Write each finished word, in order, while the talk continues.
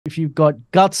If you've got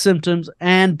gut symptoms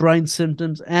and brain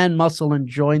symptoms and muscle and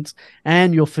joints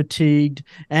and you're fatigued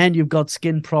and you've got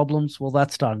skin problems, well,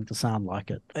 that's starting to sound like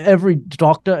it. Every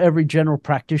doctor, every general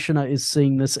practitioner is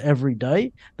seeing this every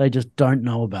day. They just don't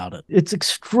know about it. It's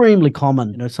extremely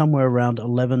common, somewhere around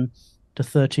 11 to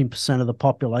 13% of the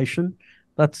population.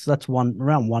 That's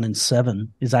around 1 in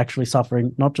 7 is actually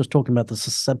suffering, not just talking about the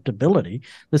susceptibility.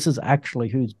 This is actually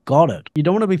who's got it. You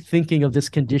don't want to be thinking of this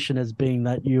condition as being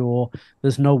that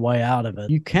there's no way out of it.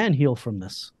 You can heal from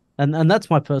this. And that's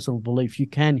my personal belief. You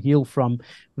can heal from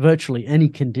virtually any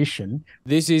condition.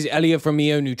 This is Elliot from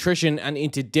EO Nutrition, and in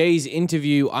today's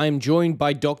interview, I am joined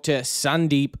by Dr.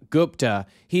 Sandeep Gupta.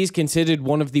 He is considered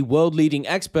one of the world-leading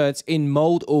experts in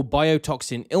mold or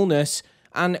biotoxin illness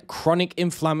and chronic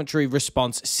inflammatory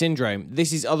response syndrome.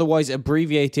 This is otherwise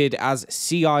abbreviated as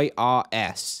CIRS.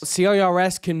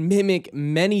 CIRS can mimic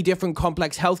many different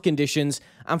complex health conditions,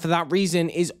 and for that reason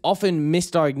is often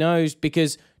misdiagnosed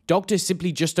because doctors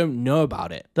simply just don't know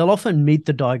about it. They'll often meet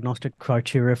the diagnostic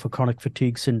criteria for chronic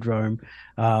fatigue syndrome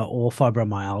or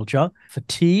fibromyalgia.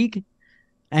 Fatigue,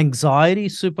 anxiety,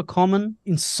 super common,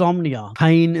 insomnia,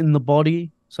 pain in the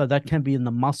body. So that can be in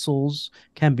the muscles,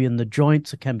 can be in the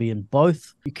joints, it can be in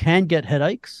both. You can get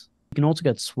headaches. You can also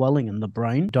get swelling in the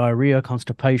brain, diarrhea,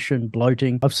 constipation,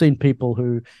 bloating. I've seen people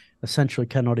who essentially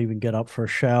cannot even get up for a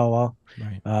shower,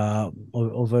 right,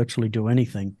 or virtually do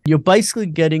anything. You're basically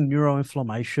getting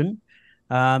neuroinflammation.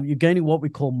 You're gaining what we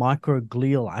call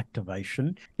microglial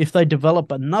activation. If they develop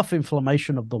enough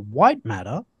inflammation of the white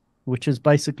matter, which is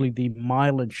basically the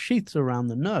myelin sheaths around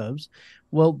the nerves,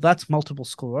 well, that's multiple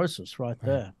sclerosis right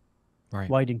there,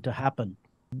 waiting to happen.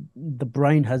 The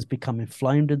brain has become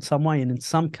inflamed in some way, and in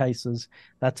some cases,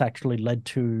 that's actually led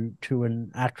to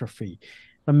an atrophy.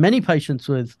 But many patients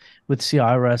with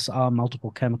CIRS are multiple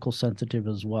chemical sensitive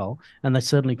as well, and they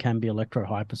certainly can be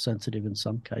electrohypersensitive in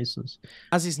some cases.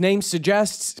 As its name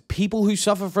suggests, people who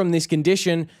suffer from this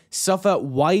condition suffer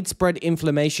widespread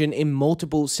inflammation in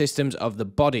multiple systems of the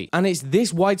body. And it's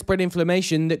this widespread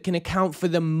inflammation that can account for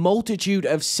the multitude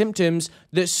of symptoms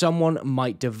that someone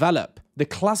might develop. The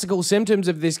classical symptoms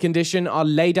of this condition are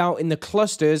laid out in the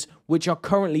clusters, which are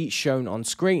currently shown on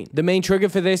screen. The main trigger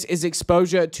for this is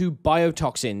exposure to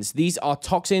biotoxins. These are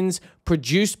toxins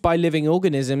produced by living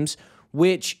organisms,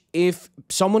 which if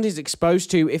someone is exposed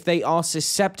to, if they are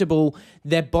susceptible,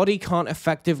 their body can't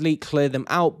effectively clear them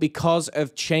out because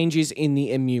of changes in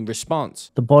the immune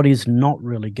response. The body's not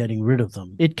really getting rid of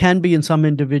them. It can be in some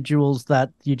individuals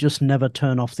that you just never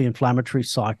turn off the inflammatory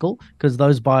cycle because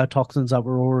those biotoxins that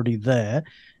were already there,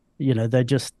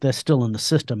 they're still in the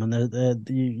system, and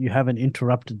you haven't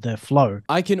interrupted their flow.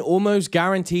 I can almost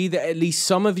guarantee that at least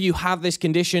some of you have this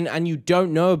condition and you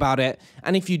don't know about it.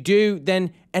 And if you do,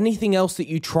 then anything else that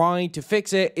you try to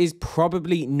fix it is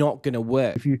probably not going to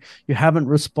work. If you haven't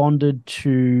responded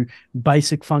to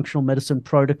basic functional medicine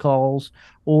protocols,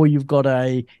 or you've got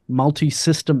a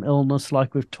multi-system illness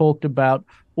like we've talked about,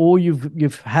 or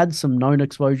you've had some known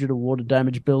exposure to water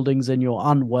damaged buildings and you're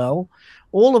unwell,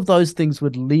 all of those things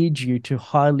would lead you to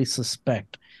highly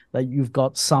suspect that you've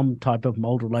got some type of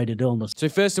mold-related illness. So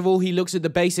first of all, he looks at the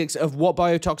basics of what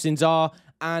biotoxins are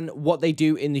and what they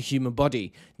do in the human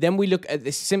body. Then we look at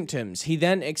the symptoms. He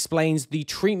then explains the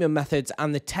treatment methods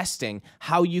and the testing,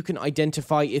 how you can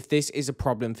identify if this is a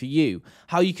problem for you,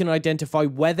 how you can identify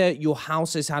whether your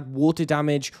house has had water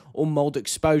damage or mold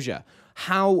exposure,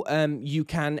 how you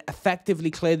can effectively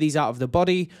clear these out of the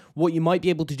body, what you might be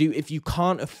able to do if you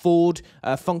can't afford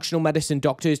functional medicine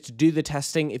doctors to do the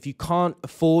testing, if you can't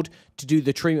afford to do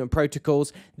the treatment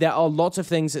protocols. There are lots of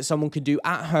things that someone can do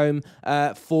at home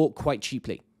for quite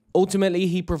cheaply. Ultimately,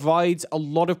 he provides a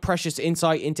lot of precious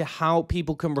insight into how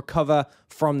people can recover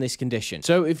from this condition.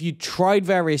 So if you've tried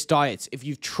various diets, if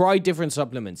you've tried different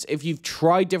supplements, if you've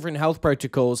tried different health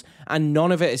protocols and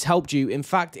none of it has helped you, in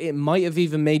fact, it might have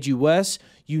even made you worse,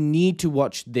 you need to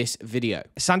watch this video.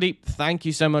 Sandeep, thank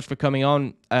you so much for coming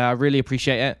on. I really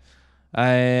appreciate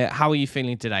it. How are you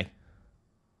feeling today?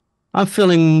 I'm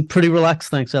feeling pretty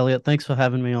relaxed, thanks, Elliot. Thanks for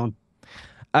having me on.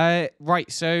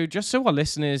 Right, so just so our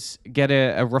listeners get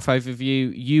a rough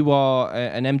overview, you are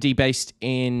an MD based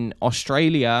in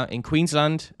Australia, in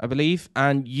Queensland, I believe,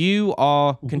 and you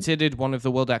are considered one of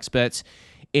the world experts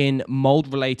in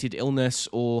mold-related illness,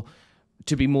 or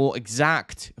to be more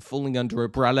exact, falling under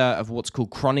umbrella of what's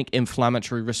called chronic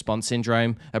inflammatory response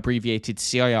syndrome, abbreviated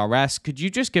CIRS. Could you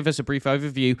just give us a brief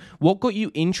overview? What got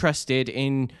you interested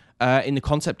in the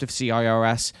concept of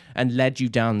CIRS and led you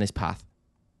down this path?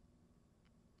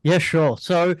 Yeah, sure.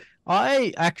 So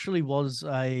I actually was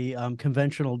a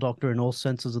conventional doctor in all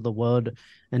senses of the word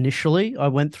initially. I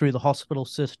went through the hospital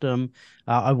system.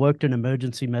 I worked in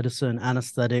emergency medicine,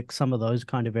 anesthetic, some of those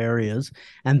kind of areas.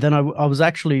 And then I was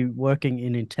actually working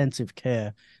in intensive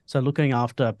care. So looking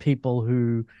after people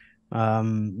who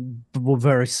were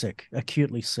very sick,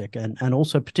 acutely sick, and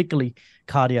also particularly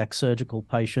cardiac surgical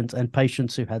patients and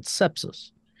patients who had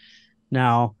sepsis.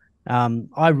 Now,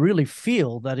 I really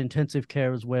feel that intensive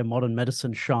care is where modern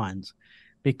medicine shines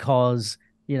because,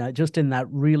 just in that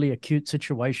really acute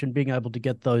situation, being able to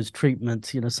get those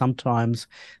treatments, sometimes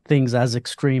things as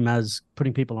extreme as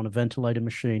putting people on a ventilator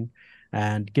machine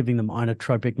and giving them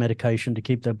inotropic medication to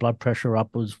keep their blood pressure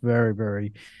up was very,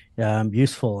 very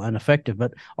useful and effective.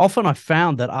 But often I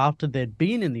found that after they'd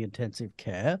been in the intensive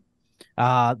care,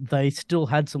 they still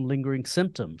had some lingering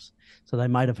symptoms. So they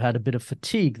might have had a bit of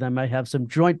fatigue. They may have some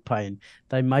joint pain.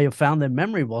 They may have found their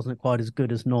memory wasn't quite as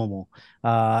good as normal.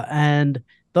 And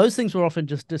those things were often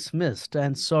just dismissed.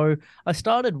 And so I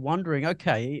started wondering,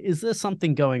 okay, is there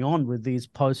something going on with these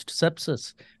post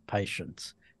sepsis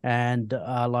patients and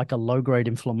like a low grade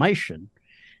inflammation?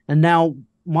 And now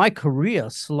my career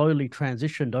slowly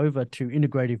transitioned over to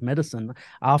integrative medicine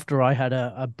after I had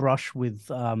a brush with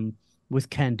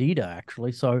candida,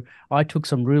 actually. So I took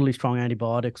some really strong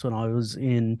antibiotics when I was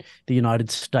in the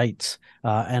United States,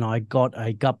 and I got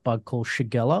a gut bug called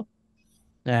Shigella.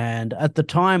 And at the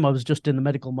time, I was just in the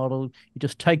medical model. You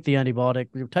just take the antibiotic,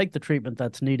 you take the treatment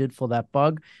that's needed for that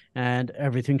bug, and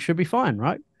everything should be fine,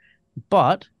 right?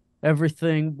 But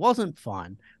everything wasn't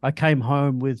fine. I came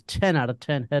home with 10 out of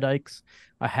 10 headaches.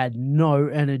 I had no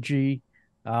energy.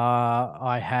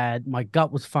 My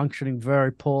gut was functioning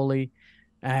very poorly.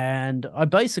 And I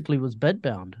basically was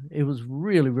bedbound. It was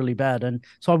really, really bad. And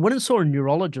so I went and saw a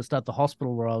neurologist at the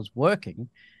hospital where I was working.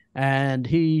 And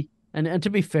and to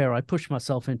be fair, I pushed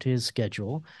myself into his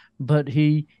schedule, but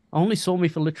he only saw me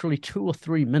for literally 2 or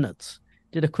 3 minutes,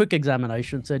 did a quick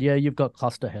examination, said, yeah, you've got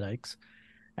cluster headaches,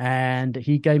 and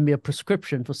he gave me a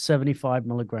prescription for 75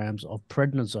 milligrams of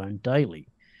prednisone daily,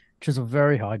 which is a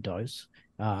very high dose.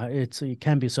 It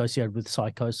can be associated with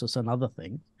psychosis and other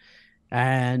things.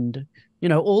 And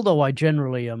although I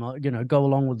generally am, go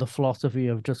along with the philosophy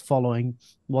of just following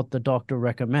what the doctor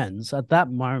recommends, at that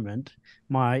moment,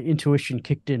 my intuition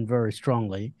kicked in very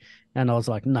strongly, and I was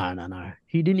like, no, no, no.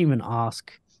 He didn't even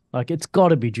ask. Like, it's got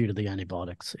to be due to the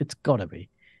antibiotics. It's got to be.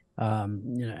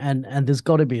 And there's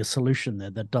got to be a solution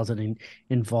there that doesn't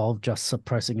involve just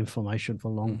suppressing inflammation for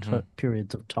long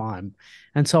periods of time.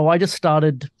 And so I just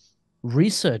started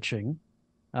researching,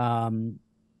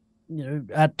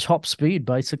 at top speed,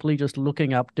 basically just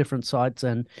looking up different sites,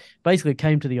 and basically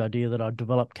came to the idea that I'd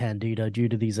developed candida due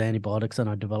to these antibiotics, and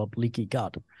I developed leaky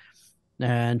gut.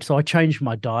 And so I changed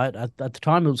my diet. At the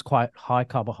time, it was quite high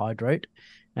carbohydrate,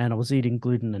 and I was eating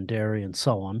gluten and dairy and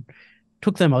so on.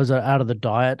 Took them out of the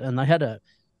diet, and they had a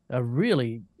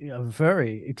really a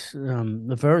very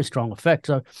strong effect.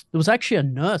 So there was actually a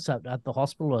nurse at the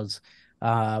hospital I was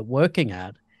working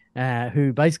at,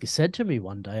 who basically said to me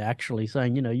one day, actually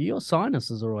saying, your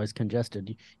sinuses are always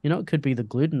congested. It could be the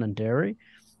gluten and dairy.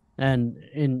 And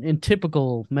in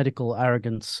typical medical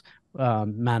arrogance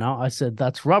manner, I said,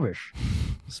 that's rubbish.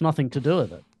 It's nothing to do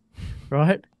with it,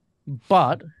 right?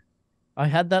 But I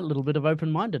had that little bit of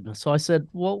open-mindedness. So I said,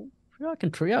 well, yeah, I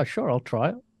can try. Yeah, sure, I'll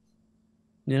try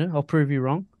it. I'll prove you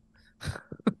wrong.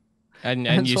 And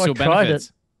you so saw I tried benefits.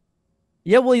 it.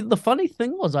 Yeah, well, the funny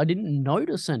thing was I didn't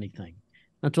notice anything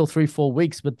until 3, 4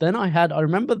 weeks. But then I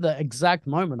remember the exact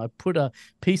moment I put a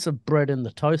piece of bread in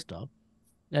the toaster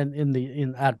and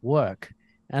in at work,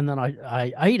 and then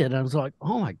I ate it, and I was like,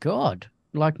 oh my God,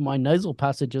 like my nasal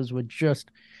passages were just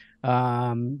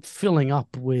filling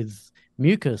up with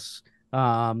mucus,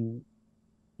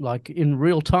 like in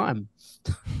real time.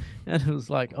 And it was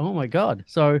like, oh my God.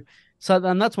 So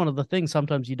and that's one of the things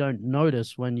sometimes you don't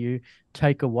notice when you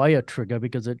take away a trigger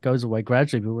because it goes away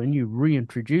gradually. But when you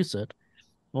reintroduce it,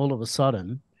 all of a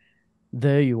sudden,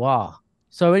 there you are.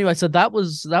 So anyway, so that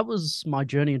was my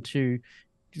journey into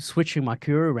switching my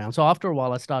career around. So after a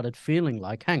while, I started feeling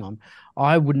like, hang on,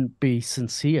 I wouldn't be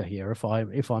sincere here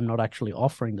if I'm not actually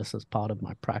offering this as part of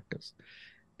my practice,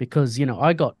 because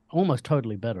I got almost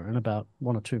totally better in about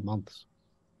 1 or 2 months,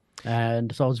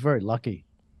 and so I was very lucky.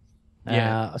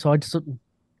 Yeah. So I just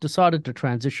decided to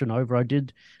transition over. I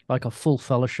did like a full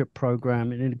fellowship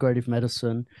program in integrative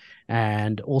medicine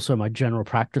and also my general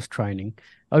practice training,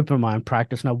 opened my own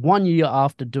practice. Now, 1 year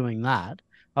after doing that,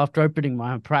 after opening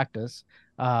my own practice,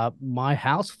 my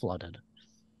house flooded.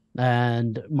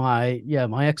 And my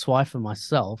ex-wife and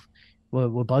myself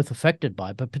were both affected by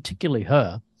it, but particularly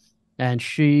her. and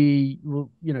she,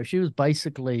 she was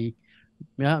basically,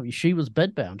 yeah, she was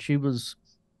bedbound. She was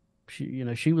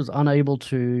unable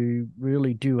to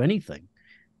really do anything.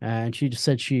 And she just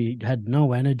said she had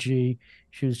no energy.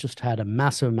 She was just had a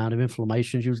massive amount of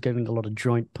inflammation. She was getting a lot of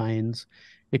joint pains,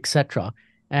 etc.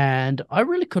 And I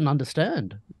really couldn't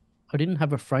understand. I didn't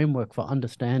have a framework for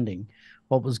understanding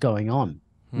what was going on.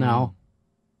 Hmm. Now,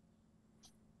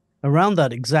 around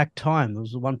that exact time, there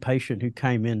was one patient who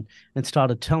came in and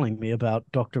started telling me about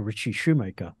Dr. Richie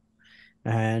Shoemaker,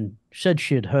 and said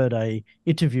she had heard a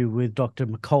interview with Dr.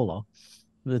 McCullough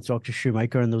with Dr.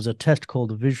 Shoemaker, and there was a test called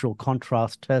the visual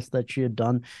contrast test that she had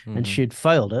done, and Hmm. she had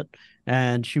failed it,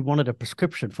 and she wanted a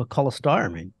prescription for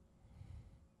cholestyramine.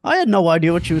 I had no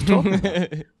idea what she was talking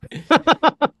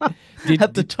about did,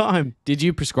 at the did time. did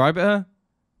you prescribe it her?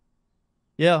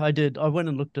 Yeah, I did. I went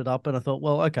and looked it up, and I thought,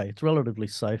 well, okay, it's relatively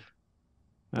safe.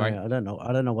 Right. I don't know.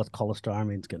 I don't know what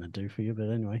cholestyramine is going to do for you, but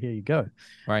anyway, here you go.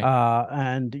 Right.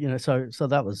 And so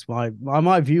that was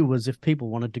my view was if people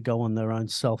wanted to go on their own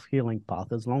self healing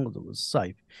path, as long as it was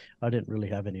safe, I didn't really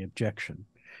have any objection.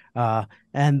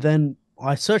 And then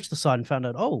I searched the site and found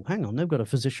out, oh, hang on, they've got a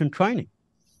physician training.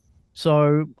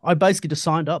 So I basically just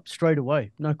signed up straight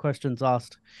away, no questions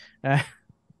asked. Uh,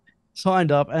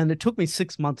 Signed up, and it took me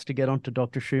 6 months to get onto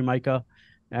Dr. Shoemaker.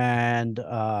 And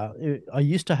I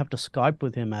used to have to Skype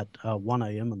with him at 1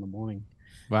 a.m. in the morning,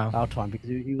 Wow. our time, because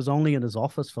he was only in his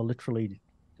office for literally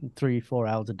 3 4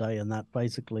 hours a day, and that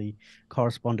basically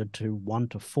corresponded to 1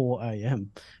 to 4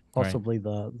 a.m., Right. possibly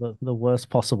the worst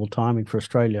possible timing for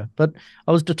Australia. But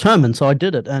I was determined, so I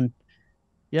did it. And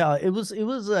yeah, it was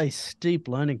a steep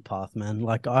learning path, man.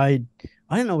 Like I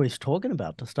didn't know what he's talking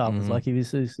about to start with. Hmm. Like he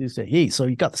said, hey, so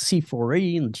you got the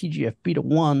C4E and the TGF beta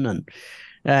 1,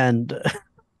 and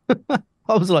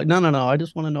I was like, no, no, no, I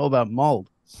just want to know about mold.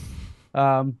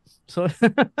 So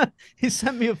he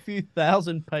sent me a few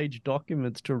thousand-page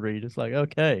documents to read. It's like,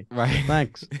 okay, Right.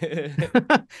 thanks.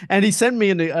 And he sent me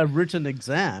a written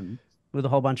exam with a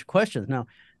whole bunch of questions. Now,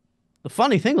 the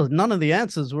funny thing was, none of the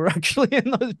answers were actually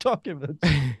in those documents.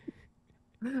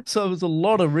 So it was a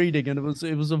lot of reading, and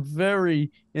it was a very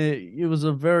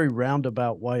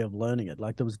roundabout way of learning it.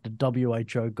 Like there was the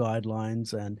WHO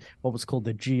guidelines and what was called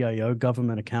the GAO,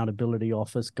 Government Accountability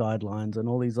Office guidelines, and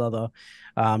all these other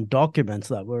documents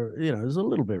that were, it was a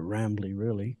little bit rambly,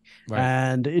 really, Right.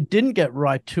 and it didn't get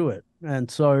right to it. And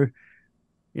so,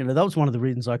 that was one of the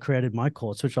reasons I created my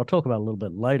course, which I'll talk about a little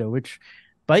bit later, which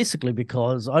basically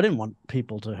because I didn't want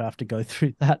people to have to go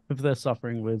through that if they're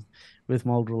suffering with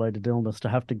mold related illness, to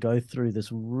have to go through this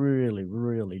really,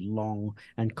 really long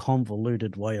and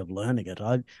convoluted way of learning it.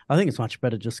 I think it's much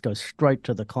better just go straight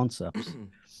to the concepts.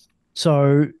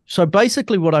 So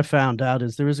basically what I found out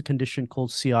is there is a condition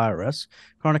called CIRS,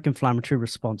 chronic inflammatory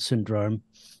response syndrome.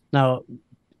 Now,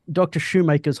 Dr.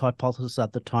 Shoemaker's hypothesis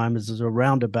at the time is there's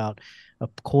around about a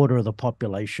quarter of the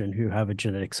population who have a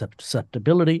genetic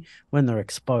susceptibility when they're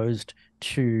exposed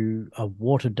to a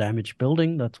water damaged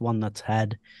building. That's one that's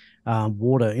had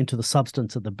water into the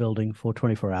substance of the building for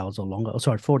 24 hours or longer,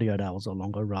 sorry, 48 hours or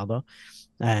longer, rather.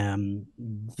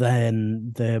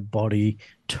 Then their body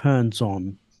turns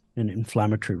on an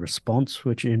inflammatory response,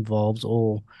 which involves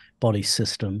all body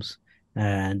systems,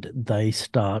 and they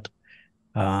start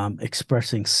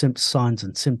expressing signs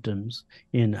and symptoms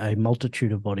in a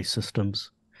multitude of body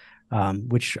systems,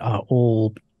 which are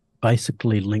all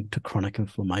basically linked to chronic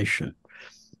inflammation.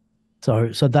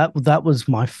 So that was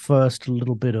my first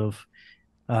little bit of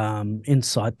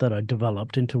insight that I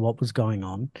developed into what was going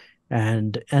on,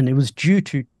 and it was due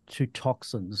to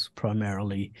toxins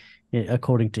primarily,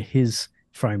 according to his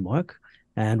framework.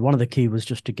 And one of the key was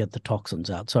just to get the toxins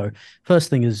out. So first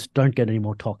thing is don't get any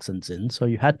more toxins in. So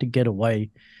you had to get away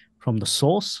from the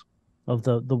source of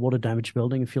the water damaged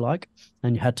building, if you like,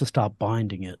 and you had to start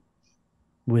binding it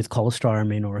with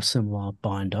cholestyramine or a similar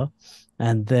binder.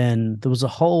 And then there was a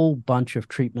whole bunch of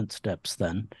treatment steps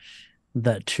then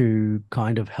that to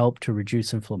kind of help to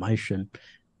reduce inflammation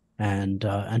and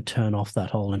turn off that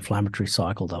whole inflammatory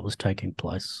cycle that was taking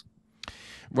place.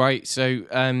 Right. So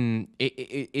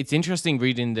it's interesting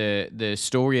reading the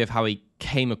story of how he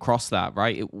came across that.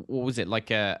 Right. What was it,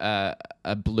 like a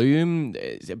bloom?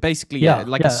 Is it basically Yeah,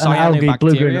 like a yeah, an algae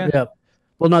blue green. cyanobacteria? Yeah.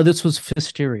 Well, no, this was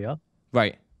Fisteria.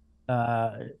 Right.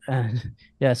 And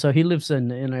yeah, so he lives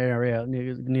in an area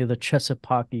near the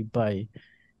Chesapeake Bay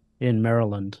in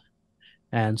Maryland,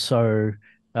 and so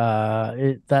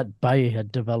that bay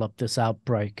had developed this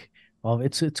outbreak of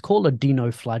it's called a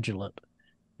dinoflagellate.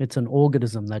 It's an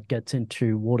organism that gets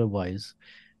into waterways.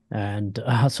 And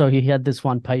so he had this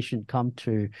one patient come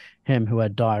to him who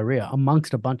had diarrhea,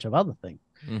 amongst a bunch of other things.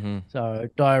 So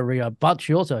diarrhea, but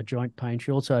she also had joint pain.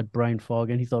 She also had brain fog,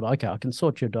 and he thought, okay, I can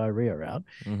sort your diarrhea out.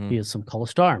 Here's some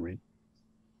cholestyramine.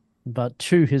 But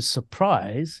to his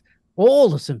surprise, all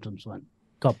the symptoms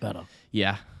got better.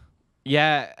 Yeah.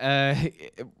 Yeah,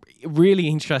 really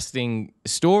interesting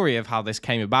story of how this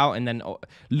came about, and then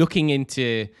looking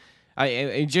into,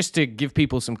 just to give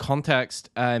people some context,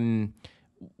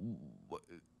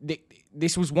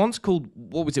 this was once called,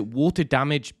 what was it, water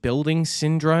damage building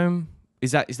syndrome?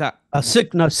 Is that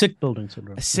sick building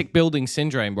syndrome? A sick building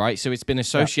syndrome, right? So it's been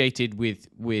associated with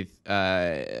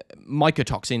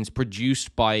mycotoxins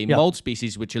produced by mold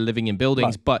species which are living in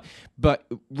buildings, but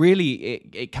really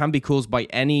it can be caused by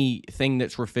anything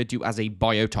that's referred to as a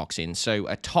biotoxin. So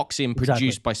a toxin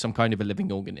produced by some kind of a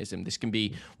living organism. This can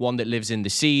be one that lives in the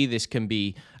sea. This can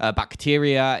be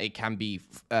bacteria. It can be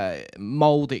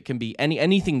mold. It can be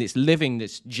anything that's living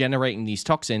that's generating these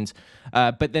toxins.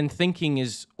 But then thinking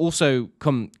is also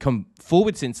come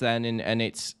forward since then, and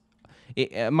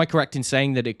am I correct in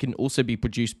saying that it can also be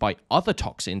produced by other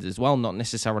toxins as well, not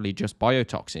necessarily just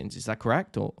biotoxins? Is that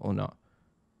correct or not?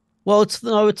 Well, it's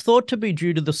thought to be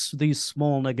due to these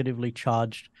small negatively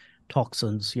charged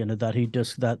toxins,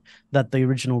 that the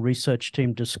original research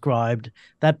team described,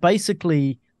 that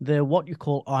basically they're what you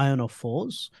call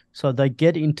ionophores. So they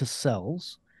get into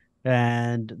cells,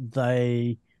 and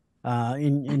they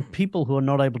in people who are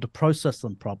not able to process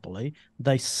them properly,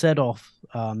 they set off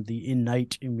the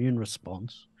innate immune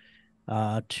response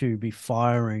to be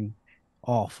firing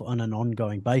off on an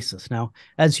ongoing basis. Now,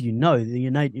 as you know, the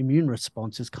innate immune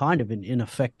response is kind of an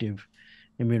ineffective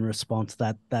immune response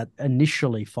that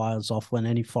initially fires off when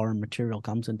any foreign material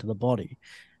comes into the body.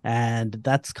 And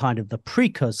that's kind of the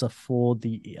precursor for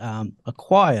the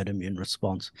acquired immune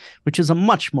response, which is a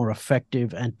much more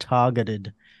effective and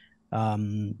targeted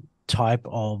type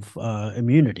of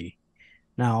immunity.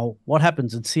 Now, what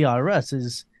happens in CIRS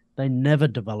is they never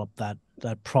develop that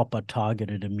proper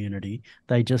targeted immunity.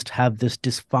 They just have this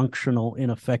dysfunctional,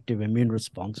 ineffective immune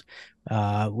response,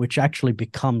 which actually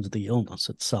becomes the illness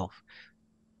itself.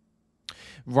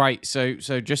 Right. So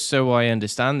just so I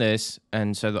understand this,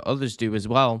 and so that others do as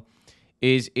well,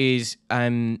 is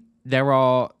there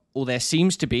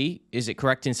seems to be, is it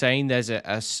correct in saying there's a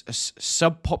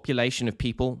subpopulation of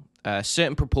people, a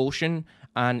certain proportion,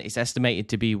 and it's estimated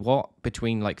to be what,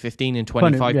 between like 15 and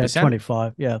 25%?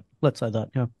 25, yeah, let's say that,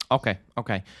 yeah. Okay.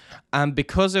 And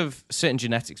because of certain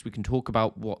genetics, we can talk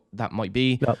about what that might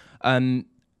be. Yep.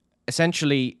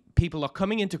 Essentially, people are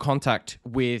coming into contact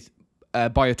with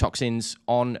biotoxins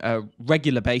on a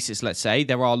regular basis. Let's say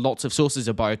there are lots of sources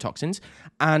of biotoxins,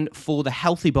 and for the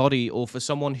healthy body, or for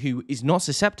someone who is not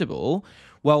susceptible,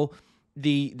 well,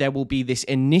 there will be this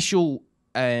initial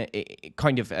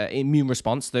kind of immune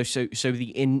response, though. So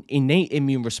the innate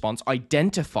immune response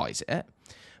identifies it,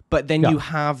 but then you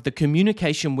have the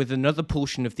communication with another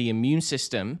portion of the immune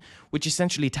system, which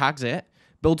essentially tags it,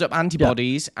 builds up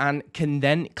antibodies, and can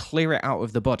then clear it out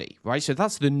of the body, right? So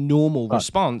that's the normal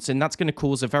response, and that's going to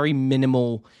cause a very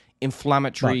minimal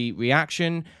inflammatory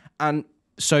reaction. And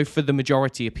so for the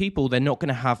majority of people, they're not going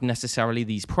to have necessarily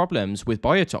these problems with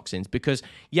biotoxins because,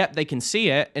 they can see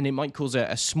it, and it might cause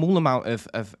a small amount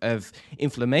of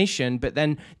inflammation, but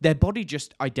then their body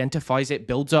just identifies it,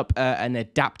 builds up an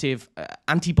adaptive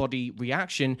antibody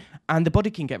reaction, and the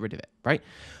body can get rid of it, right?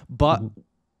 But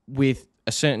with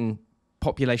a certain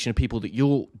population of people that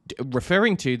you're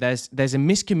referring to, there's a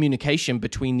miscommunication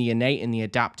between the innate and the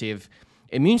adaptive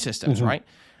immune systems, right?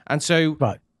 And so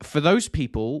for those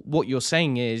people, what you're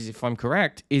saying is, if I'm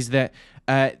correct, is that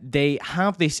they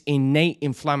have this innate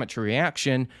inflammatory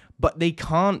reaction, but they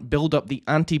can't build up the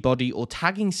antibody or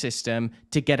tagging system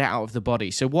to get it out of the body.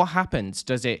 So what happens?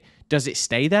 Does it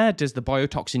stay there? Does the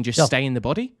biotoxin just stay in the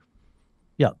body?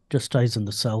 Yeah, just stays in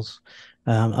the cells.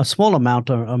 A small amount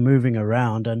are moving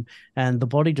around, and the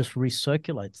body just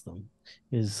recirculates them.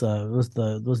 Was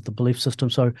the belief system.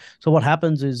 So what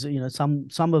happens is,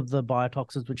 some of the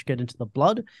biotoxins which get into the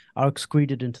blood are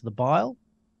excreted into the bile,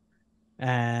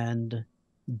 and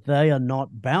they are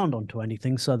not bound onto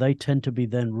anything, so they tend to be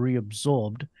then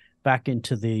reabsorbed back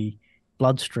into the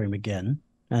bloodstream again,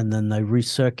 and then they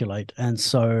recirculate, and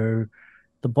so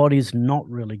the body's not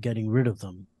really getting rid of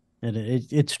them. And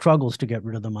it struggles to get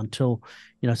rid of them until,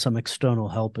 some external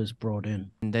help is brought in.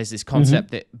 And there's this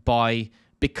concept that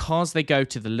because they go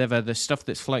to the liver, the stuff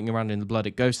that's floating around in the blood,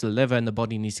 it goes to the liver, and the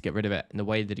body needs to get rid of it. And the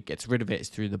way that it gets rid of it is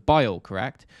through the bile,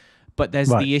 correct? But there's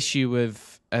the issue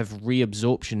of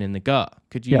reabsorption in the gut.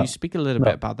 Could you speak a little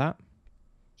bit about that?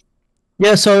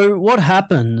 Yeah, so what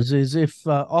happens is, if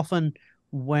often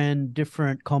when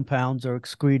different compounds are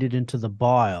excreted into the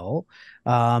bile,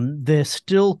 they're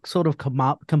still sort of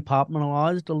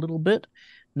compartmentalized a little bit.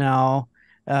 Now,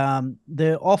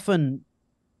 they're often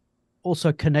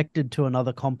also connected to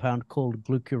another compound called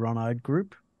glucuronide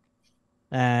group.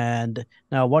 And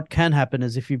now what can happen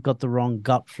is if you've got the wrong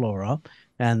gut flora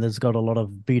and there's got a lot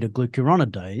of beta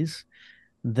glucuronidase,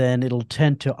 then it'll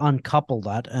tend to uncouple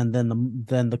that, and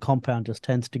then the compound just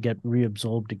tends to get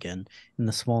reabsorbed again in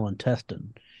the small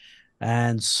intestine.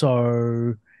 And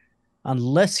so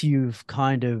unless you've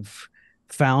kind of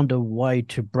found a way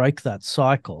to break that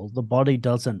cycle, the body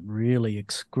doesn't really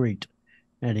excrete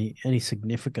any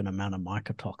significant amount of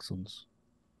mycotoxins.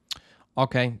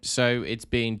 Okay, so it's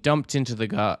being dumped into the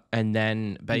gut and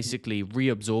then basically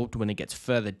reabsorbed when it gets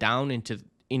further down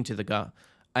into the gut,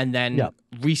 and then Yeah,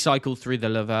 recycled through the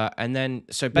liver, and then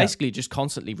so yeah, basically just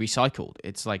constantly recycled.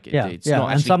 It's like yeah, it's yeah. not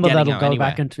And actually some of getting that'll out go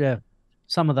back anywhere. into, yeah,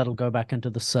 some of that'll go back into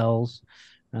the cells,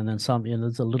 and then some.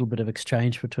 There's a little bit of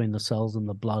exchange between the cells and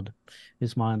the blood,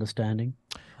 is my understanding.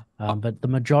 Uh, But the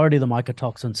majority of the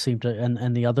mycotoxins seem to,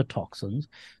 and the other toxins,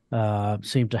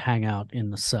 seem to hang out in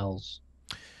the cells.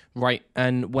 Right.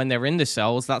 And when they're in the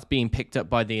cells, that's being picked up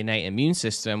by the innate immune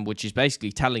system, which is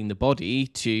basically telling the body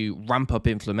to ramp up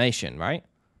inflammation, right?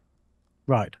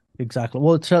 Right. Exactly.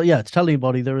 Well, it's telling your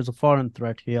body there is a foreign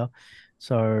threat here,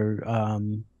 so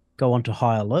go on to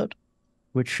high alert,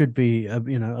 which should be a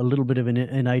little bit of an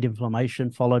innate inflammation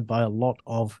followed by a lot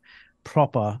of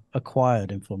proper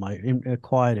acquired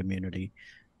immunity.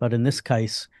 But in this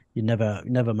case, you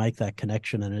never make that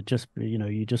connection, and it just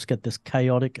you just get this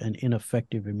chaotic and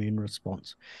ineffective immune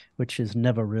response, which is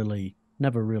never really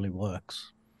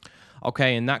works.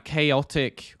 Okay. And that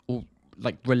chaotic or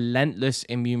like relentless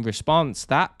immune response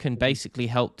that can basically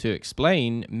help to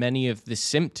explain many of the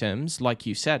symptoms, like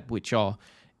you said, which are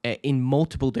in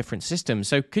multiple different systems.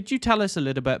 So, could you tell us a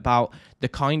little bit about the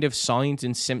kind of signs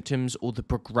and symptoms or the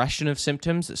progression of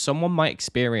symptoms that someone might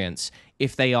experience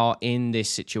if they are in this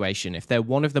situation, if they're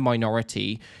one of the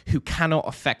minority who cannot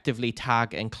effectively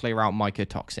tag and clear out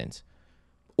mycotoxins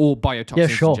or Yeah, biotoxins in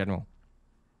sure. general?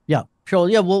 Yeah, sure.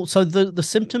 Yeah, well, so the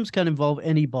symptoms can involve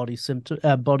any body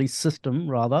system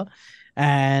rather,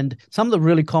 and some of the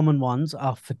really common ones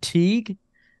are fatigue,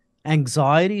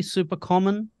 anxiety, super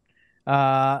common,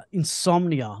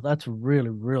 insomnia. That's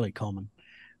really common.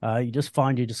 You just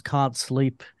find you just can't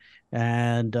sleep,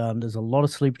 and there's a lot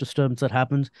of sleep disturbance that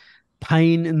happens.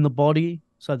 Pain in the body,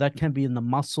 so that can be in the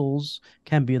muscles,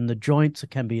 can be in the joints,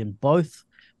 it can be in both.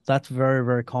 That's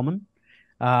very common.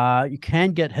 You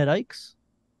can get headaches,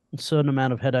 a certain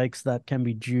amount of headaches that can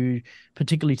be due,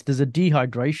 particularly to, there's a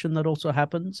dehydration that also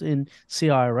happens in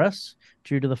CIRS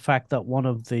due to the fact that one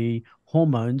of the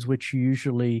hormones, which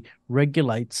usually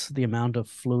regulates the amount of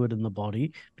fluid in the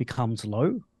body, becomes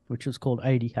low, which is called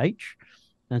ADH.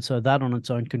 And so that on its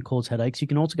own can cause headaches. You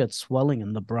can also get swelling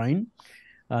in the brain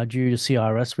due to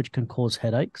CIRS, which can cause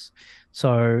headaches.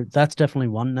 So that's definitely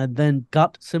one. And then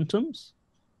gut symptoms,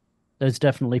 there's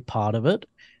definitely part of it.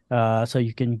 So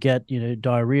you can get,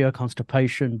 diarrhea,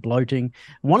 constipation, bloating.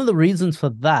 And one of the reasons for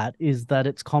that is that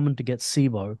it's common to get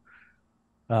SIBO,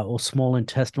 or small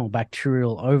intestinal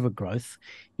bacterial overgrowth,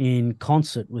 in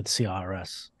concert with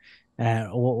CRS,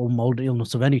 or mold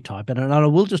illness of any type. And I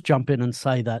will just jump in and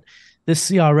say that this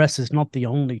CRS is not the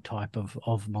only type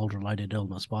of mold-related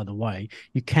illness, by the way.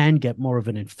 You can get more of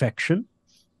an infection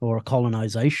or a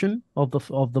colonization of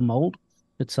the mold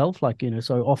itself. Like,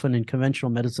 so often in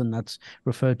conventional medicine, that's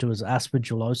referred to as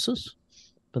aspergillosis,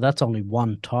 but that's only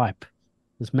one type.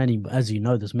 There's many, as you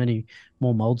know, there's many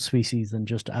more mold species than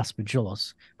just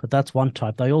aspergillus, but that's one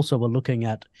type. They also were looking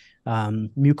at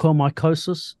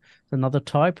mucormycosis, another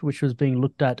type, which was being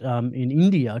looked at in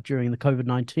India during the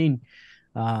COVID-19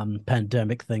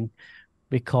 pandemic thing,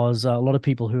 because a lot of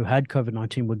people who had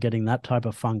COVID-19 were getting that type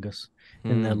of fungus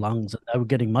in their Hmm. lungs. And they were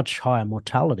getting much higher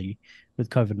mortality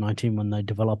with COVID-19 when they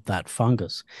developed that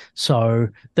fungus. So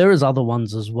there is other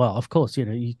ones as well. Of course,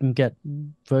 you can get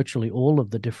virtually all of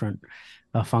the different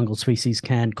fungal species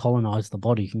can colonize the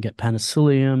body. You can get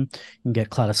penicillium, you can get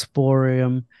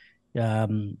cladosporium,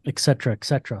 et cetera, et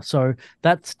cetera. So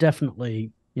that's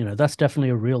definitely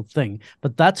a real thing.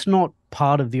 But that's not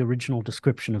part of the original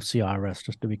description of CIRS,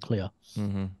 just to be clear.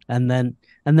 Hmm. And then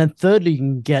thirdly, you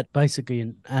can get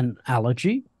basically an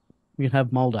allergy. You can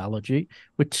have mold allergy,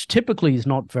 which typically is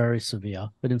not very severe,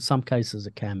 but in some cases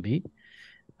it can be.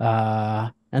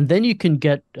 And then you can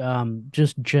get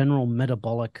just general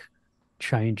metabolic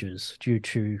changes due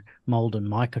to mold and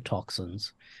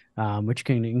mycotoxins, which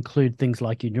can include things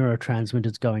like your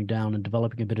neurotransmitters going down and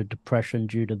developing a bit of depression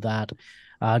due to that,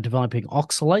 developing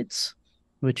oxalates,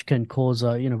 which can cause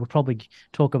we'll probably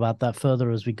talk about that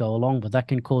further as we go along, but that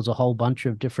can cause a whole bunch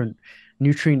of different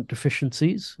nutrient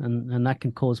deficiencies, and that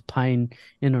can cause pain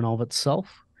in and of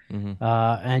itself. Hmm.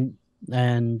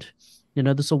 And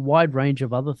there's a wide range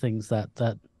of other things that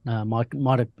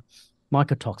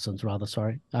mycotoxins rather,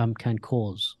 sorry, can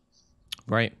cause.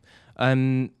 Right.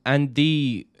 And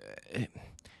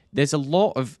there's a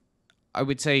lot of, I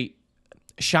would say,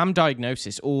 sham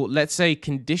diagnosis, or let's say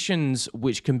conditions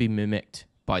which can be mimicked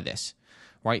by this,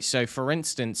 right? So, for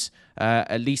instance,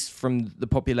 at least from the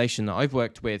population that I've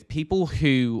worked with, people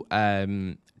who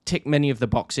tick many of the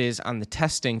boxes and the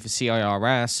testing for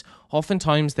CIRS,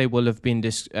 oftentimes they will have been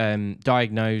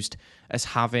diagnosed as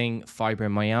having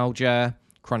fibromyalgia,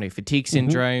 chronic fatigue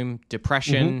syndrome,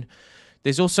 depression.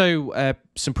 There's also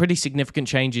some pretty significant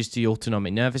changes to the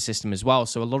autonomic nervous system as well.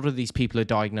 So a lot of these people are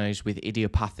diagnosed with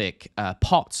idiopathic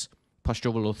POTS,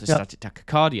 postural orthostatic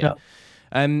tachycardia.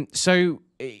 So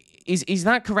is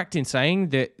that correct in saying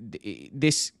that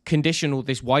this condition, or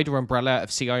this wider umbrella of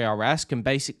CIRS, can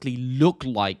basically look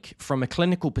like, from a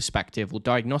clinical perspective or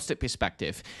diagnostic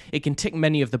perspective, it can tick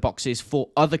many of the boxes for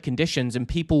other conditions, and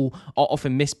people are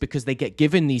often missed because they get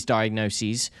given these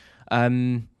diagnoses?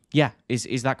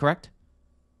 Is that correct?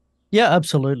 Yeah,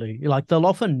 absolutely. Like they'll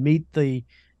often meet the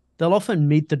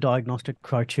diagnostic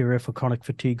criteria for chronic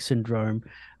fatigue syndrome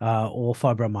or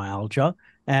fibromyalgia.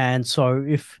 And so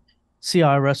if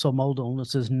CIRS or mold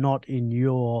illness is not in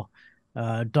your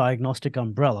diagnostic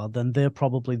umbrella, then they're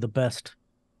probably the best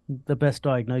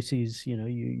diagnoses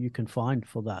you can find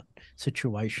for that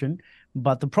situation.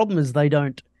 But the problem is they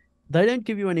don't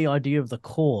give you any idea of the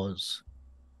cause.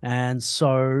 And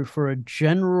so for a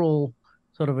general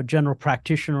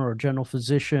practitioner or a general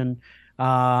physician,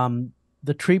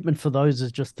 the treatment for those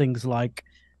is just things like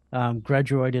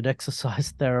graduated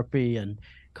exercise therapy and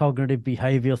cognitive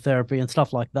behavior therapy and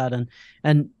stuff like that.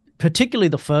 And particularly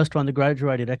the first one, the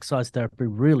graduated exercise therapy,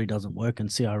 really doesn't work in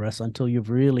CRS until you've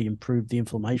really improved the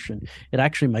inflammation. It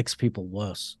actually makes people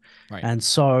worse. Right. And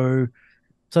so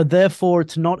therefore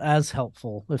it's not as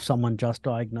helpful if someone just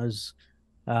diagnoses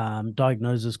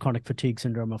chronic fatigue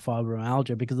syndrome or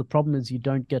fibromyalgia, because the problem is you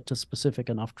don't get to specific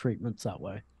enough treatments that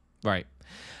way. Right.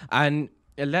 And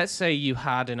let's say you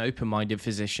had an open-minded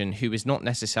physician who is not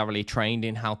necessarily trained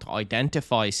in how to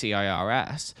identify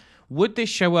CIRS. Would this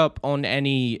show up on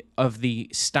any of the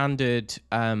standard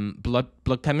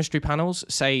blood chemistry panels?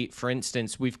 Say, for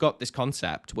instance, we've got this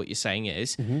concept. What you're saying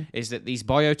is that these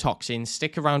biotoxins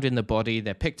stick around in the body,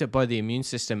 they're picked up by the immune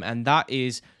system, and that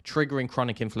is triggering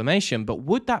chronic inflammation. But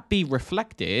would that be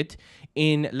reflected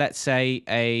in, let's say,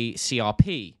 a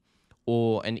CRP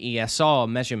or an ESR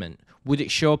measurement? Would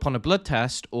it show up on a blood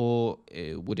test, or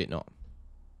would it not?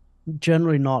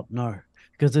 Generally not, no,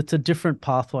 because it's a different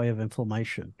pathway of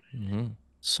inflammation.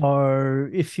 So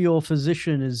if your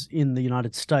physician is in the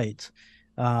United States,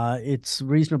 it's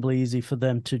reasonably easy for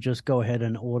them to just go ahead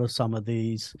and order some of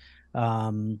these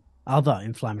other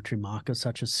inflammatory markers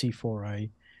such as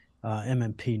C4A,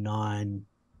 MMP9,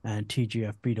 and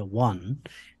TGF beta 1,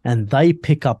 and they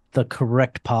pick up the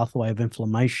correct pathway of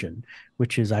inflammation,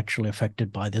 which is actually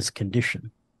affected by this condition.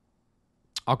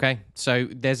 Okay, so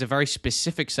there's a very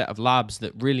specific set of labs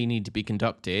that really need to be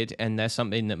conducted, and there's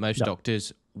something that most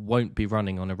doctors won't be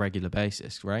running on a regular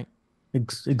basis, right?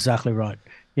 Exactly right.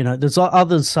 There's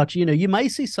others such, you may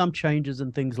see some changes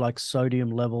in things like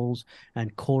sodium levels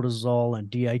and cortisol and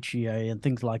DHEA and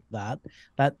things like that.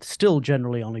 That still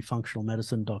generally only functional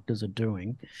medicine doctors are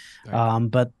doing.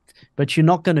 Right. But you're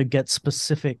not going to get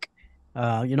specific,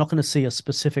 you're not going to see a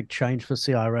specific change for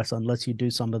CIRS unless you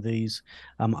do some of these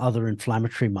other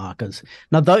inflammatory markers.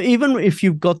 Now, though, even if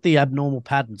you've got the abnormal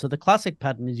pattern, so the classic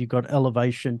pattern is you've got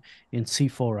elevation in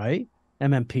C4A,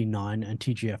 MMP9, and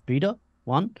TGF beta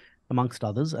 1, amongst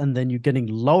others, and then you're getting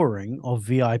lowering of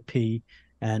VIP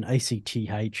and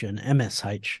ACTH and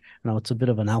MSH. Now, it's a bit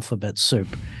of an alphabet soup,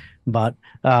 but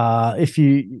if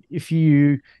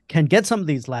you can get some of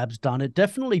these labs done, it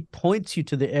definitely points you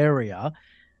to the area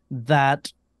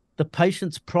that the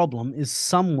patient's problem is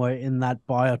somewhere in that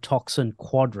biotoxin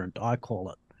quadrant, I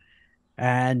call it.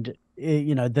 And,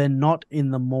 they're not in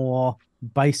the more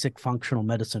basic functional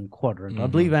medicine quadrant. I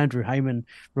believe Andrew Heyman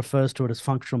refers to it as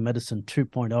functional medicine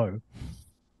 2.0,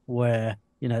 where,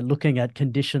 looking at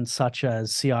conditions such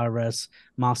as CRS,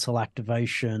 mast cell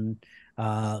activation,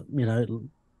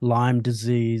 Lyme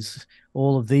disease,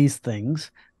 all of these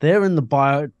things, they're in the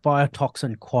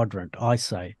biotoxin quadrant, I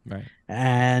say. Right.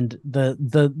 And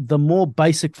the more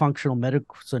basic functional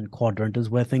medicine quadrant is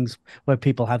where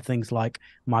people have things like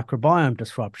microbiome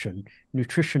disruption,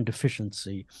 nutrition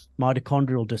deficiency,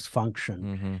 mitochondrial dysfunction,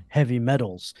 Mm-hmm. heavy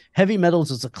metals. Heavy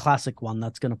metals is a classic one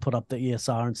that's going to put up the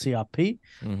ESR and CRP.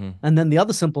 Mm-hmm. And then the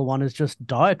other simple one is just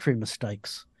dietary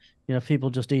mistakes. People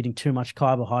just eating too much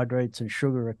carbohydrates and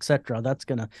sugar, etc. That's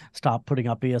going to start putting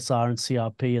up ESR and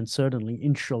CRP, and certainly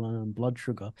insulin and blood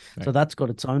sugar. Right. So that's got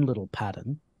its own little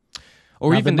pattern.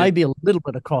 Or Now, even there may be a little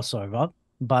bit of crossover,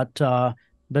 but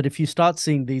if you start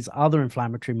seeing these other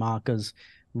inflammatory markers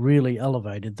really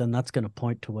elevated, then that's going to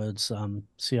point towards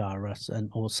CIRS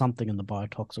or something in the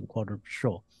biotoxin quadrant for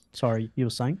sure. Sorry, you were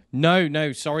saying?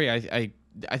 No, sorry.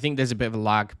 I think there's a bit of a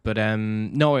lag, but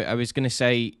no, I was going to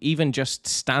say even just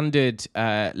standard,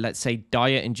 let's say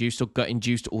diet-induced or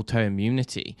gut-induced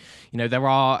autoimmunity. There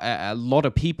are a lot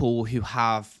of people who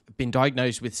have been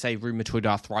diagnosed with, say, rheumatoid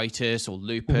arthritis or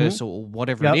lupus or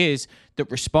whatever it is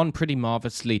that respond pretty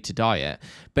marvelously to diet.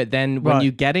 But then when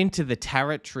you get into the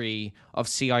territory of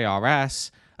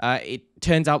CIRS, it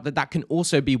turns out that can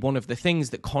also be one of the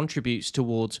things that contributes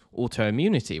towards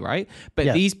autoimmunity, right?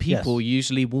 But these people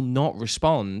usually will not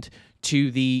respond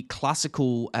to the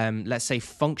classical, let's say,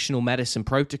 functional medicine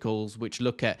protocols, which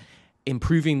look at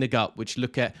improving the gut, which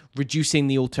look at reducing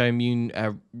the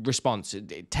autoimmune response,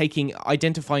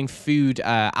 identifying food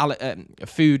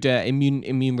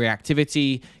immune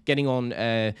reactivity, getting on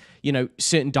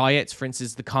certain diets, for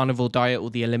instance the carnivore diet or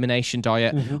the elimination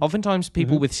diet. Oftentimes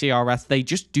people with CRS, they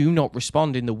just do not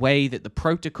respond in the way that the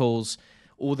protocols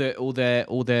or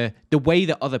the way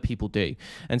that other people do.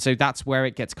 And so that's where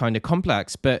it gets kind of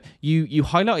complex. But you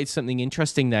highlighted something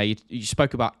interesting there. You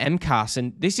spoke about MCAS,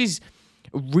 and this is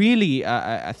really,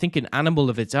 I think, an animal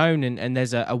of its own, and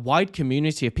there's a wide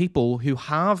community of people who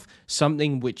have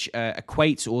something which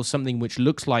equates or something which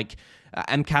looks like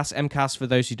MCAS. MCAS, for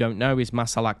those who don't know, is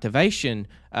mast cell activation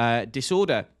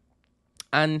disorder.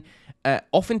 And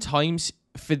oftentimes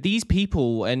for these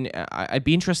people, and I'd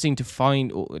be interesting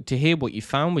to hear what you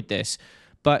found with this,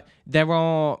 but there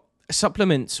are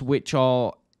supplements which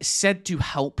are said to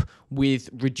help with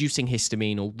reducing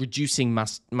histamine or reducing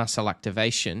mast cell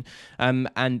activation,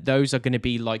 and those are going to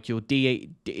be like your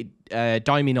diamine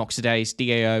oxidase,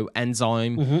 DAO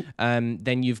enzyme.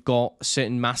 Then you've got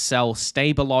certain mast cell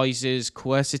stabilizers,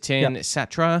 quercetin,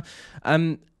 etc.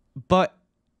 But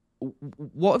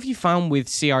what have you found with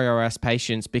CIRS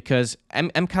patients? Because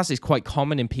MCAS is quite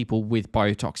common in people with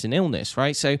biotoxin illness,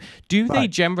 right? So do they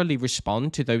generally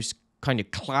respond to those kind of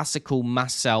classical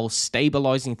mast cell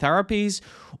stabilizing therapies,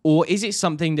 or is it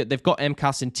something that they've got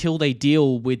MCAS until they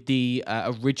deal with the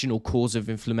original cause of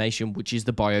inflammation, which is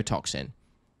the biotoxin?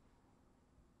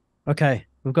 Okay,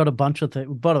 we've got a bunch of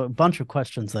we've got a bunch of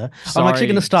questions there. Sorry, I'm actually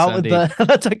going to start with Sandeep.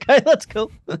 that's okay. That's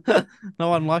cool.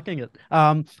 No, I'm liking it.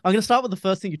 I'm going to start with the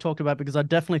first thing you talked about, because I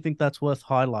definitely think that's worth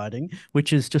highlighting,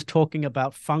 which is just talking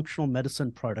about functional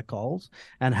medicine protocols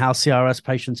and how CRS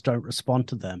patients don't respond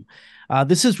to them.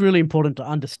 This is really important to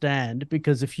understand,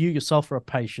 because if you yourself are a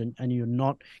patient and you're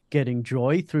not getting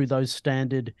joy through those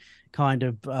standard kind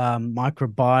of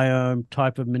microbiome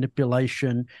type of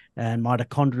manipulation and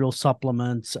mitochondrial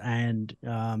supplements and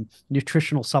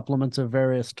nutritional supplements of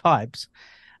various types,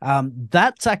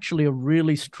 that's actually a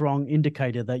really strong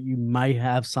indicator that you may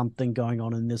have something going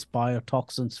on in this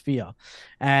biotoxin sphere.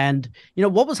 And,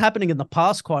 what was happening in the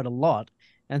past quite a lot,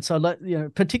 and so,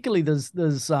 particularly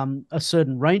there's a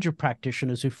certain range of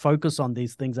practitioners who focus on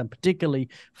these things, and particularly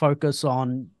focus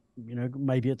on,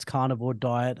 maybe it's carnivore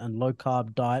diet and low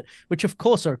carb diet, which of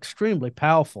course are extremely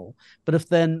powerful. But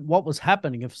what was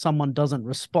happening, if someone doesn't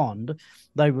respond,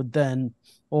 they would then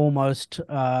almost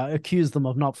accuse them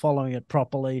of not following it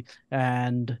properly.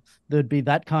 And there'd be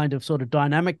that kind of sort of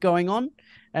dynamic going on.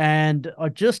 And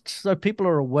just so people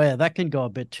are aware, that can go a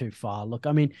bit too far. Look,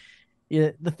 I mean,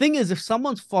 the thing is, if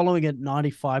someone's following it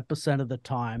 95% of the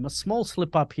time, a small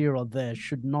slip up here or there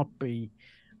should not be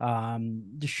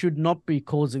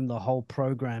causing the whole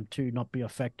program to not be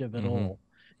effective at all.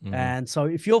 And so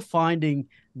if you're finding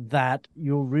that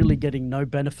you're really getting no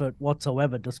benefit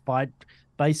whatsoever, despite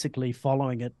basically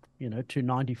following it, to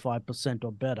 95%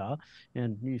 or better,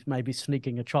 and you may be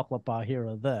sneaking a chocolate bar here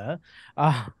or there,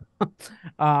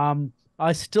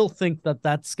 I still think that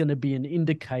that's going to be an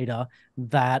indicator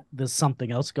that there's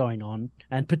something else going on.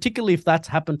 And particularly if that's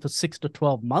happened for 6 to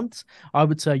 12 months, I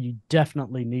would say you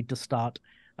definitely need to start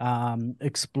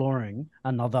exploring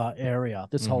another area,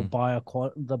 this whole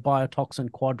the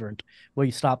biotoxin quadrant, where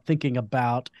you start thinking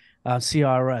about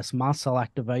CIRS, mast cell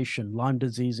activation, Lyme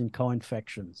disease, and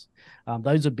co-infections.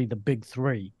 Those would be the big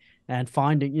three. And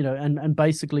finding, and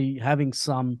basically having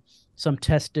some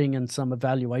testing and some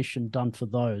evaluation done for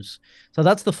those. So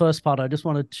that's the first part. I just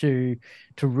wanted to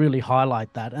really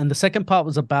highlight that. And the second part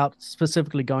was about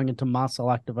specifically going into mast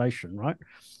cell activation, right?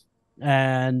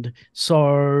 And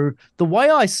so the way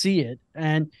I see it,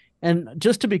 and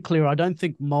just to be clear, I don't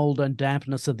think mold and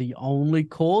dampness are the only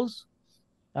cause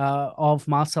of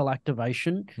mast cell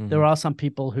activation. There are some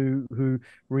people who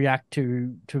react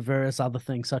to various other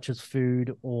things such as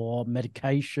food or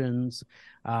medications,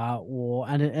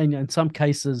 and in some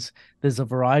cases there's a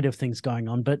variety of things going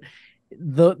on. But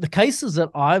the cases that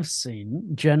I've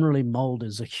seen, generally mold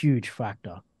is a huge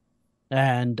factor.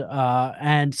 And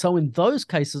so in those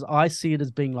cases, I see it as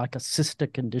being like a sister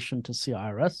condition to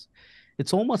CIRS.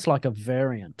 It's almost like a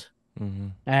variant.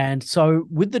 And so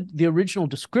with the original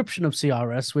description of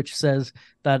CIRS, which says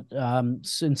that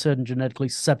in certain genetically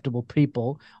susceptible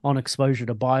people on exposure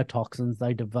to biotoxins,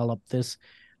 they develop this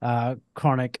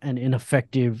chronic and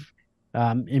ineffective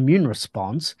immune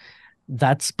response,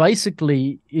 that's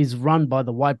basically is run by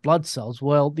the white blood cells.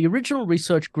 Well, the original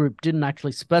research group didn't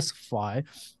actually specify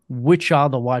which are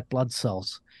the white blood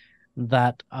cells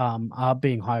that are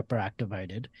being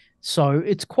hyperactivated. So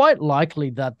it's quite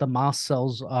likely that the mast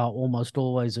cells are almost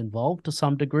always involved to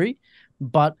some degree,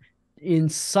 but in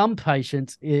some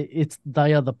patients,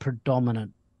 they are the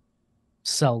predominant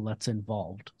cell that's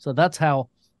involved. So that's how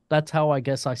I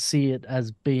guess I see it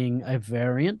as being a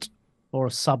variant or a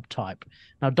subtype.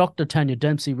 Now, Dr. Tanya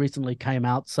Dempsey recently came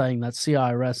out saying that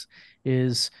CIRS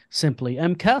is simply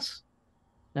MCAS.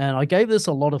 And I gave this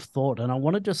a lot of thought, and I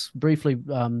want to just briefly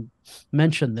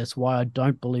mention this, why I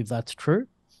don't believe that's true.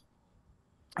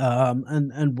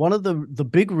 And one of the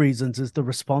big reasons is the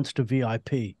response to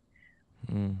VIP.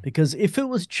 Because if it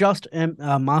was just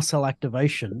mast cell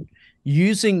activation,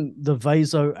 using the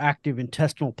vasoactive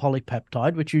intestinal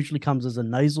polypeptide, which usually comes as a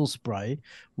nasal spray,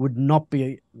 would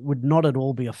not at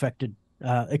all be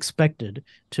expected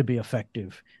to be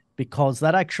effective, because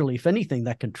that actually, if anything,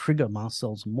 that can trigger mast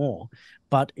cells more.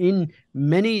 But in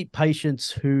many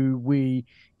patients who we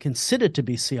consider to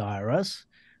be CIRS,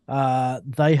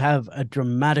 they have a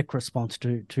dramatic response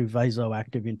to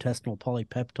vasoactive intestinal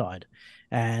polypeptide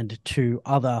and to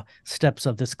other steps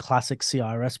of this classic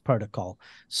CIRS protocol.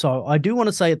 So I do want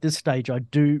to say at this stage, I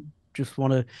do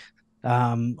think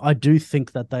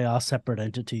that they are separate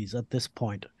entities at this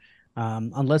point.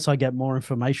 Unless I get more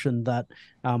information that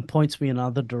points me in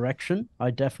another direction,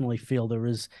 I definitely feel there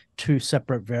is two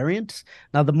separate variants.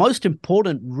 Now, the most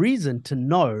important reason to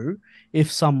know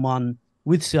if someone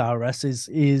with CIRS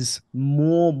is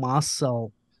more mast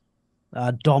cell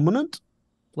dominant,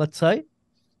 let's say,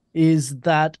 is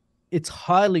that it's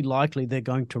highly likely they're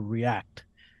going to react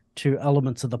to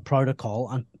elements of the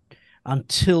protocol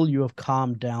until you have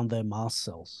calmed down their mast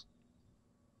cells.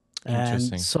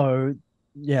 Interesting. And so,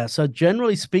 yeah, so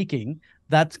generally speaking,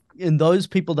 that's in those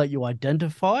people that you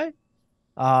identify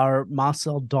are mast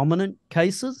cell dominant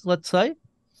cases, let's say,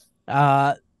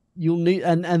 you'll need,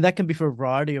 and that can be for a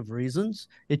variety of reasons.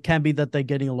 It can be that they're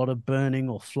getting a lot of burning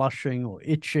or flushing or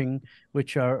itching,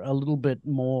 which are a little bit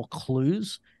more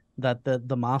clues that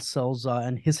the mast cells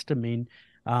and histamine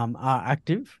are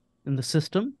active in the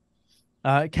system.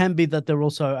 It can be that they're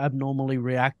also abnormally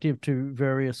reactive to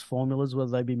various formulas,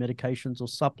 whether they be medications or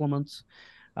supplements.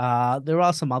 There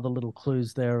are some other little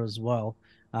clues there as well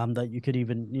that you could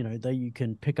even, that you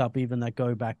can pick up even that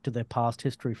go back to their past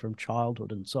history from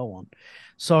childhood and so on.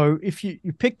 So if you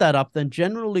pick that up, then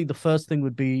generally the first thing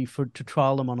would be to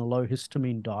trial them on a low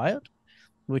histamine diet,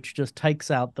 which just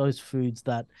takes out those foods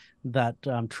that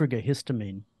trigger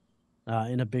histamine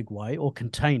in a big way, or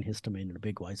contain histamine in a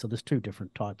big way. So there's two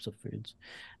different types of foods,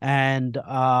 and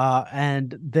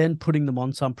then putting them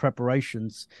on some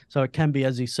preparations. So it can be,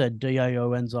 as you said,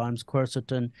 DAO enzymes,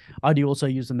 quercetin. I do also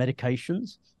use the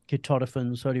medications,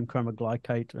 ketotifen, sodium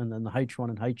chromoglycate, and then the H1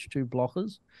 and H2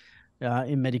 blockers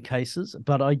in many cases.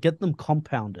 But I get them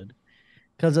compounded.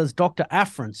 Because as Dr.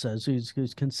 Afrin says,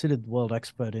 who's considered the world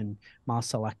expert in mast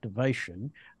cell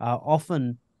activation,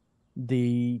 often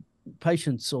the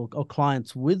patients or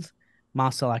clients with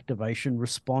mast cell activation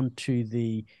respond to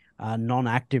the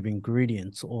non-active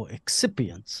ingredients or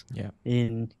excipients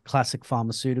in classic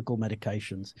pharmaceutical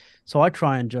medications. So I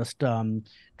try and just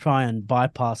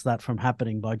bypass that from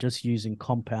happening by just using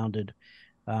compounded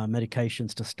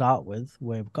medications to start with,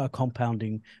 where a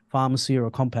compounding pharmacy or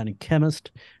a compounding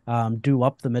chemist do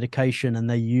up the medication, and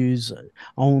they use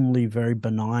only very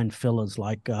benign fillers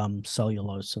like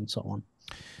cellulose and so on.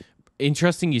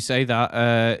 Interesting you say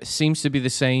that. Seems to be the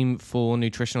same for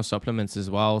nutritional supplements as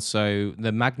well. So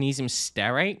the magnesium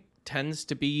stearate tends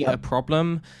to be a Yep.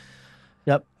 problem.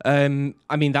 Yep. I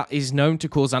mean, that is known to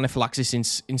cause anaphylaxis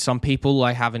in some people.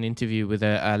 I have an interview with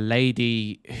a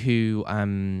lady who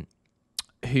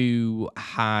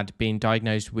had been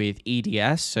diagnosed with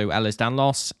EDS, so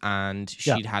Ehlers-Danlos, and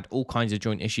Yep. she'd had all kinds of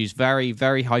joint issues, very,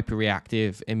 very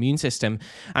hyperreactive immune system,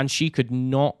 and she could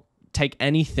not take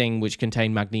anything which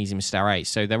contained magnesium stearate.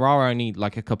 So there are only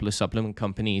like a couple of supplement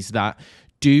companies that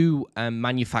do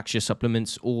manufacture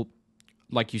supplements, or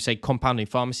like you say, compounding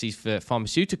pharmacies for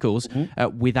pharmaceuticals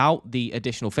without the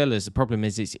additional fillers. The problem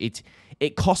is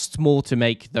it costs more to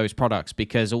make those products,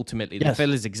 because ultimately the Yes.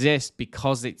 fillers exist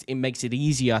because it makes it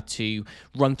easier to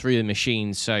run through the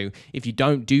machines. So if you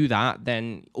don't do that,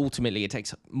 then ultimately it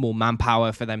takes more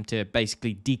manpower for them to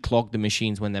basically declog the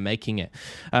machines when they're making it.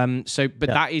 But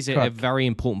that is a very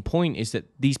important point, is that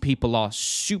these people are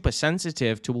super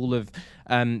sensitive to all of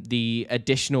the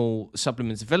additional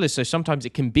supplements and fillers. So sometimes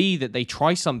it can be that they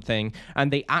try something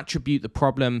and they attribute the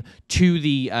problem to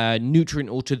the nutrient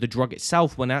or to the drug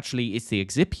itself, when actually it's the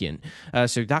excipient.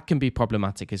 So that can be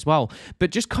problematic as well.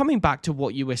 But just coming back to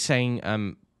what you were saying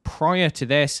prior to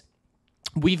this,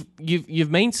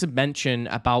 you've made some mention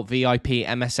about VIP,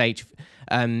 MSH,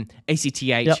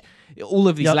 ACTH, all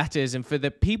of these letters. And for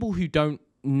the people who don't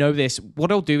know this,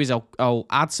 what I'll do is I'll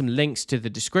add some links to the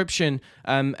description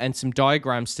and some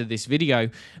diagrams to this video.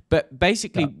 But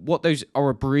basically what those are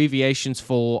abbreviations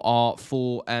for are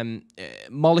for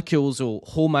molecules or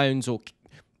hormones or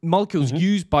molecules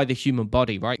used by the human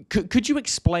body, right? Could you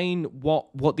explain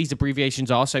what these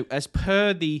abbreviations are? So as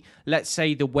per the, let's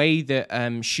say, the way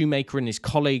that Shoemaker and his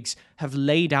colleagues have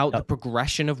laid out the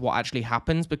progression of what actually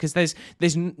happens, because there's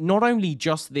not only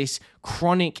just this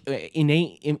chronic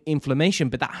innate inflammation,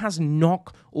 but that has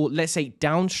knock, or let's say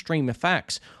downstream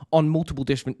effects on multiple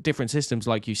different systems,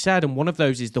 like you said. And one of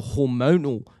those is the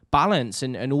hormonal balance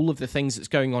and all of the things that's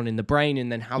going on in the brain, and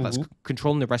then how that's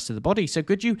controlling the rest of the body. So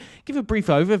could you give a brief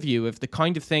overview of the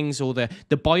kind of things, or the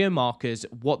biomarkers,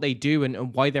 what they do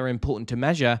and why they're important to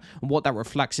measure, and what that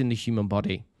reflects in the human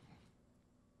body?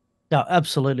 Yeah,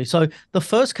 absolutely. So the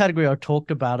first category I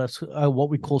talked about is what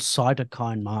we call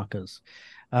cytokine markers.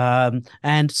 And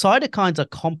cytokines are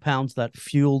compounds that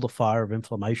fuel the fire of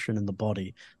inflammation in the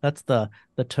body. That's the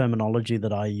terminology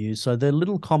that I use. So they're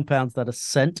little compounds that are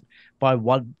sent by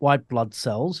white blood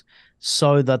cells,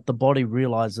 so that the body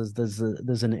realizes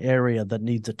there's an area that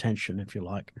needs attention, if you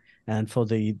like, and for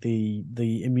the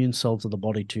immune cells of the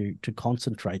body to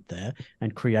concentrate there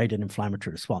and create an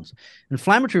inflammatory response.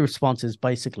 Inflammatory response is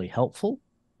basically helpful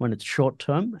when it's short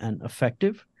term and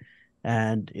effective,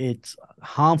 and it's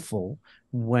harmful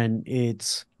when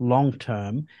it's long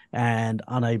term and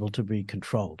unable to be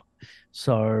controlled.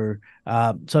 So,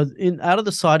 out of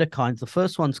the cytokines, the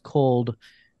first one's called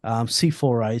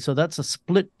C4A. So that's a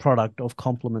split product of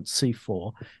complement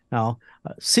C4. Now,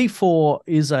 C4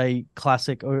 is a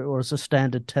classic, or is a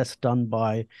standard test done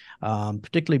by,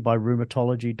 particularly by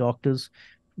rheumatology doctors,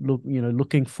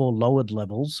 looking for lowered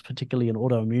levels, particularly in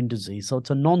autoimmune disease. So it's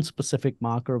a non-specific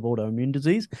marker of autoimmune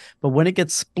disease, but when it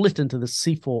gets split into the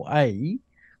C4A,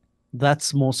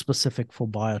 that's more specific for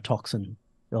biotoxin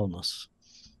illness.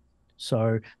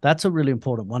 So that's a really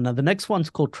important one. Now, the next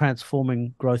one's called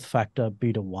transforming growth factor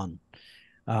beta 1.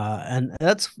 And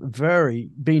that's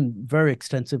been very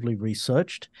extensively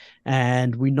researched.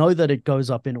 And we know that it goes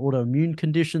up in autoimmune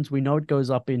conditions. We know it goes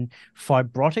up in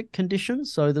fibrotic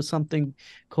conditions. So there's something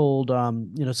called,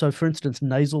 so for instance,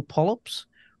 nasal polyps,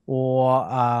 or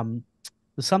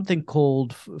there's something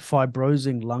called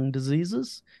fibrosing lung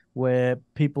diseases, where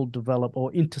people develop,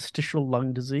 or interstitial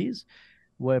lung disease,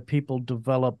 where people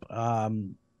develop,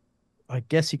 I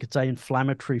guess you could say,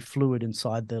 inflammatory fluid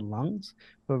inside their lungs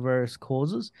for various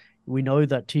causes. We know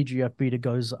that TGF-beta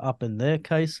goes up in their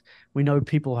case. We know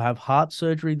people have heart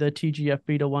surgery, their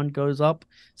TGF-beta 1 goes up.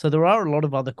 So there are a lot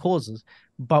of other causes.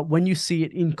 But when you see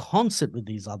it in concert with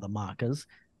these other markers,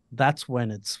 that's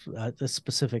when it's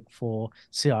specific for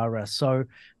CIRS. So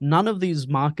none of these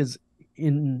markers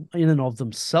in and of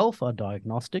themselves are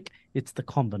diagnostic. It's the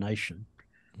combination.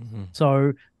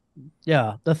 So,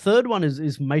 yeah, the third one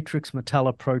is matrix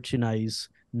metalloproteinase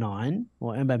 9,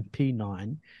 or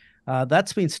MMP9.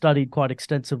 That's been studied quite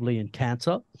extensively in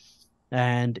cancer,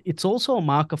 and it's also a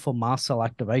marker for mast cell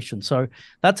activation. So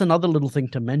that's another little thing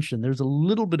to mention. There's a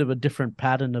little bit of a different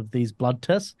pattern of these blood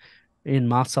tests in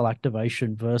mast cell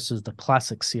activation versus the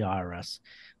classic CIRS.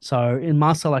 So in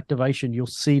mast cell activation, you'll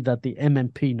see that the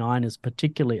MMP9 is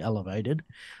particularly elevated.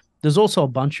 There's also a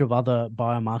bunch of other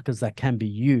biomarkers that can be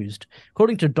used.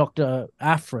 According to Dr.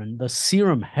 Afrin, the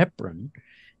serum heparin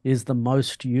is the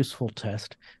most useful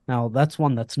test. Now, that's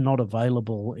one that's not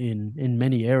available in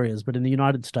many areas, but in the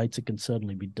United States, it can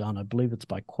certainly be done. I believe it's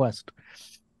by Quest.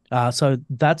 So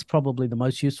that's probably the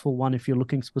most useful one if you're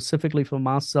looking specifically for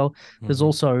mast cell. There's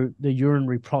also the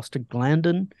urinary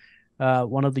prostaglandin.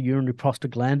 One of the urinary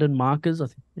prostaglandin markers, I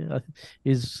think,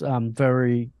 is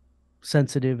very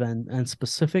sensitive and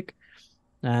specific.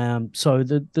 So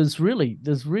there's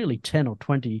really 10 or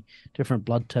 20 different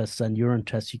blood tests and urine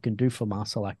tests you can do for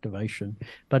mast cell activation.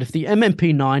 But if the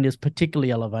MMP9 is particularly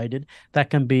elevated,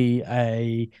 that can be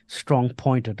a strong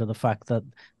pointer to the fact that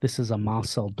this is a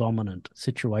mast cell dominant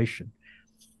situation.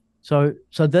 So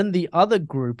then the other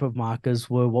group of markers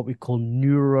were what we call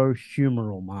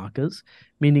neurohumoral markers,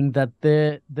 meaning that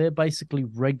they're basically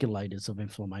regulators of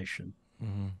inflammation.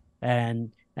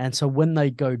 And so when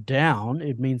they go down,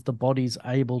 it means the body's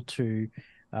able to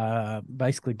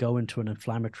basically go into an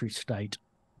inflammatory state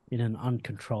in an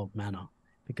uncontrolled manner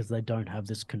because they don't have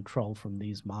this control from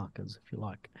these markers, if you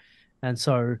like. And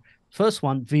so first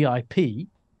one, VIP,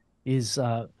 is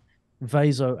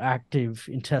vasoactive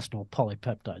intestinal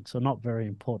polypeptide, so not very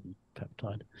important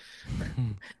peptide.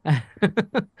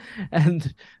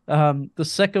 And the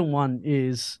second one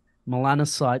is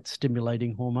melanocyte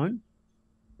stimulating hormone,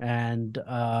 and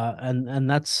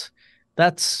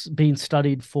that's been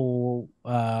studied for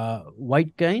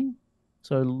weight gain.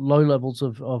 So low levels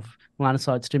of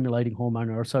melanocyte stimulating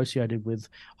hormone are associated with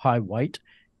high weight,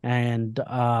 and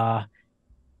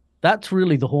that's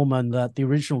really the hormone that the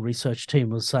original research team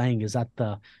was saying is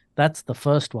that's the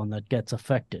first one that gets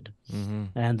affected,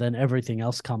 and then everything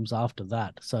else comes after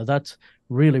that. So that's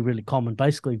really, really common.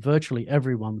 Basically, virtually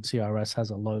everyone with CRS has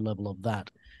a low level of that.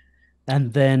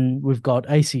 And then we've got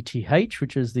ACTH,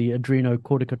 which is the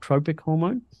adrenocorticotropic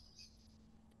hormone.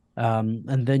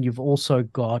 And then you've also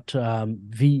got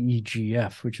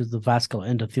VEGF, which is the vascular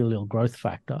endothelial growth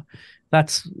factor.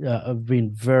 That's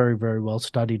been very, very well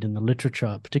studied in the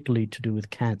literature, particularly to do with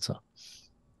cancer.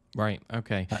 Right.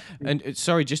 Okay. And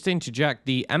sorry, just to interject,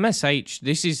 the MSH.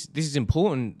 This is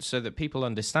important so that people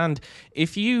understand.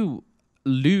 If you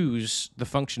lose the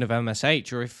function of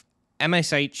MSH, or if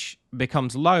MSH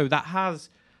becomes low, that has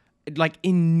like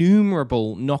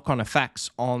innumerable knock-on effects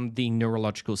on the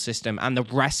neurological system and the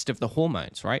rest of the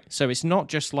hormones, right? So it's not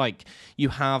just like you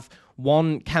have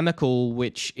one chemical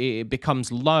which it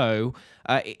becomes low.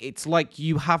 It's like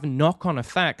you have knock-on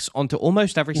effects onto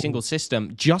almost every single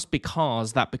system just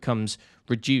because that becomes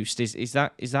reduced. Is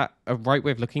that a right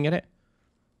way of looking at it?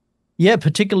 Yeah,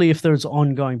 particularly if there's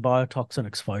ongoing biotoxin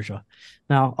exposure.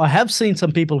 Now, I have seen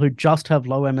some people who just have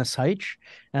low MSH,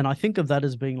 and I think of that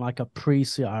as being like a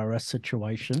pre-CIRS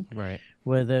situation, right?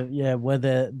 Where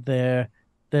they're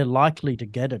likely to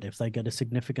get it if they get a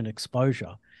significant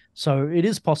exposure. So it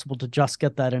is possible to just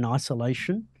get that in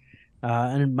isolation,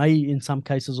 and it may, in some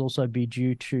cases, also be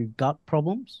due to gut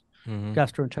problems.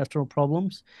 Gastrointestinal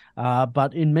problems.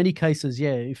 But in many cases,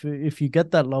 yeah, if you get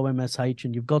that low MSH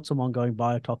and you've got some ongoing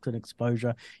biotoxin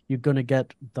exposure, you're going to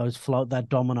get that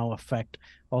domino effect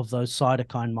of those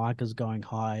cytokine markers going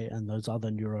high and those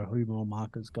other neurohumoral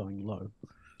markers going low.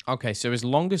 Okay, so as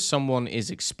long as someone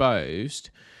is exposed,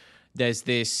 there's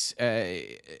this,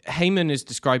 Heyman has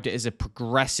described it as a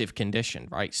progressive condition,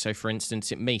 right? So for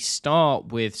instance, it may start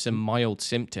with some mild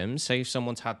symptoms. Say if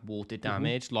someone's had water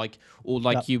damage, like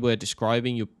you were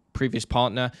describing your previous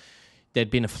partner,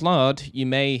 there'd been a flood, you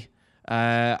may,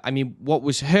 what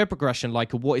was her progression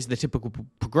like, or what is the typical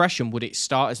progression? Would it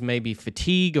start as maybe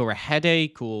fatigue or a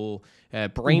headache or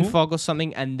brain fog or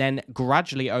something, and then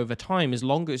gradually over time, as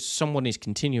long as someone is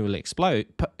continually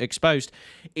exposed,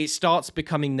 it starts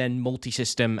becoming then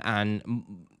multi-system and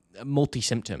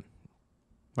multi-symptom,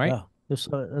 right? Yeah.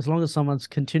 As long as someone's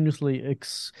continuously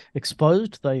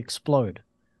exposed, they explode.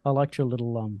 I liked your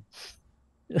little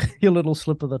your little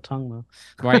slip of the tongue there.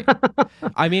 Right.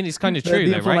 I mean, it's kind of true,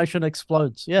 the though, inflammation right?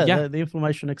 explodes. Yeah, the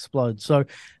inflammation explodes. So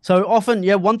often,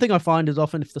 yeah, one thing I find is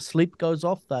often if the sleep goes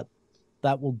off, that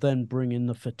will then bring in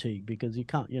the fatigue, because you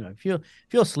can't, if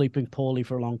you're sleeping poorly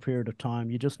for a long period of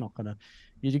time,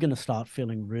 you're gonna start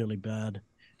feeling really bad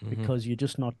because you're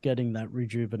just not getting that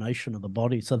rejuvenation of the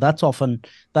body. So that'll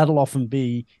often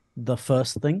be the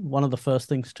first thing, one of the first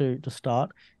things to start,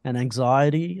 and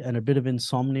anxiety and a bit of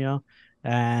insomnia,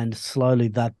 and slowly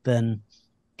that then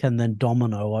can then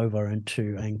domino over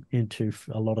into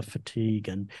a lot of fatigue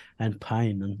and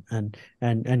pain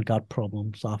and gut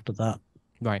problems after that.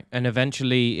 Right. And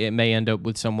eventually it may end up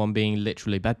with someone being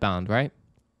literally bedbound, right?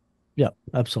 Yeah,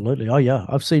 absolutely. Oh yeah,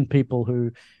 I've seen people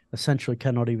who essentially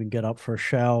cannot even get up for a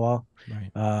shower,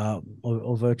 Right.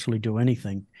 or virtually do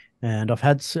anything. And I've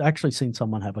actually seen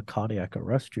someone have a cardiac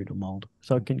arrest due to mold.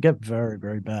 So it can get very,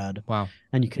 very bad. Wow.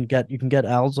 And you can get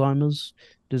Alzheimer's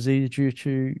disease due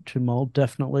to mold,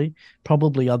 definitely.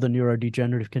 Probably other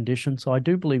neurodegenerative conditions. So I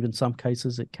do believe in some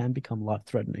cases it can become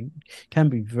life-threatening. Can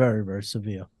be very, very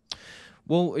severe.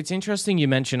 Well, it's interesting you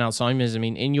mentioned Alzheimer's. I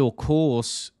mean, in your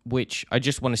course, which I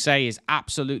just want to say is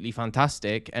absolutely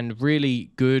fantastic and really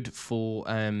good for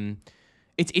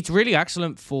it's really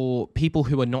excellent for people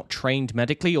who are not trained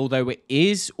medically, although it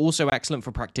is also excellent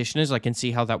for practitioners. I can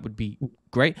see how that would be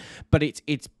great, but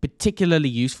it's particularly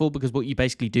useful because what you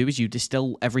basically do is you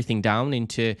distill everything down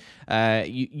into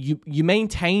you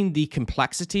maintain the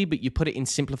complexity, but you put it in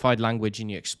simplified language and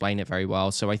you explain it very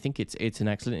well. So I think it's an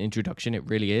excellent introduction. It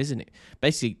really is, and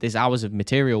basically there's hours of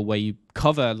material where you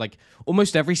cover like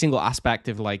almost every single aspect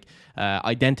of like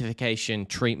identification,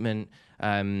 treatment,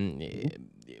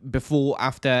 before,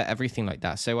 after, everything like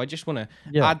that. So I just want to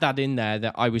add that in there,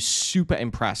 that I was super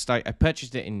impressed. I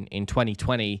purchased it in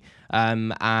 2020,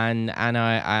 and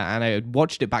I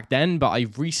watched it back then, but I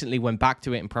recently went back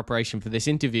to it in preparation for this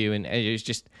interview, and it was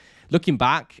just looking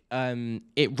back,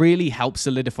 it really helps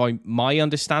solidify my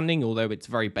understanding, although it's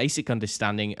very basic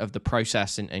understanding of the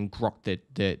process and grok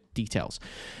the details.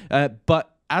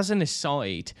 But as an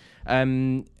aside,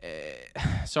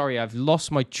 sorry, I've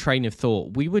lost my train of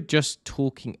thought. We were just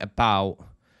talking about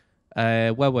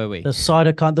where were we? The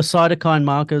cytokine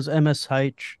markers,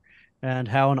 MSH, and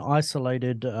how an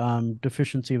isolated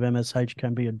deficiency of MSH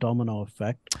can be a domino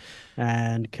effect,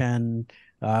 and can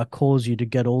cause you to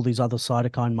get all these other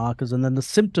cytokine markers, and then the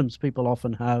symptoms people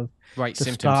often have Right, to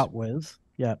symptoms. start with.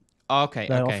 Yeah, Okay,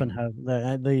 they okay. often have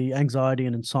the anxiety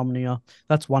and insomnia.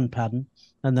 That's one pattern,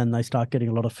 and then they start getting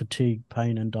a lot of fatigue,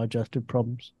 pain, and digestive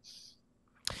problems.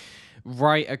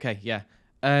 Right, okay, yeah.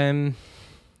 I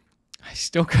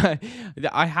still got,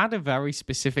 I had a very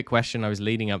specific question I was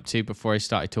leading up to before I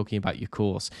started talking about your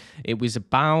course. It was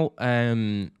about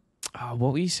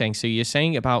what were you saying? So you're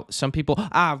saying about some people.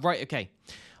 Right, okay.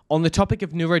 On the topic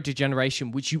of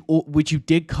neurodegeneration, which you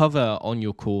did cover on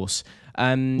your course.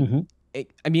 Mm-hmm.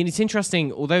 I mean, it's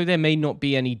interesting. Although there may not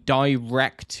be any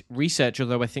direct research,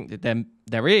 although I think that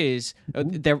there is,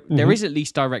 there Mm-hmm. is at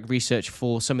least direct research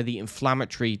for some of the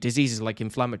inflammatory diseases, like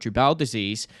inflammatory bowel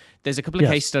disease. There's a couple of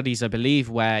case Yes. studies, I believe,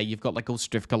 where you've got like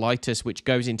ulcerative colitis, which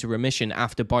goes into remission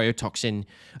after biotoxin,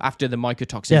 after the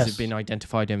mycotoxins have been Yes.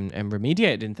 identified and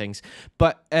remediated and things.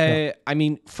 But Yeah. I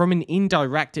mean, from an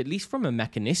indirect, at least from a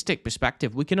mechanistic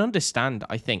perspective, we can understand,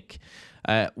 I think,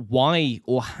 why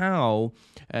or how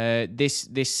this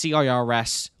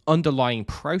CIRS underlying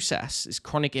process, this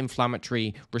chronic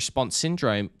inflammatory response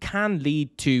syndrome, can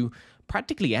lead to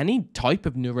practically any type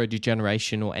of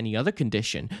neurodegeneration or any other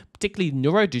condition, particularly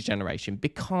neurodegeneration,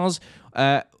 because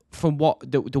from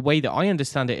what the way that I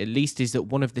understand it, at least, is that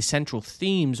one of the central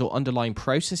themes or underlying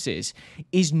processes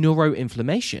is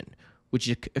neuroinflammation, which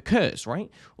occurs,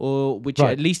 right? Or which,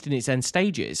 Right. at least in its end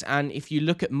stages. And if you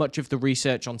look at much of the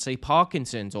research on, say,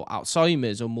 Parkinson's or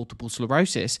Alzheimer's or multiple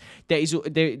sclerosis, there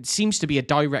seems to be a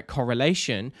direct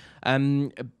correlation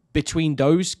between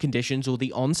those conditions, or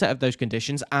the onset of those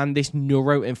conditions, and this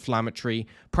neuroinflammatory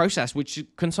process, which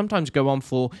can sometimes go on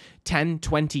for 10,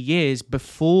 20 years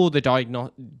before the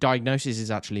diagnosis is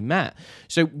actually met.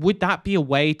 So would that be a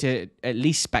way to at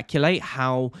least speculate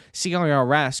how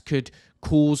CIRS could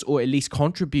cause, or at least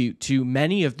contribute to,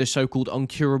 many of the so-called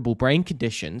uncurable brain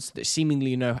conditions that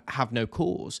seemingly have no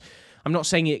cause? I'm not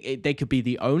saying they could be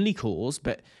the only cause,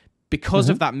 but because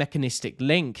Mm-hmm. of that mechanistic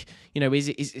link, is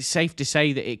it safe to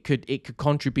say that it could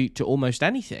contribute to almost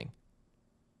anything?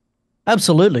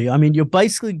 Absolutely. I mean, you're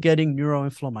basically getting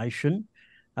neuroinflammation.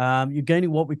 You're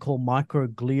getting what we call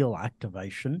microglial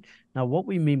activation. Now, what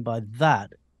we mean by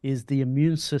that is the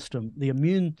immune system, the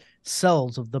immune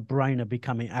cells of the brain are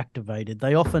becoming activated.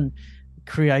 They often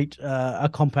create a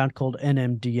compound called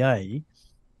NMDA,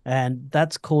 and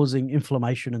that's causing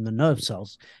inflammation in the nerve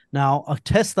cells. Now, a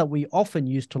test that we often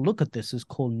use to look at this is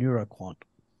called NeuroQuant.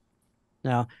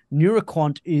 Now,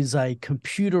 NeuroQuant is a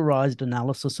computerized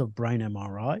analysis of brain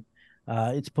MRI.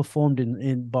 It's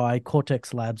performed by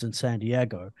Cortex Labs in San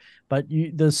Diego, but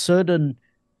there's certain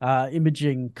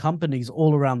imaging companies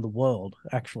all around the world,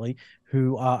 actually,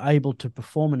 who are able to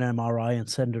perform an MRI and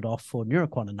send it off for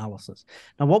NeuroQuant analysis.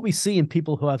 Now, what we see in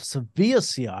people who have severe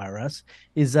CIRS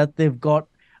is that they've got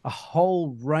a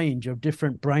whole range of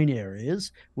different brain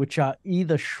areas which are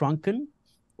either shrunken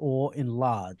or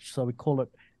enlarged. So we call it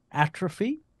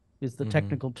atrophy, is the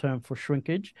technical term for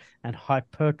shrinkage, and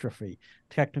hypertrophy,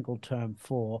 technical term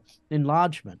for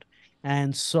enlargement.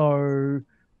 And so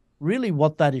really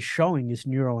what that is showing is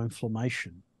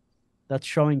neuroinflammation. That's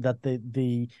showing that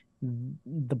the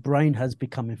brain has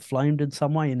become inflamed in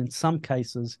some way, and in some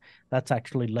cases that's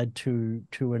actually led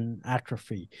to an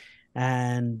atrophy.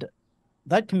 And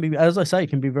that can be, as I say,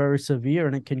 can be very severe,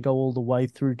 and it can go all the way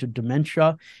through to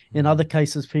dementia. In other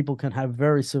cases, people can have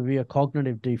very severe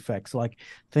cognitive defects, like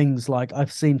things like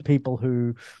I've seen people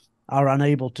who are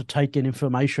unable to take in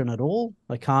information at all.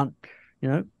 They can't,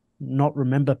 not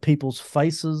remember people's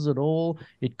faces at all.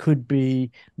 It could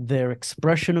be their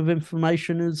expression of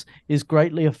information is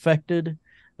greatly affected.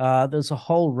 There's a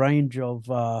whole range of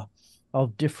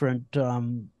different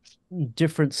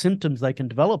symptoms they can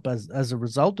develop as a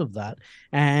result of that.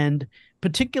 And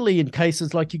particularly in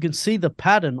cases like, you can see the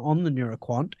pattern on the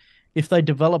neuroquant. If they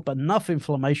develop enough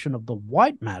inflammation of the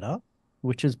white matter,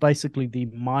 which is basically the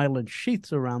myelin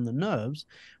sheaths around the nerves,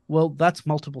 well, that's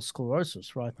multiple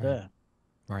sclerosis right there,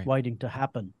 waiting to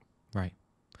happen. Right.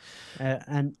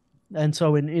 And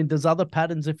so in there's other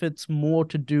patterns. If it's more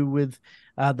to do with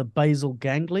the basal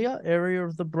ganglia area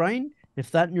of the brain, if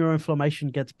that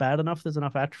neuroinflammation gets bad enough, there's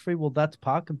enough atrophy, well, that's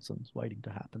Parkinson's waiting to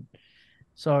happen.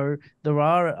 So there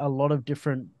are a lot of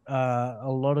different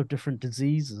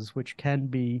diseases which can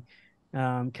be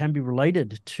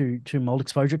related to mold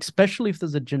exposure, especially if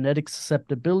there's a genetic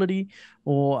susceptibility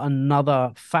or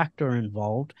another factor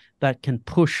involved that can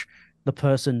push the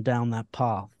person down that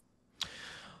path.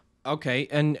 Okay,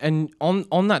 and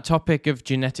on that topic of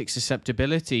genetic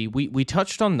susceptibility, we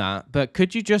touched on that, but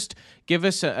could you just give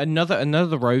us another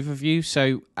overview?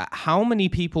 So, how many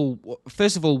people?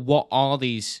 First of all, what are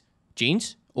these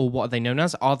genes, or what are they known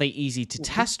as? Are they easy to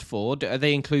test for? Are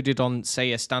they included on,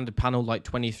 say, a standard panel like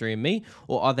 23andMe,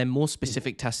 or are there more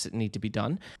specific tests that need to be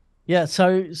done? Yeah,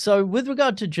 so with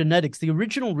regard to genetics, the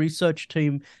original research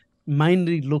team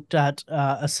mainly looked at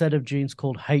a set of genes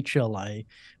called HLA,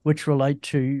 which relate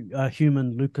to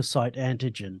human leukocyte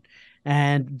antigen.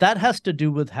 And that has to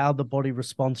do with how the body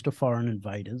responds to foreign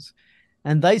invaders.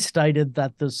 And they stated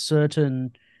that there's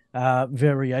certain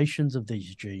variations of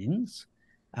these genes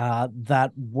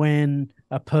that when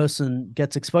a person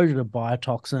gets exposure to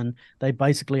biotoxin, they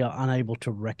basically are unable to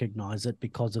recognize it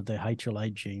because of their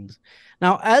HLA genes.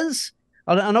 Now, and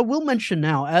I will mention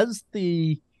now, as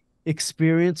the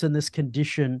experience in this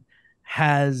condition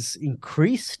has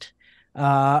increased,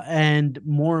 and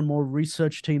more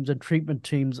research teams and treatment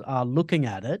teams are looking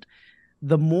at it,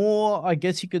 the more, I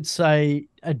guess you could say,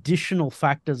 additional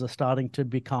factors are starting to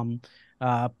become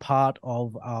part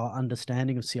of our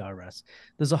understanding of CIRS.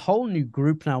 There's a whole new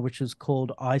group now which is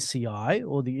called ICI,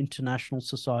 or the International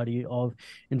Society of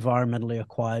Environmentally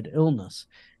Acquired Illness.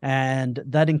 And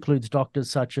that includes doctors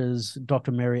such as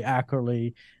Dr. Mary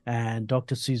Ackerley and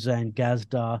Dr. Suzanne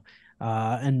Gazda,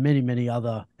 and many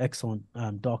other excellent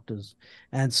doctors.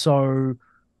 And so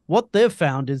what they've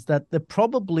found is that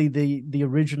the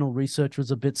original research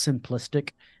was a bit simplistic,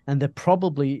 and there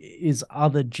probably is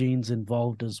other genes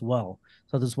involved as well.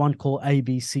 So there's one called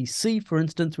ABCC, for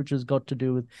instance, which has got to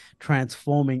do with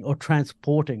transporting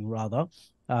rather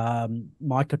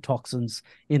mycotoxins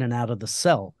in and out of the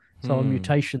cell. So a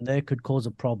mutation there could cause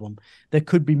a problem. There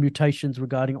could be mutations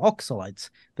regarding oxalates.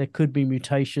 There could be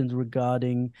mutations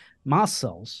regarding mast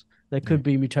cells. There could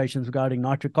be mutations regarding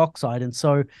nitric oxide. And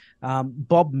so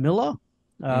Bob Miller,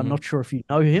 I'm not sure if you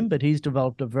know him, but he's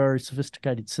developed a very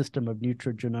sophisticated system of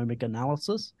nutrigenomic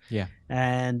analysis. Yeah.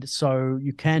 And so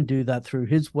you can do that through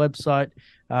his website,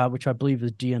 which I believe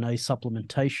is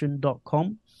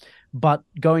dnasupplementation.com. But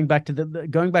going back to the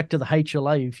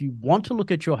HLA, if you want to look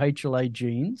at your HLA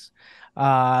genes,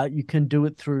 you can do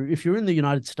it through, if you're in the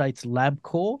United States,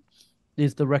 LabCorp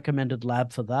is the recommended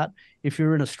lab for that. If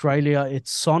you're in Australia,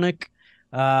 it's Sonic.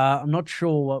 I'm not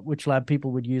sure which lab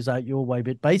people would use out your way,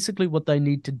 but basically what they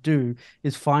need to do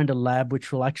is find a lab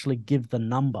which will actually give the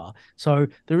number. So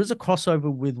there is a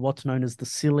crossover with what's known as the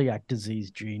celiac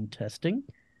disease gene testing.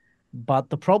 But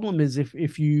the problem is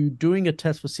if you're doing a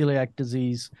test for celiac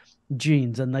disease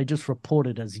genes and they just report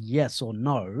it as yes or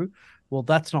no, well,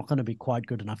 that's not going to be quite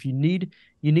good enough. You need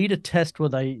a test where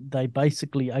they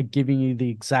basically are giving you the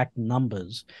exact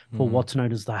numbers for what's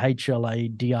known as the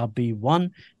HLA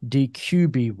DRB1,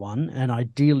 DQB1, and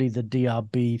ideally the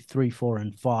DRB3, 4,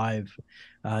 and 5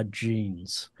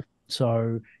 genes.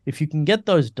 So if you can get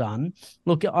those done,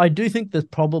 look, I do think there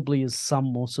probably is some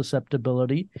more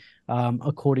susceptibility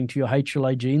according to your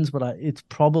HLA genes, but it's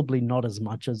probably not as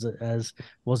much as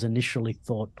was initially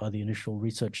thought by the initial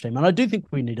research team. And I do think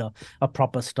we need a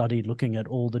proper study looking at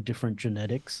all the different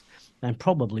genetics, and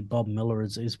probably Bob Miller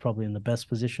is probably in the best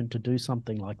position to do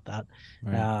something like that.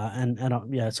 Right.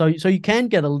 Yeah, so you can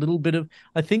get a little bit of,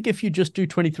 I think if you just do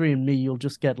 23andMe, you'll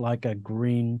just get like a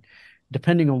green,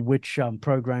 depending on which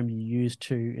program you use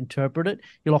to interpret it,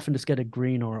 you'll often just get a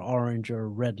green or orange or a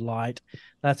red light.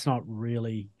 It's not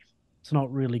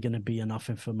really going to be enough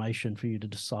information for you to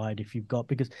decide if you've got,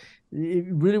 because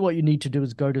really what you need to do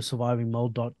is go to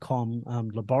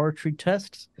survivingmold.com laboratory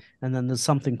tests, and then there's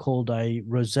something called a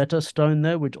Rosetta Stone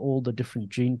there, with all the different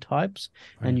gene types,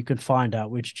 and you can find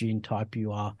out which gene type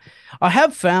you are. I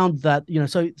have found that,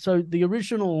 so the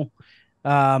original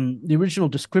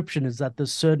description is that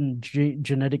there's certain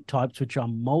genetic types which are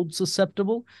mold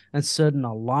susceptible, and certain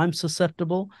are Lyme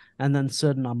susceptible, and then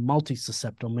certain are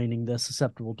multi-susceptible, meaning they're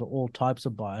susceptible to all types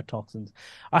of biotoxins.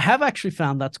 I have actually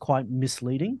found that's quite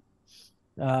misleading.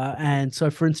 And so,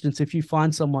 for instance, if you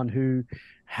find someone who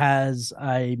has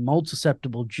a mold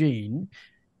susceptible gene,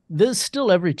 there's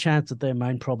still every chance that their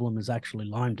main problem is actually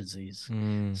Lyme disease.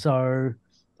 So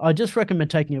I just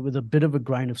recommend taking it with a bit of a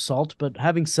grain of salt. But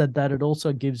having said that, it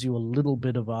also gives you a little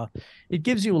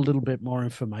bit more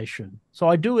information. So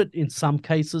I do it in some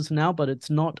cases now, but it's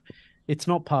not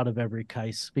part of every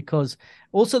case, because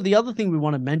also the other thing we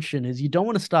want to mention is you don't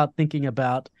want to start thinking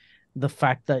about the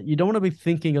fact that you don't want to be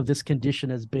thinking of this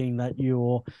condition as being that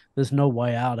there's no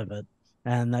way out of it,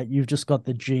 and that you've just got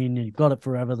the gene and you've got it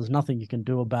forever. There's nothing you can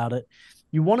do about it.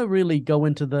 You want to really go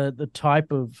into the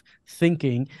type of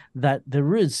thinking that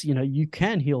there is, you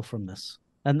can heal from this.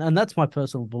 And that's my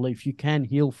personal belief. You can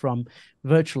heal from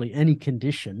virtually any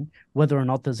condition, whether or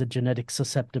not there's a genetic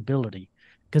susceptibility,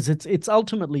 because it's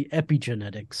ultimately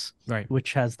epigenetics, right,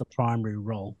 which has the primary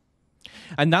role.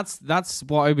 And that's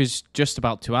what I was just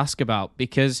about to ask about,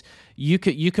 because you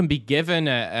can be given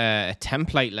a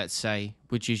template, let's say,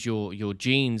 which is your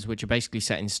genes, which are basically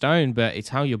set in stone, but it's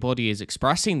how your body is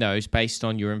expressing those based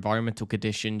on your environmental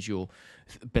conditions, your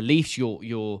beliefs,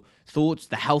 your thoughts,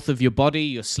 the health of your body,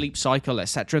 your sleep cycle,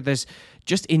 etc. There's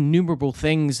just innumerable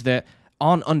things that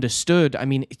aren't understood. I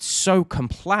mean, it's so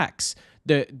complex.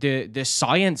 The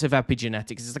science of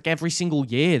epigenetics is like every single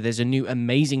year there's a new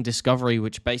amazing discovery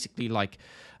which basically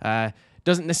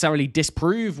doesn't necessarily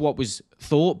disprove what was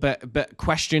thought, but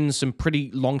questions some pretty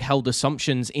long-held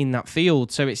assumptions in that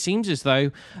field. So it seems as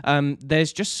though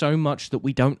there's just so much that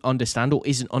we don't understand or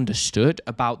isn't understood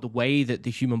about the way that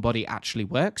the human body actually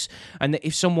works. And that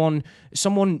if someone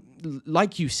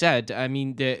like you said, I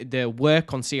mean, the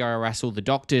work on CIRS, or the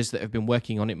doctors that have been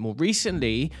working on it more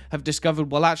recently, have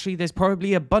discovered, well, actually, there's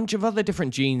probably a bunch of other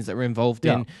different genes that are involved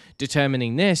in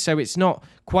determining this. So it's not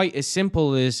quite as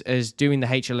simple as doing the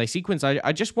HLA sequence.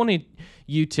 I just wanted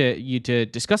you to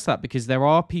discuss that, because there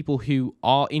are people who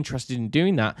are interested in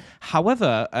doing that.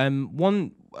 However,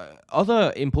 one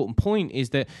other important point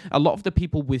is that a lot of the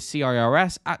people with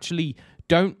CIRS actually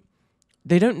don't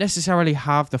necessarily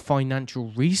have the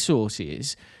financial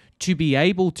resources to be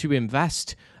able to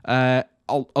invest a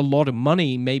lot of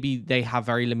money. Maybe they have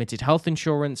very limited health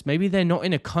insurance. Maybe they're not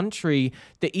in a country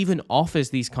that even offers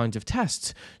these kinds of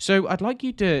tests. So I'd like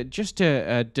you to just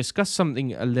discuss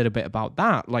something a little bit about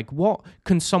that. Like, what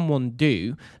can someone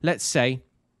do? Let's say,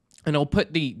 and I'll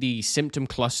put the symptom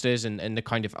clusters and the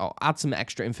kind of, I'll add some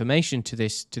extra information to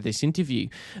this interview.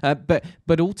 But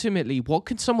ultimately, what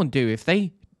can someone do if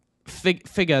they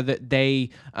figure that they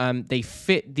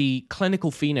fit the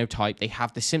clinical phenotype, they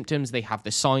have the symptoms, they have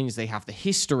the signs, they have the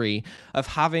history of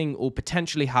having or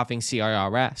potentially having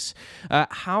CIRS?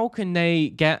 How can they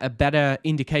get a better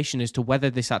indication as to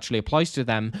whether this actually applies to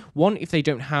them? One, if they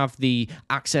don't have the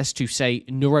access to, say,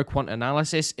 neuroquant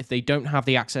analysis, if they don't have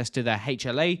the access to their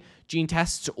HLA gene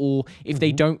tests, or if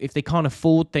they can't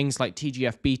afford things like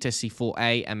TGF beta,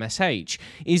 C4a, MSH.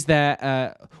 Is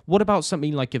there what about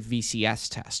something like a VCS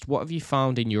test? What have you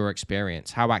found in your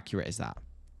experience? How accurate is that?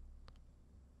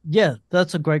 Yeah,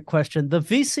 that's a great question. The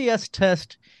VCS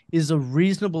test is a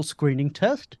reasonable screening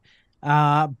test,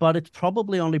 but it's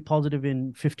probably only positive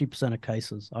in 50% of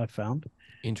cases, I've found.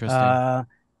 Interesting.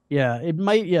 It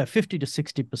may, 50 to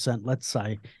 60%, let's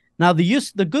say. Now,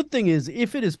 the good thing is,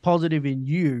 if it is positive in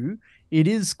you, it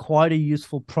is quite a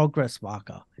useful progress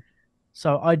marker.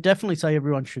 So I definitely say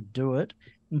everyone should do it.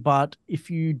 But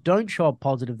if you don't show up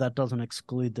positive, that doesn't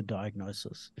exclude the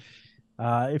diagnosis.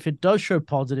 If it does show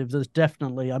positive, there's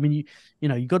definitely, I mean,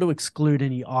 you got to exclude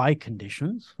any eye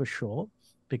conditions for sure,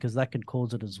 because that can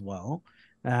cause it as well.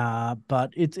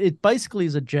 But it basically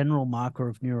is a general marker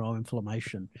of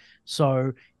neuroinflammation.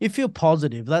 So if you're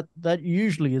positive, that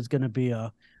usually is going to be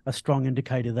a strong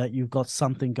indicator that you've got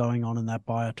something going on in that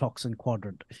biotoxin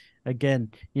quadrant.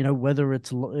 Again, whether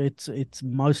it's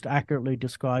most accurately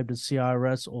described as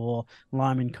CIRS or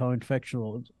Lyme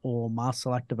co-infection or mast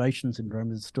cell activation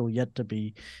syndrome is still yet to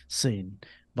be seen.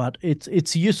 But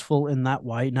it's useful in that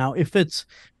way. Now, if it's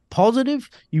positive,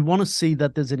 you want to see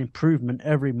that there's an improvement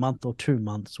every month or 2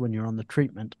 months when you're on the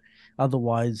treatment.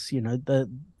 Otherwise,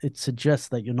 it suggests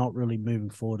that you're not really moving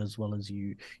forward as well as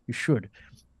you should.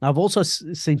 I've also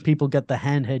seen people get the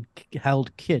handheld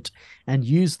kit and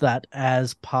use that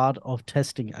as part of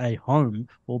testing a home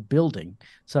or building.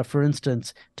 So, for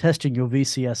instance, testing your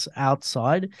VCS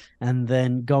outside and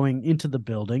then going into the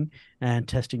building and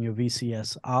testing your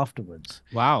VCS afterwards.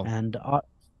 Wow. And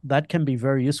that can be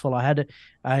very useful. I had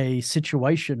a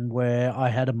situation where I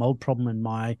had a mold problem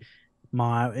in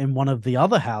in one of the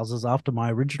other houses after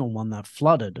my original one that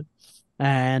flooded.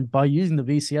 And by using the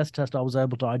VCS test, I was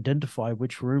able to identify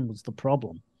which room was the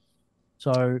problem.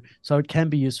 So it can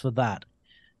be used for that.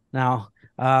 Now,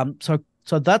 so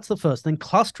that's the first thing.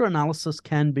 Cluster analysis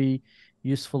can be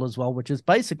useful as well, which is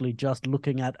basically just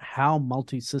looking at how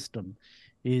multi-system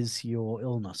is your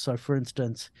illness. So, for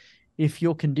instance, if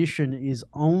your condition is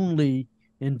only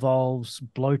involves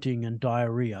bloating and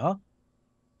diarrhea,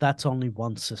 that's only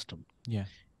one system. Yeah.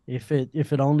 If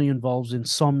it only involves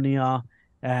insomnia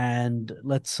and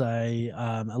let's say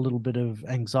a little bit of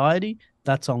anxiety,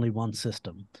 that's only one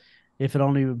system. If it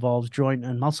only involves joint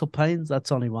and muscle pains,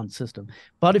 that's only one system.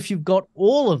 But if you've got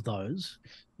all of those,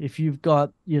 if you've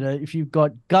got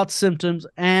gut symptoms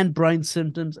and brain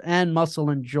symptoms and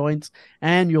muscle and joints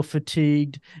and you're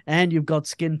fatigued and you've got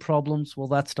skin problems, well,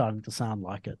 that's starting to sound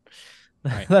like it.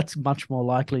 Right. That's much more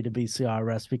likely to be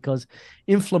CIRS because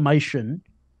inflammation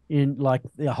in like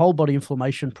the whole body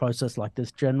inflammation process like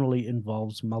this generally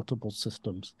involves multiple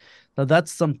systems. So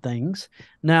that's some things.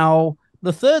 Now,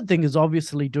 the third thing is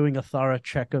obviously doing a thorough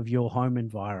check of your home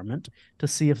environment to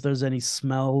see if there's any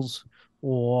smells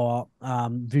or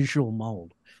visual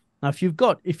mold. Now, if you've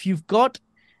got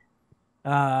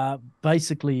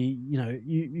basically,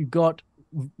 you've got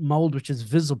mold which is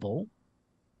visible,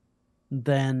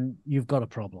 then you've got a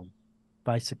problem,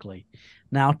 basically.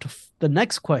 Now, the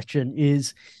next question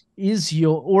is if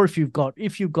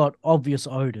you've got obvious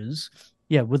odors,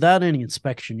 yeah, without any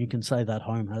inspection, you can say that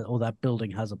home or that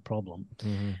building has a problem.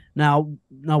 Mm-hmm. Now,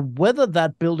 whether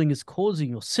that building is causing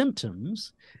your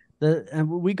symptoms, and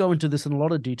we go into this in a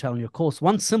lot of detail in your course.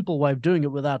 One simple way of doing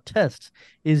it without tests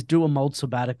is do a mold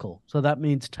sabbatical. So that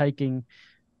means taking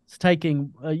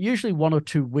usually 1 or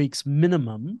 2 weeks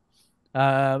minimum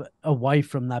away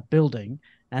from that building.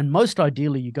 And most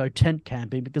ideally, you go tent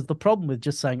camping, because the problem with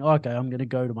just saying, okay, I'm going to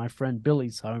go to my friend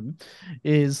Billy's home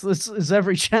is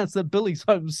every chance that Billy's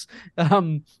home's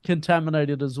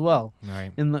contaminated as well.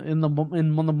 Right. In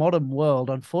the modern world,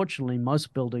 unfortunately,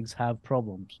 most buildings have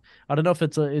problems. I don't know if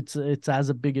it's as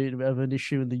a big of an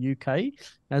issue in the UK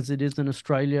as it is in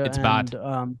Australia. It's bad.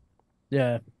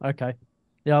 Yeah. Okay.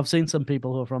 Yeah, I've seen some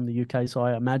people who are from the UK, so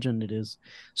I imagine it is.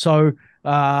 So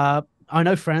I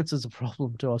know France is a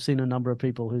problem too. I've seen a number of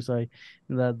people who say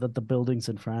that the buildings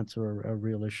in France are a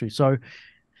real issue. So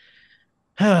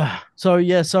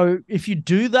so if you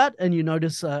do that and you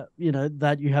notice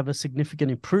that you have a significant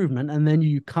improvement, and then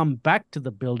you come back to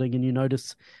the building and you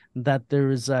notice that there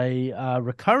is a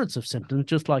recurrence of symptoms,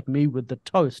 just like me with the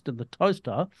toast and the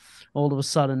toaster, all of a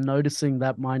sudden noticing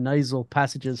that my nasal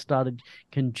passages started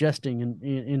congesting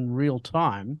in real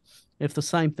time. If the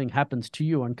same thing happens to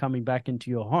you on coming back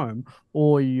into your home,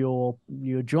 or your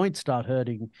joints start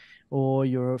hurting, or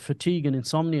your fatigue and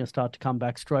insomnia start to come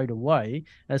back straight away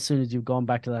as soon as you've gone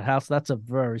back to that house, that's a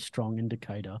very strong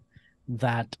indicator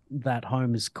that that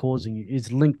home is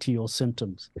linked to your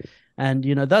symptoms. And,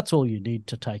 that's all you need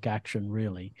to take action,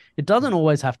 really. It doesn't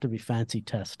always have to be fancy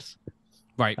tests.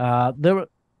 Right.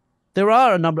 There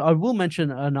are a number. I will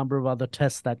mention a number of other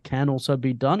tests that can also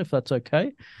be done, if that's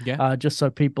okay. Yeah. Just so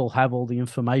people have all the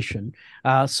information.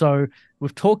 So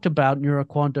we've talked about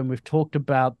neuroquantum. We've talked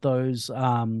about those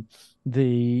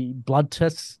the blood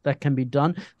tests that can be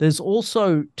done. There's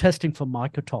also testing for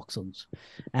mycotoxins,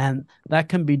 and that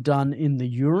can be done in the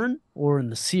urine or in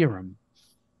the serum.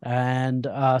 And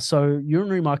so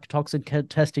urinary mycotoxin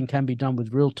testing can be done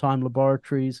with real-time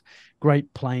laboratories,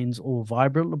 Great Plains or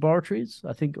Vibrant laboratories,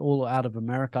 I think all out of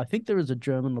America. I think there is a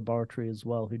German laboratory as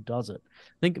well who does it.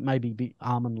 I think it may be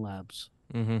Armin Labs.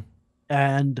 Mm-hmm.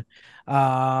 And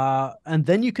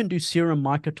then you can do serum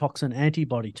mycotoxin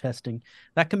antibody testing.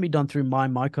 That can be done through My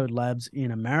Myco Labs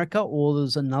in America, or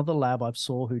there's another lab I've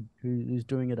saw who's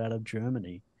doing it out of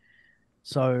Germany.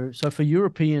 So for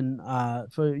European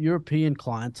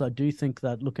clients, I do think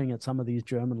that looking at some of these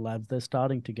German labs, they're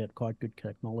starting to get quite good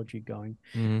technology going.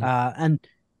 And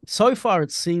so far,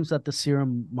 it seems that the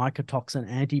serum mycotoxin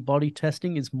antibody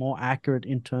testing is more accurate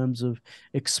in terms of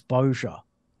exposure,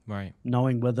 Right.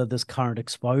 knowing whether there's current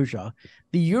exposure.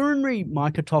 The urinary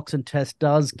mycotoxin test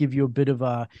does give you a bit of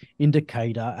a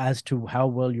indicator as to how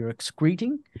well you're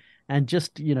excreting, and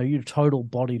just, your total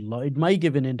body load. It may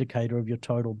give an indicator of your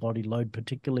total body load,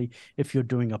 particularly if you're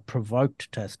doing a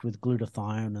provoked test with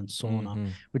glutathione and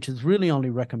sauna, which is really only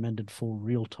recommended for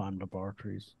real-time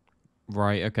laboratories.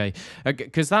 Right, okay.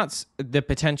 Because that's the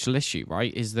potential issue,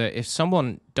 right? Is that if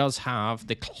someone does have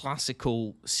the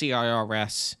classical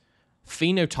CIRS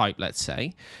phenotype, let's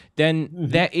say, then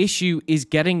their issue is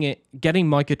getting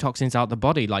mycotoxins out the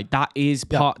body. Like that is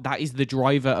that is the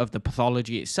driver of the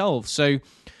pathology itself. So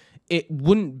it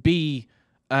wouldn't be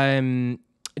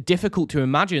difficult to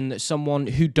imagine that someone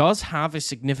who does have a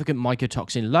significant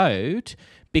mycotoxin load,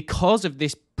 because of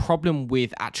this problem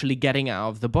with actually getting it out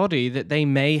of the body, that they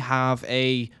may have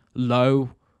a low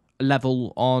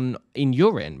level in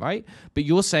urine, right? But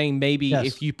you're saying maybe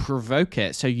if you provoke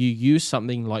it, so you use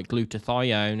something like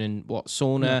glutathione and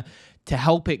sauna to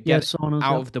help it get saunas,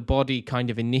 out of the body, kind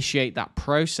of initiate that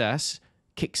process,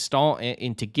 kickstart it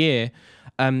into gear.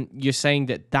 You're saying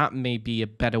that may be a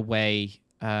better way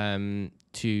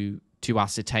to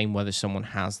ascertain whether someone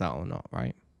has that or not,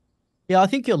 right? Yeah, I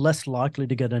think you're less likely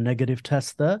to get a negative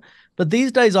test there. But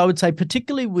these days, I would say,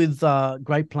 particularly with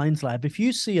Great Plains Lab, if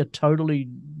you see a totally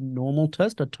normal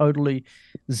test, a totally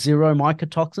zero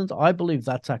mycotoxins, I believe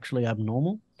that's actually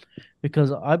abnormal,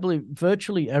 because I believe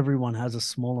virtually everyone has a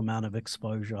small amount of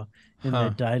exposure in their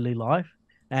daily life.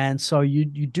 And so you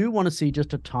do want to see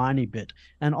just a tiny bit.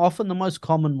 And often the most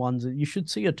common ones, you should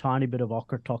see a tiny bit of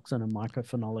ochratoxin and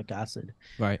mycophenolic acid.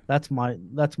 Right. That's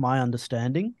my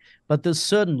understanding. But there's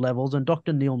certain levels, and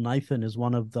Dr. Neil Nathan is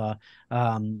one of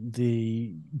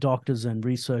the doctors and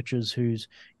researchers who's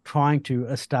trying to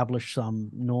establish some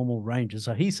normal ranges.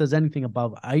 So he says anything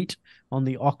above 8 on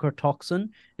the ochratoxin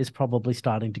is probably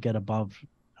starting to get above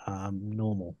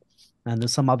normal. And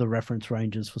there's some other reference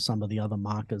ranges for some of the other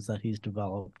markers that he's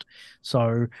developed.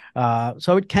 So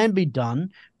it can be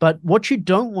done, but what you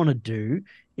don't want to do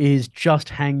is just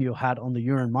hang your hat on the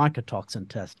urine mycotoxin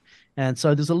test. And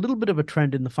so there's a little bit of a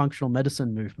trend in the functional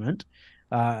medicine movement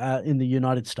in the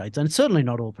United States, and it's certainly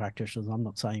not all practitioners. I'm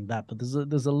not saying that, but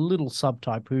there's a little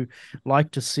subtype who like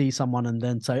to see someone and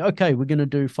then say, okay, we're going to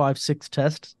do 5-6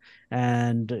 tests,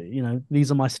 and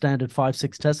these are my standard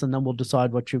 5-6 tests, and then we'll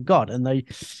decide what you've got. And they,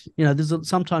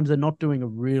 sometimes they're not doing a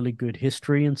really good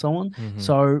history and so on.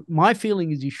 So my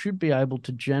feeling is you should be able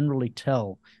to generally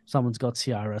tell someone's got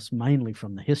CRS mainly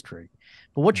from the history.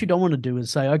 But what you don't want to do is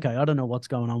say, okay, I don't know what's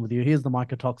going on with you. Here's the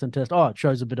mycotoxin test. Oh, it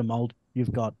shows a bit of mold.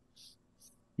 You've got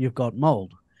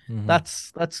mold.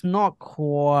 That's not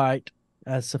quite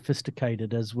as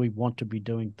sophisticated as we want to be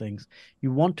doing things.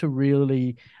 You want to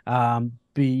really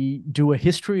do a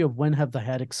history of when have they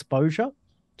had exposure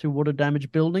to water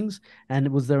damaged buildings, and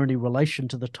was there any relation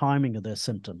to the timing of their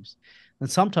symptoms.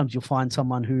 And sometimes you'll find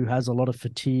someone who has a lot of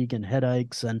fatigue and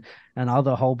headaches and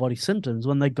other whole body symptoms.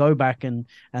 When they go back and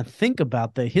think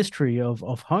about their history of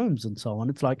homes and so on,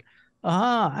 it's like,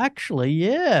 actually,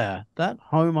 yeah, that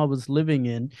home I was living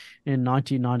in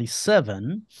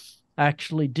 1997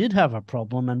 actually did have a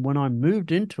problem. And when I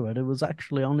moved into it, it was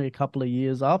actually only a couple of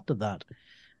years after that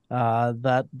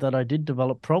that I did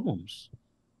develop problems.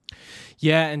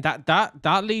 Yeah, and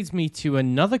that leads me to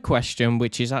another question,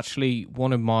 which is actually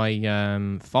one of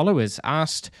my followers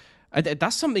asked.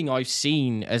 That's something I've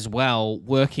seen as well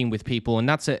working with people, and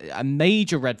that's a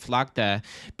major red flag there.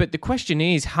 But the question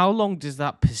is, how long does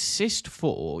that persist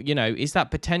for? Is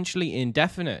that potentially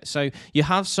indefinite? So you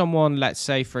have someone, let's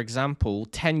say, for example,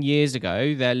 10 years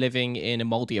ago, they're living in a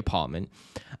moldy apartment,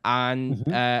 and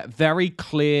very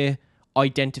clear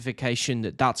identification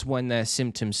that that's when their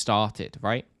symptoms started,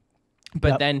 right?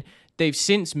 But then they've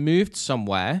since moved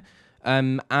somewhere,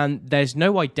 and there's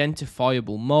no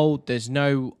identifiable mold. There's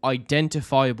no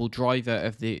identifiable driver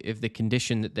of the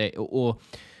condition that or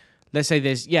let's say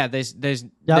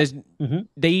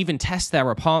they even test their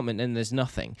apartment and there's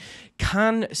nothing.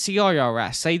 Can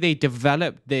CIRS, say they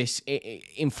develop this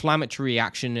inflammatory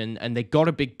reaction and they got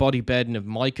a big body burden of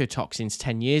mycotoxins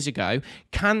 10 years ago,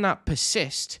 can that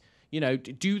persist?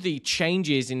 Do the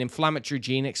changes in inflammatory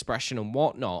gene expression and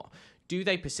whatnot, do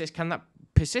they persist? Can that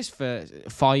persist for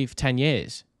 5-10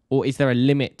 years? or is there a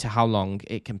limit to how long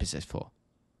it can persist for?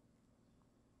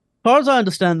 As far as I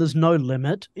understand, there's no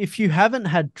limit. If you haven't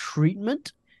had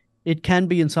treatment, it can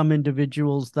be in some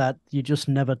individuals that you just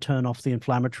never turn off the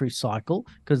inflammatory cycle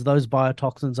because those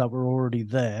biotoxins that were already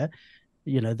there,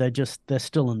 they're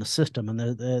still in the system,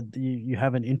 and you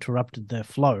haven't interrupted their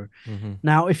flow. Mm-hmm.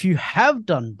 Now, if you have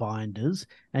done binders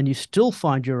and you still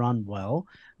find you're unwell,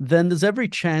 then there's every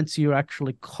chance you're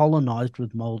actually colonized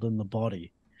with mold in the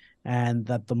body, and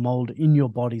that the mold in your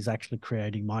body is actually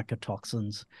creating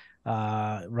mycotoxins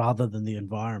rather than the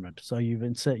environment. So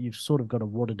you've sort of got a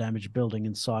water damage building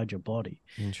inside your body.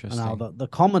 Interesting. Now, the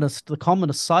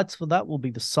commonest sites for that will be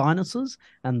the sinuses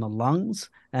and the lungs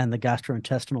and the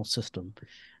gastrointestinal system.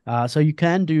 So you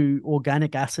can do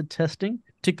organic acid testing,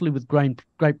 particularly with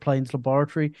Great Plains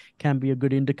Laboratory, can be a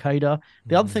good indicator.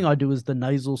 The other thing I do is the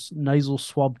nasal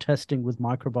swab testing with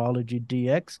Microbiology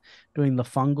DX. Doing the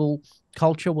fungal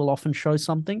culture will often show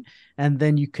something, and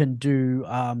then you can do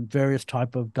various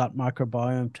type of gut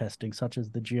microbiome testing, such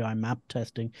as the GI map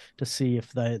testing, to see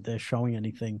if they're showing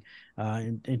anything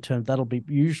in terms. That'll be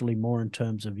usually more in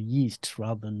terms of yeasts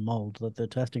rather than mold that they're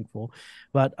testing for,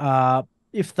 but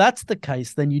if that's the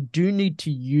case, then you do need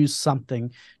to use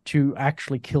something to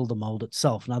actually kill the mold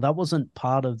itself. Now, that wasn't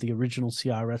part of the original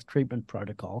CIRS treatment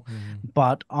protocol,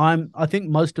 but I think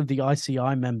most of the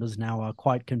ICI members now are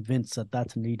quite convinced that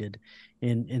that's needed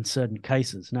in certain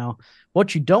cases. Now,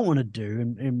 what you don't want to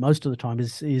do, and most of the time,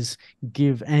 is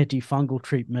give antifungal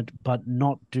treatment but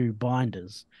not do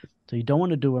binders. So you don't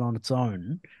want to do it on its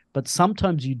own, but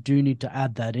sometimes you do need to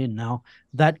add that in. Now,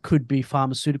 that could be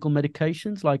pharmaceutical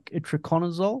medications like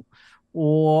itraconazole,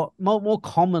 or more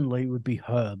commonly would be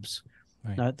herbs.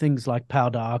 Right. Things like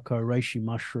powder ako, reishi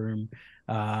mushroom,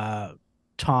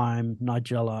 thyme,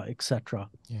 nigella, etc.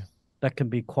 Yeah. That can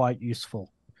be quite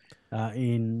useful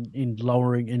in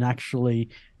lowering, in actually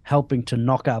helping to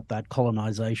knock out that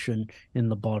colonization in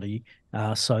the body,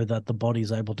 so that the body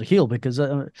is able to heal. Because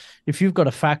if you've got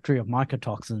a factory of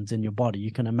mycotoxins in your body,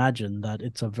 you can imagine that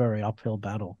it's a very uphill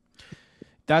battle.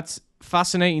 That's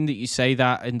fascinating that you say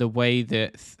that, and the way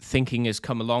that thinking has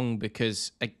come along,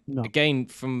 because again,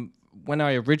 from when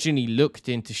I originally looked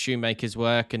into Shoemaker's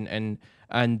work and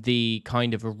the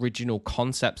kind of original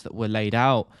concepts that were laid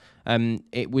out,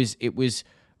 it was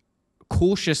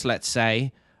cautious, let's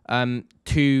say,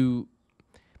 to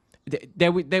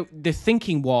the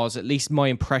thinking was, at least my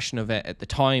impression of it at the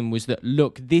time, was that,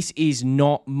 look, this is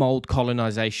not mold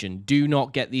colonization. Do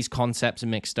not get these concepts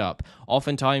mixed up.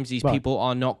 Oftentimes, these people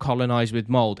are not colonized with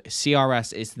mold.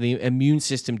 CRS is the immune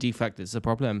system defect that's the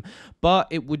problem. But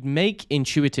it would make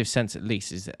intuitive sense, at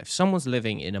least, is that if someone's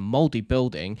living in a moldy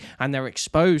building and they're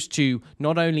exposed to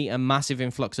not only a massive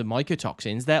influx of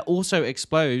mycotoxins, they're also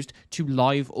exposed to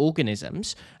live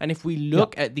organisms. And if we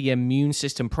look at the immune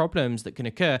system problems that can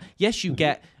occur, yes, you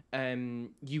get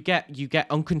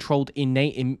uncontrolled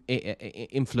innate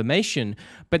inflammation,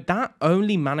 but that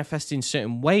only manifests in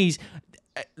certain ways.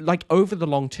 Like over the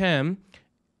long term,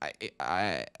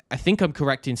 I think I'm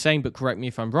correct in saying, but correct me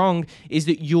if I'm wrong, is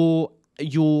that your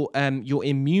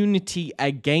immunity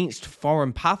against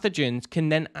foreign pathogens can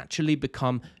then actually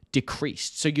become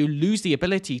decreased. So you lose the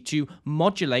ability to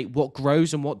modulate what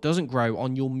grows and what doesn't grow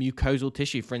on your mucosal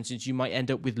tissue. For instance, you might end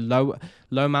up with low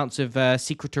amounts of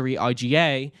secretory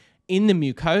IgA in the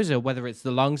mucosa, whether it's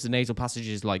the lungs, the nasal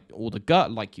passages, or the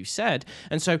gut, like you said.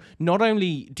 And so not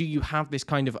only do you have this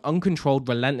kind of uncontrolled,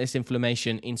 relentless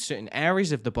inflammation in certain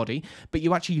areas of the body, but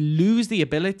you actually lose the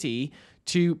ability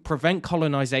to prevent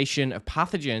colonization of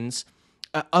pathogens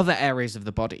other areas of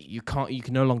the body. You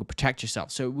can no longer protect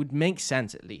yourself. So it would make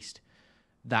sense, at least,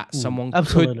 that someone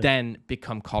could then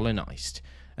become colonized.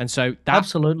 And so that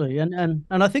absolutely, and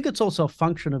I think it's also a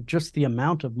function of just the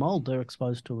amount of mold they're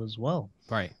exposed to as well.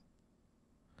 Right.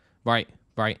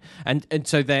 And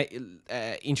so they're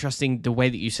interesting the way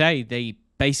that you say they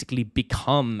basically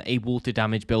become a water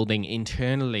damage building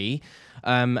internally,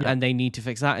 and they need to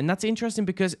fix that. And that's interesting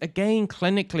because, again,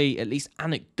 clinically, at least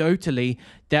anecdotally,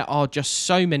 there are just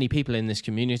so many people in this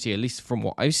community, at least from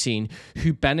what I've seen,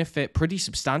 who benefit pretty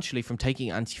substantially from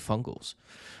taking antifungals.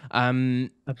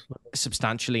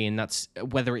 Substantially, and that's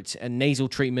whether it's a nasal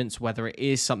treatments, whether it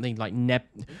is something like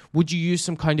would you use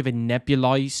some kind of a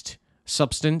nebulized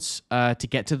substance to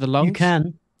get to the lungs?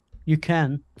 You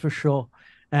can for sure.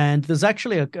 And there's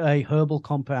actually a herbal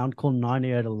compound called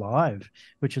 98 Alive,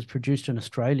 which is produced in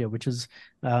Australia, which is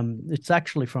it's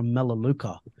actually from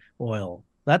Melaleuca oil.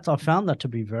 I found that to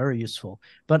be very useful.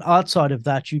 But outside of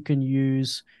that, you can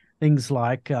use things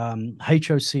like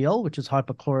HOCl, which is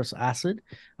hypochlorous acid.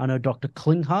 I know Dr.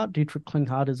 Dietrich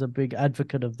Klinghardt is a big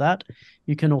advocate of that.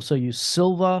 You can also use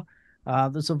silver,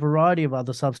 There's a variety of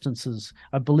other substances.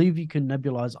 I believe you can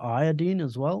nebulize iodine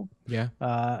as well. Yeah.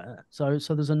 So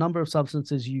there's a number of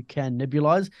substances you can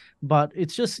nebulize, but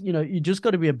it's just, you just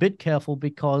got to be a bit careful,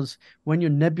 because when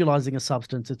you're nebulizing a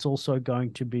substance, it's also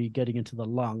going to be getting into the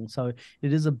lung. So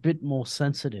it is a bit more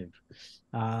sensitive.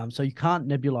 So you can't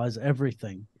nebulize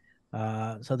everything.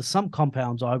 So there's some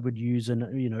compounds I would use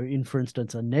in, for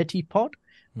instance, a neti pot,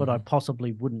 but I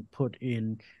possibly wouldn't put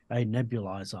in a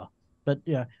nebulizer. But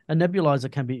yeah, a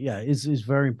nebulizer can be, is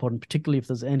very important, particularly if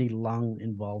there's any lung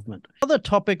involvement. Other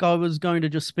topic I was going to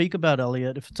just speak about,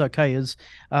 Elliot, if it's okay, is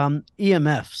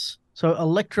EMFs. So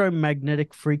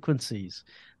electromagnetic frequencies.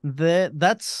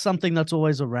 That's something that's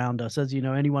always around us. As you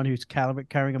know, anyone who's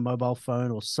carrying a mobile phone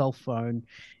or cell phone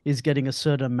is getting a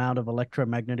certain amount of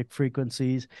electromagnetic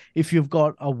frequencies. If you've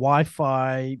got a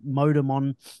Wi-Fi modem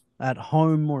on at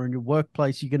home or in your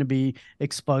workplace, you're going to be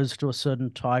exposed to a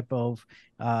certain type of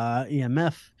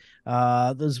EMF.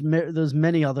 There's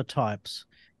many other types.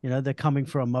 They're coming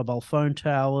from mobile phone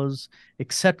towers,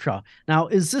 etc. Now,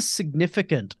 is this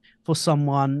significant for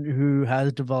someone who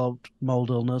has developed mold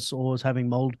illness or is having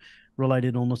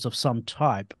mold-related illness of some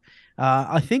type?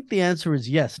 I think the answer is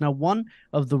yes. Now, one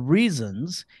of the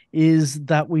reasons is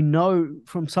that we know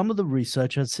from some of the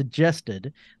research has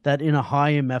suggested that in a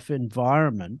high EMF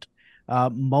environment,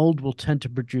 mold will tend to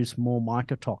produce more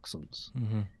mycotoxins.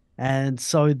 And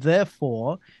so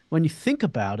therefore, when you think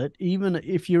about it, even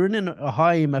if you're in a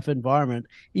high EMF environment,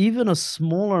 even a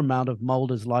smaller amount of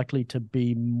mold is likely to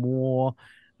be more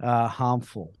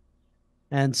harmful.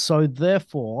 And so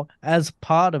therefore, as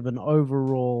part of an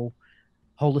overall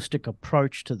holistic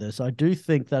approach to this, I do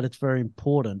think that it's very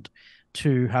important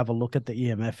to have a look at the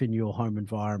EMF in your home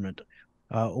environment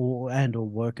or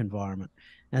work environment.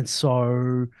 And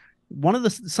so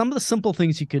some of the simple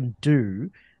things you can do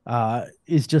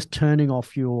is just turning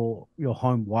off your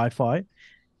home Wi-Fi.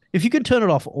 If you can turn it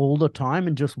off all the time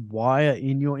and just wire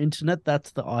in your internet,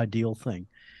 that's the ideal thing.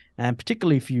 And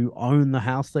particularly if you own the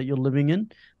house that you're living in,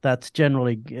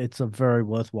 it's a very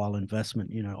worthwhile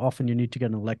investment. Often you need to get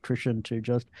an electrician to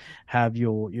just have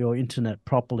your internet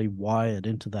properly wired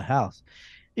into the house.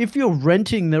 If you're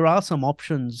renting, there are some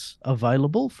options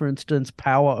available. For instance,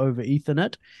 power over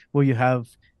Ethernet, where you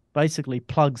have basically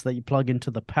plugs that you plug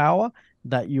into the power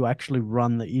that you actually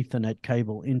run the Ethernet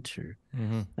cable into.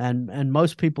 And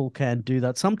most people can do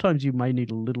that. Sometimes you may need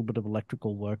a little bit of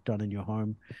electrical work done in your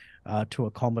home to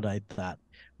accommodate that.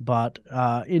 But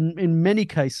in many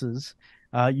cases,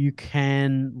 you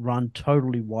can run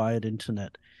totally wired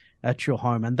internet at your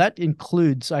home. And that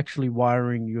includes actually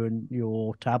wiring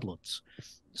your tablets.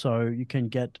 So you can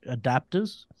get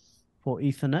adapters for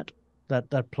Ethernet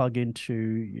that plug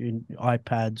into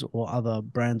iPads or other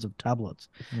brands of tablets.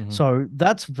 So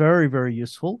that's very, very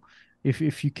useful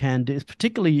if you can do,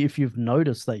 particularly if you've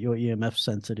noticed that you're EMF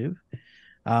sensitive.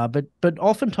 But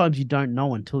oftentimes you don't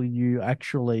know until you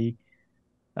actually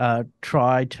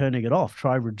try turning it off,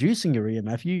 try reducing your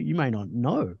EMF. You may not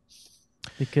know,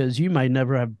 because you may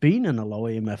never have been in a low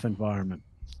EMF environment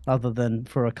other than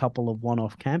for a couple of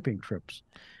one-off camping trips.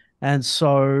 And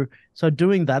so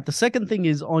doing that. The second thing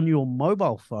is on your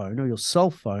mobile phone or your cell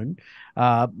phone,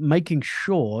 making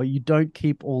sure you don't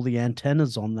keep all the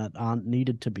antennas on that aren't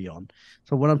needed to be on.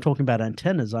 So when I'm talking about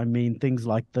antennas, I mean things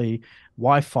like the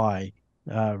Wi-Fi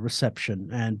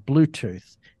reception and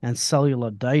Bluetooth and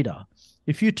cellular data.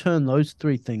 If you turn those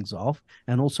three things off,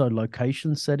 and also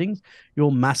location settings, you're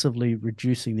massively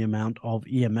reducing the amount of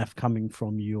EMF coming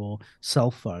from your cell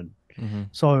phone.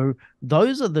 So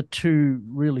those are the two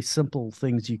really simple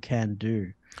things you can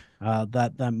do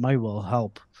that may well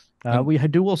help. We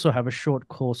do also have a short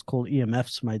course called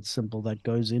EMFs Made Simple that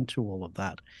goes into all of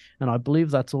that. And I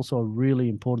believe that's also a really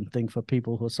important thing for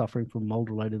people who are suffering from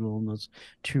mold-related illness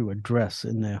to address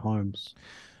in their homes.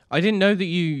 I didn't know that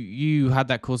you had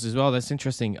that course as well. That's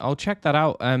interesting. I'll check that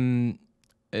out.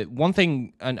 One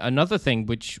thing, another thing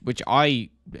which I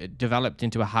developed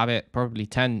into a habit probably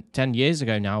 10 years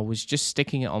ago now, was just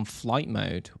sticking it on flight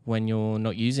mode when you're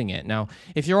not using it. Now,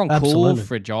 if you're on call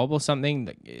for a job or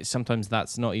something, sometimes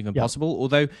that's not even possible.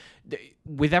 Although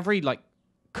with every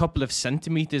couple of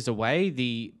centimeters away,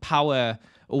 the power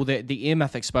or the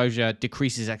EMF exposure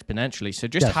decreases exponentially. So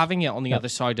just having it on the other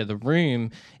side of the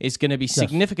room is going to be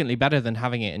significantly better than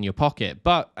having it in your pocket.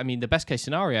 But I mean, the best case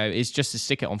scenario is just to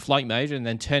stick it on flight mode and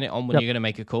then turn it on when you're going to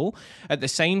make a call. At the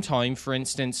same time, for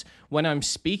instance, when I'm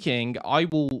speaking, I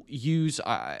will use,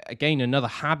 again, another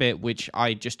habit, which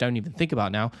I just don't even think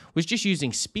about now, was just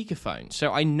using speakerphone.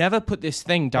 So I never put this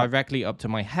thing directly up to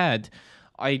my head.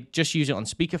 I just use it on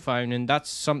speakerphone, and that's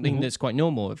something that's quite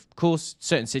normal. Of course,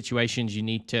 certain situations you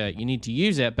need to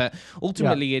use it, but Yeah,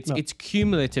 ultimately yeah, it's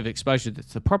cumulative exposure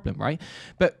that's the problem, right?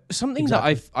 But something that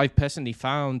exactly. I've personally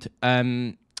found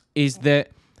is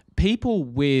that people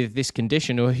with this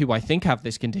condition, or who I think have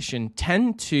this condition,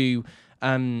 tend to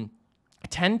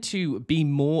be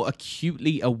more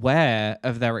acutely aware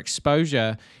of their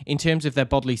exposure in terms of their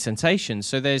bodily sensations.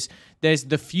 So there's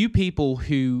the few people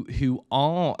who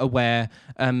are aware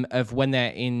of when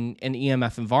they're in an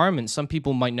EMF environment. Some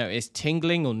people might notice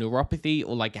tingling or neuropathy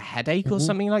or like a headache or Hmm.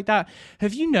 something like that.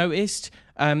 Have you noticed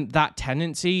that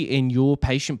tendency in your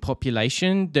patient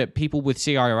population, that people with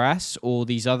CIRS or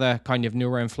these other kind of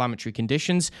neuroinflammatory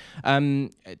conditions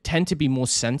tend to be more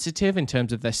sensitive in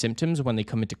terms of their symptoms when they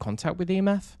come into contact with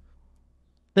EMF?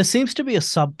 There seems to be a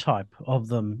subtype of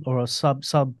them, or a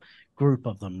sub group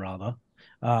of them rather,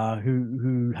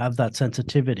 who have that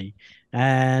sensitivity.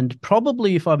 And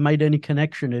probably, if I've made any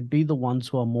connection, it'd be the ones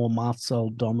who are more mast cell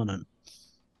dominant.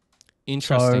 So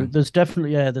Interesting. there's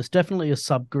definitely a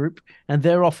subgroup, and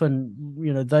they're often,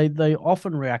 they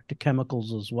often react to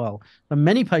chemicals as well. And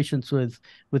many patients with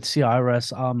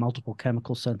CIRS are multiple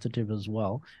chemical sensitive as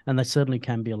well, and they certainly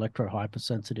can be electro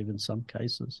hypersensitive in some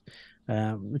cases,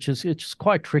 which is it's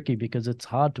quite tricky because it's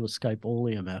hard to escape all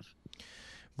EMF.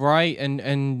 Right,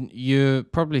 and you're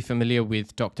probably familiar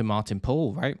with Dr. Martin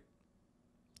Paul, right?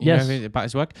 You know Yes, about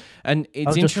his work, and I it's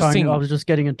was just trying. I interesting. was just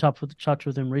getting in touch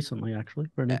with him recently, actually,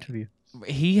 for an interview.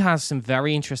 He has some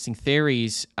very interesting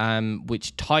theories,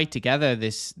 which tie together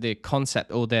the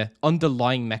concept or the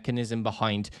underlying mechanism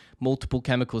behind multiple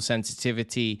chemical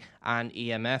sensitivity and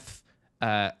EMF.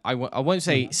 I won't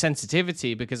say Mm-hmm.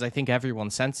 sensitivity, because I think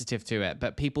everyone's sensitive to it,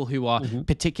 but people who are Mm-hmm.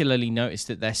 particularly notice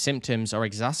that their symptoms are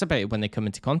exacerbated when they come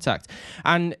into contact.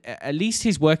 And at least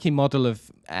his working model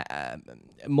of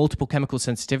multiple chemical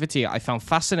sensitivity I found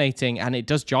fascinating, and it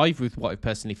does jive with what I've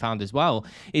personally found as well,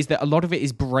 is that a lot of it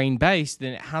is brain based,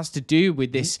 and it has to do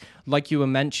with this, like you were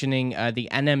mentioning, the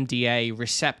NMDA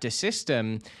receptor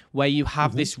system, where you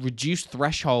have Mm-hmm. this reduced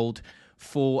threshold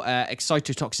for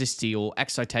excitotoxicity or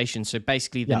excitation. So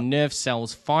basically, the Yeah. nerve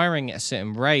cells firing at a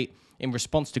certain rate in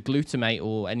response to glutamate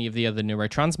or any of the other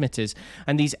neurotransmitters.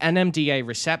 And these NMDA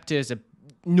receptors are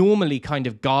normally kind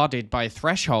of guarded by a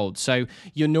threshold. So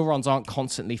your neurons aren't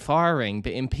constantly firing.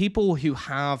 But in people who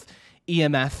have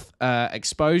EMF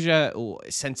exposure or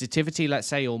sensitivity, let's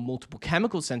say, or multiple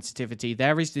chemical sensitivity,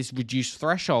 there is this reduced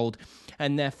threshold.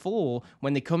 And therefore,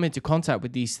 when they come into contact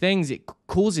with these things, it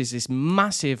causes this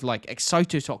massive, like,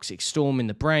 excitotoxic storm in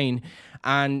the brain.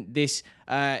 And this,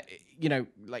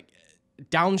 like,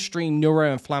 downstream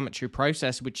neuroinflammatory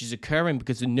process which is occurring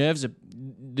because the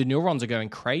neurons are going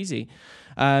crazy,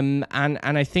 and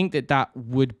I think that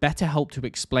would better help to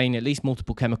explain at least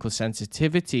multiple chemical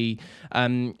sensitivity,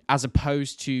 as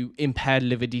opposed to impaired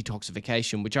liver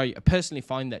detoxification, which I personally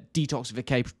find that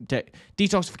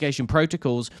detoxification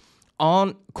protocols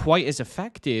aren't quite as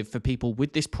effective for people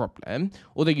with this problem,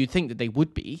 although you'd think that they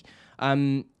would be,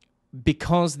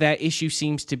 because their issue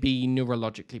seems to be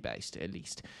neurologically based, at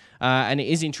least. And it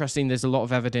is interesting, there's a lot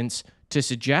of evidence to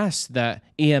suggest that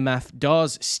EMF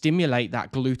does stimulate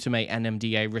that glutamate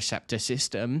NMDA receptor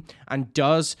system and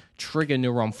does trigger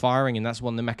neuron firing, and that's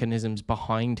one of the mechanisms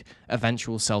behind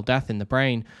eventual cell death in the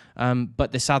brain.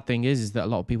 But the sad thing is that a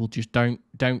lot of people just don't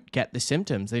get the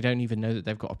symptoms. They don't even know that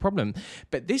they've got a problem.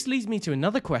 But this leads me to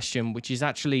another question, which is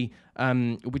actually,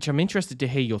 which I'm interested to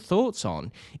hear your thoughts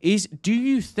on, is do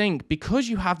you think, because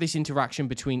you have this interaction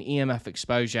between EMF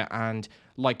exposure and,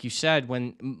 like you said,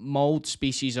 when mold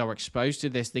species are exposed to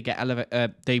this,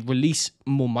 they release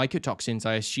more mycotoxins.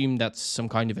 I assume that's some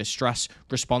kind of a stress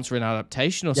response or an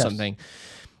adaptation or Yes. something.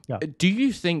 Yeah. Do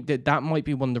you think that might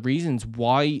be one of the reasons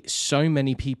why so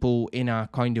many people in our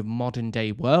kind of modern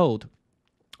day world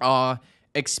are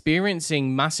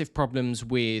experiencing massive problems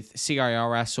with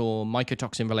CIRS or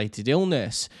mycotoxin related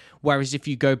illness? Whereas if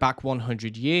you go back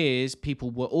 100 years, people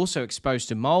were also exposed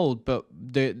to mold, but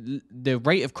the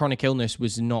rate of chronic illness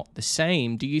was not the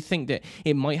same. Do you think that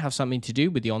it might have something to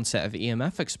do with the onset of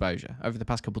EMF exposure over the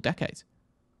past couple of decades?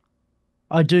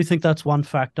 I do think that's one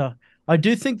factor. I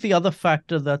do think the other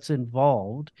factor that's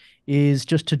involved is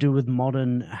just to do with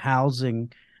modern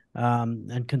housing,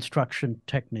 and construction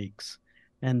techniques,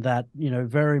 and that,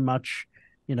 very much,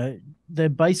 they're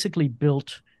basically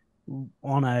built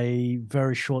on a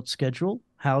very short schedule,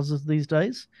 houses these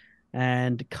days,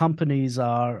 and companies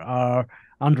are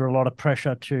under a lot of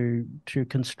pressure to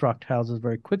construct houses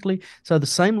very quickly. So the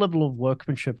same level of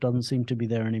workmanship doesn't seem to be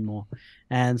there anymore,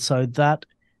 and so that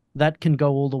can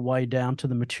go all the way down to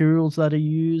the materials that are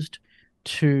used,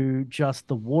 to just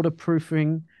the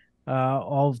waterproofing,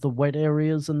 of the wet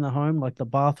areas in the home, like the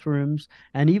bathrooms,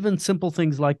 and even simple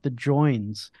things like the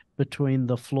joins between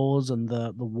the floors and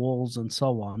the walls and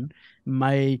so on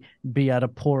may be at a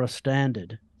poorer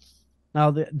standard. Now,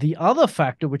 the other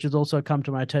factor, which has also come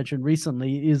to my attention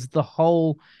recently, is the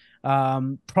whole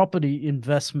property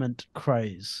investment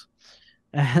craze.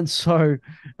 And so,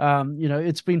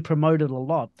 it's been promoted a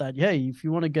lot that, hey, if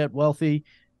you want to get wealthy,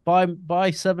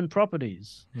 buy 7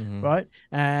 properties, Mm-hmm. right?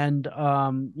 And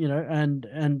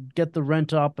and get the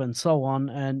rent up and so on,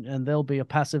 and there'll be a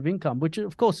passive income, which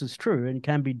of course is true and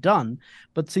can be done.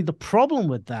 But see, the problem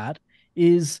with that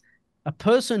is a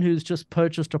person who's just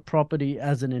purchased a property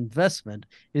as an investment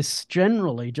is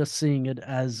generally just seeing it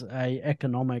as a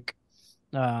economic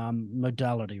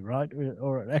modality, right?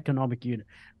 Or an economic unit.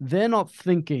 They're not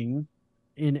thinking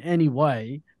in any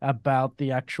way about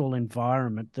the actual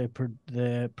environment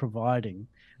they're providing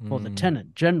for the Mm.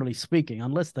 tenant, generally speaking,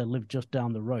 unless they live just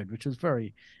down the road, which is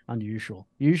very unusual.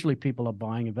 Usually people are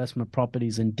buying investment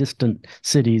properties in distant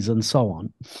cities and so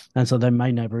on. And so they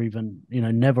may never even,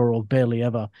 never or barely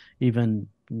ever even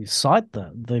sight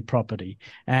the property.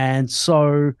 And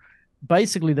so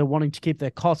basically they're wanting to keep their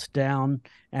costs down,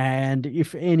 and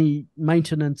if any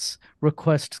maintenance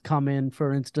requests come in,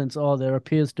 for instance, oh, there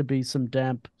appears to be some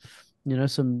damp,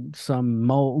 some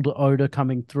mold odor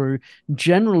coming through,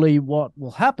 generally what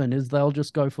will happen is they'll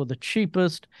just go for the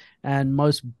cheapest and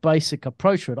most basic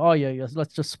approach to it. Oh yeah,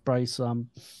 let's just spray some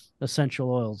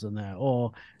essential oils in there,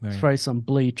 or Right. spray some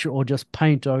bleach, or just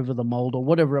paint over the mold, or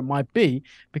whatever it might be,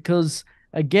 because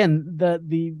again,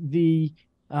 the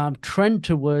trend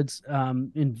towards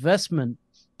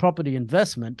property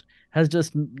investment has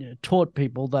just taught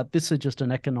people that this is just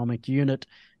an economic unit.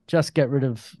 Just get rid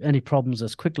of any problems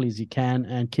as quickly as you can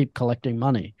and keep collecting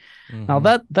money. Now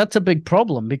Mm-hmm. that's a big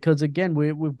problem, because again,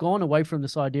 we've gone away from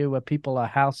this idea where people are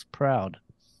house proud,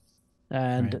 Right.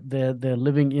 and they're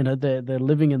living, they're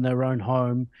living in their own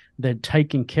home. They're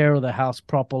taking care of the house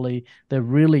properly. They're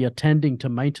really attending to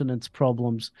maintenance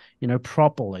problems,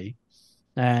 properly,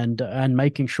 and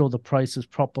making sure the price is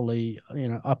properly,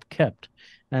 upkept.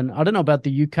 And I don't know about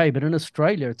the UK, but in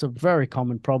Australia, it's a very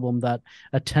common problem that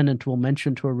a tenant will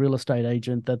mention to a real estate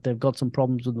agent that they've got some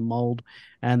problems with the mold,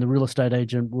 and the real estate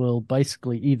agent will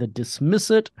basically either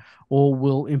dismiss it or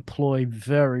will employ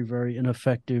very, very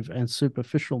ineffective and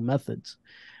superficial methods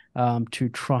to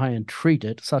try and treat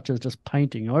it, such as just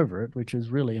painting over it, which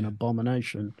is really an Yeah.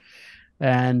 abomination.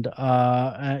 And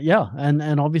yeah,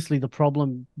 and obviously the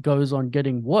problem goes on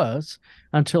getting worse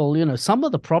until, some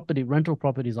of the rental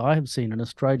properties I have seen in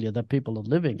Australia that people are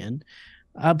living in,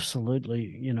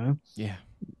 absolutely, Yeah.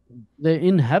 they're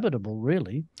inhabitable,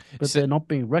 really, but So they're not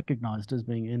being recognized as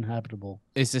being inhabitable.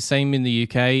 it's the same in the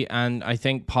UK, and I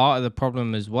think part of the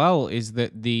problem as well is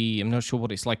that I'm not sure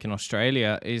what it's like in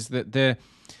Australia, is that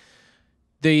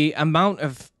the amount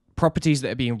of properties that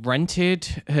are being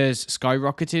rented has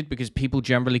skyrocketed because people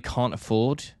generally can't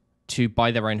afford to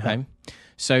buy their own Yeah. home.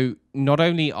 So not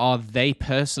only are they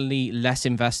personally less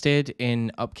invested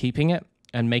in upkeeping it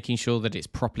and making sure that it's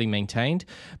properly maintained,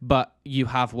 but you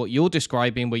have what you're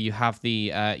describing, where you have the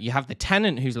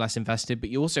tenant who's less invested, but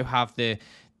you also have the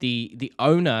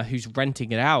owner who's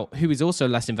renting it out, who is also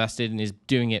less invested and is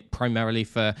doing it primarily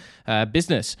for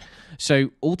business. So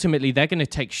ultimately, they're going to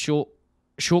take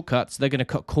shortcuts. They're going to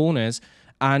cut corners,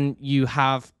 and you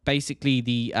have basically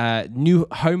the new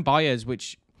home buyers,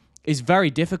 which is very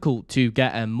difficult to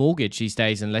get a mortgage these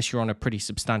days unless you're on a pretty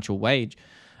substantial wage.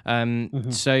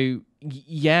 Mhm. So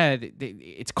yeah,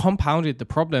 it's compounded the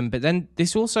problem. But then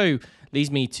this also leads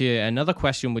me to another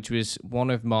question, which was one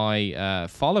of my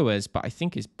followers, but I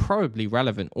think is probably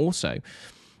relevant also.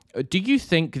 Do you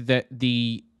think that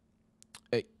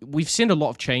we've seen a lot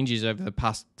of changes over the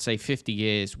past, say, 50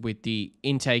 years with the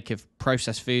intake of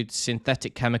processed foods,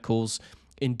 synthetic chemicals,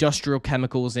 industrial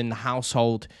chemicals in the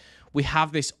household? We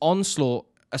have this onslaught.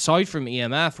 Aside from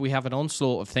EMF, we have an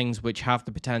onslaught of things which have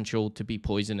the potential to be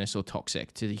poisonous or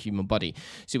toxic to the human body.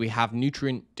 So we have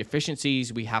nutrient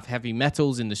deficiencies, we have heavy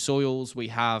metals in the soils, we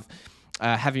have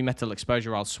heavy metal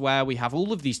exposure elsewhere. We have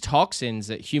all of these toxins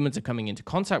that humans are coming into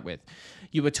contact with.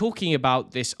 You were talking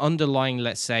about this underlying,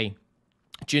 let's say,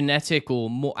 genetic, or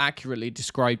more accurately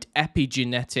described,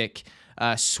 epigenetic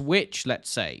switch, let's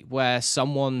say, where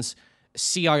someone's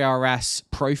CIRS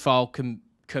profile can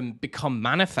become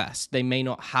manifest. They may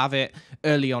not have it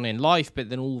early on in life, but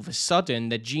then all of a sudden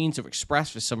their genes are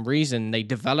expressed for some reason. They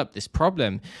develop this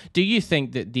problem. Do you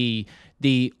think that the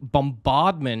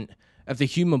bombardment of the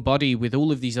human body with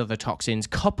all of these other toxins,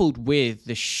 coupled with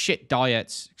the shit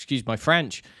diets, excuse my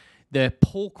French, the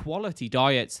poor quality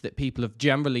diets that people have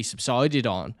generally subsided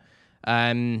on,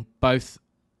 both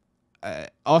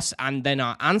us and then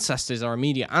our ancestors, our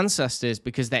immediate ancestors,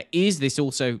 because there is this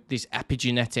also this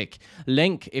epigenetic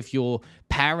link. If your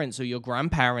parents or your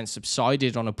grandparents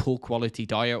subsided on a poor quality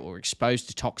diet or exposed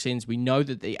to toxins, we know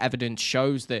that the evidence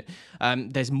shows that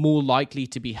there's more likely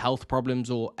to be health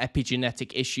problems or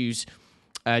epigenetic issues,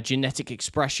 genetic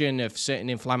expression of certain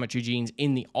inflammatory genes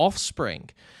in the offspring.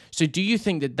 So do you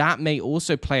think that that may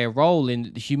also play a role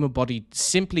in the human body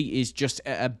simply is just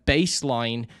a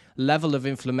baseline level of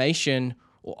inflammation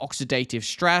or oxidative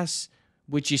stress,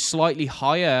 which is slightly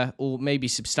higher or maybe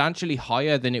substantially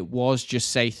higher than it was just,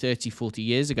 say, 30, 40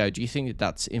 years ago? Do you think that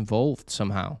that's involved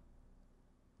somehow?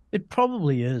 It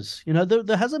probably is. You know,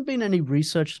 there hasn't been any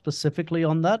research specifically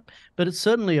on that, but it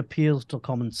certainly appeals to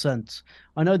common sense.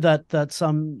 I know that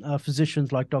some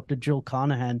physicians like Dr. Jill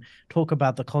Carnahan talk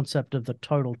about the concept of the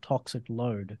total toxic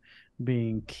load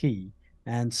being key.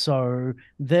 And so,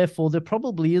 therefore, there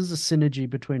probably is a synergy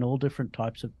between all different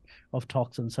types of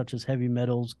toxins, such as heavy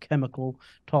metals, chemical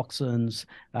toxins,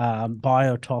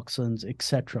 biotoxins,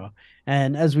 etc.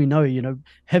 And as we know, you know,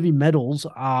 heavy metals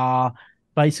are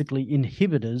basically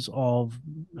inhibitors of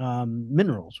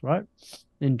minerals, right?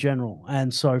 In general.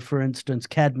 And so, for instance,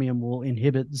 cadmium will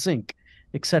inhibit zinc,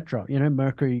 etc. You know,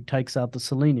 mercury takes out the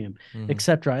selenium,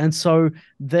 etc. And so,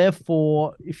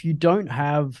 therefore, if you don't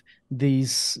have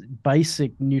these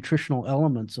basic nutritional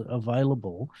elements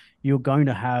available, you're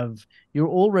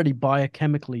already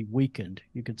biochemically weakened,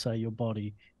 you could say, your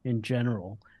body in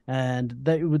general. And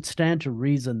that it would stand to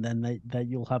reason then that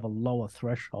you'll have a lower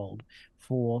threshold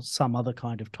for some other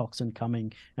kind of toxin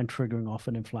coming and triggering off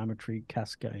an inflammatory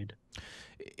cascade.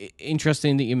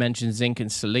 Interesting that you mentioned zinc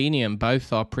and selenium.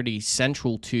 Both are pretty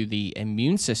central to the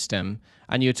immune system.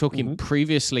 And you're talking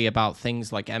previously about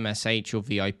things like MSH or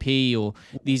VIP or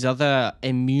these other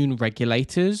immune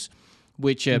regulators,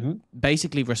 which are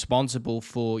basically responsible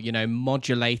for, you know,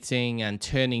 modulating and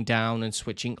turning down and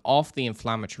switching off the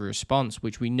inflammatory response,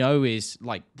 which we know is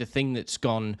like the thing that's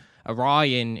gone awry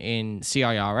in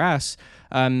CIRS.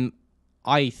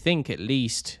 I think, at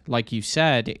least, like you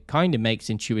said, it kind of makes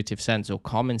intuitive sense or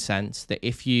common sense that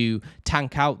if you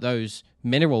tank out those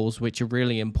minerals, which are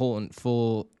really important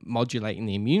for modulating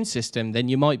the immune system, then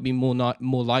you might be more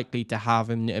likely to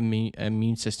have an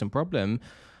immune system problem.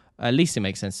 At least it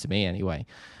makes sense to me anyway.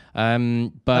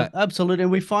 But absolutely.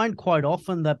 And we find quite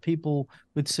often that people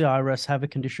with CIRS have a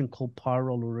condition called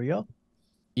pyroluria,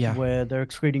 yeah, where they're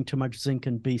excreting too much zinc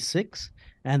and B6,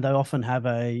 and they often have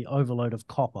a overload of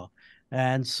copper.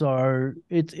 And so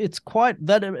it's quite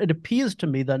that it appears to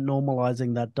me that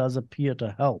normalizing that does appear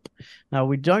to help. Now,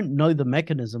 we don't know the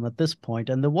mechanism at this point,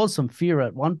 and there was some fear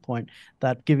at one point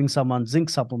that giving someone zinc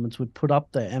supplements would put up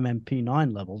their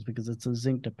MMP9 levels because it's a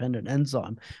zinc dependent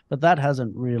enzyme, but that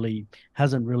hasn't really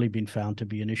been found to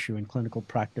be an issue in clinical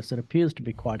practice. It appears to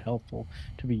be quite helpful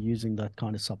to be using that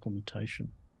kind of supplementation.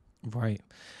 Right.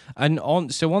 And on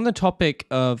the topic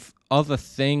of other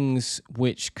things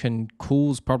which can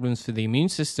cause problems for the immune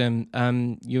system,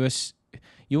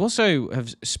 you also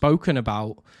have spoken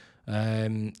about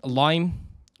Lyme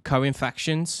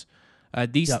co-infections,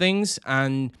 these things,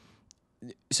 and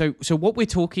so what we're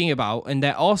talking about, and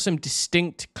there are some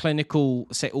distinct clinical,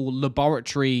 say, or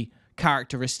laboratory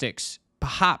characteristics,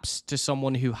 perhaps to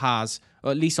someone who has,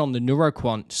 or at least on the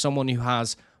neuroquant, someone who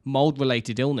has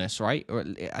mold-related illness, right? Or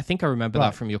I think I remember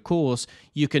that from your course.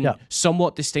 You can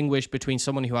somewhat distinguish between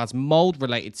someone who has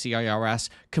mold-related CIRS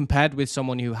compared with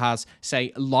someone who has,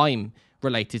 say,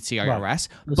 Lyme-related CIRS.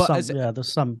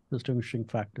 There's some distinguishing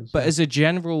factors. But as a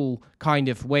general kind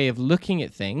of way of looking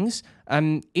at things,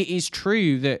 it is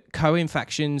true that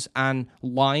co-infections and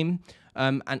Lyme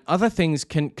and other things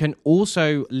can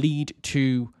also lead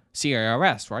to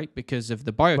CIRS, right? Because of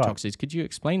the biotoxins. Right. Could you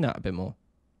explain that a bit more?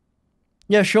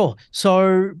 Yeah, sure.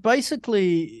 So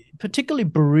basically, particularly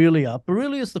Borrelia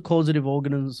is the causative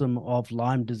organism of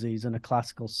Lyme disease in a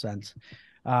classical sense.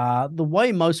 The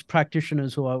way most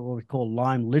practitioners who are what we call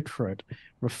Lyme literate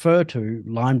refer to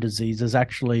Lyme disease is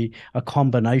actually a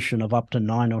combination of up to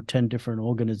 9 or 10 different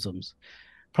organisms.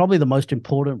 Probably the most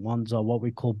important ones are what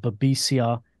we call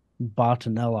Babesia,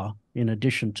 Bartonella, in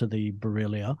addition to the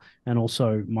Borrelia, and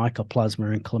also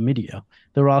Mycoplasma and Chlamydia.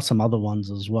 There are some other ones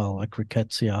as well, like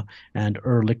Rickettsia and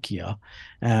Ehrlichia.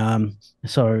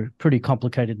 So pretty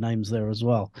complicated names there as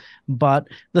well. But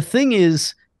the thing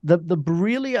is, the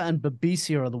Borrelia and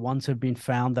Babesia are the ones who have been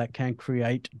found that can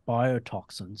create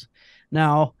biotoxins.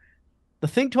 Now, the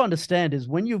thing to understand is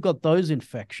when you've got those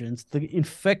infections, the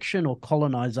infection or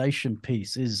colonization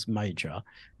piece is major.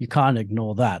 You can't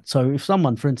ignore that. So if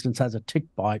someone, for instance, has a tick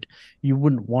bite, you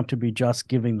wouldn't want to be just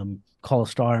giving them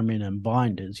cholestyramine and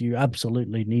binders. You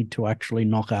absolutely need to actually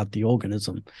knock out the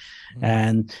organism.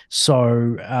 And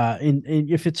so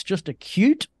if it's just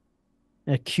acute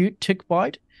tick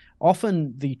bite,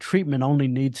 often the treatment only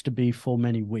needs to be for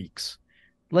many weeks.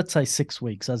 Let's say 6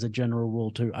 weeks as a general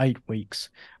rule to 8 weeks.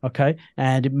 Okay.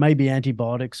 And it may be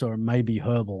antibiotics or it may be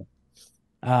herbal.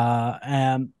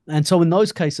 And so in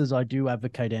those cases, I do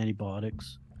advocate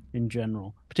antibiotics in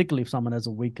general, particularly if someone has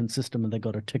a weakened system and they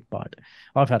got a tick bite.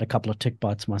 I've had a couple of tick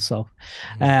bites myself.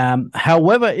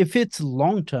 However, if it's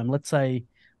long term, let's say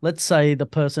the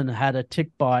person had a tick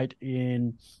bite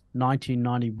in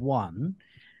 1991,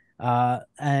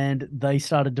 and they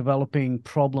started developing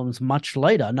problems much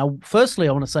later. Now, firstly,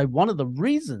 I want to say one of the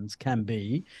reasons can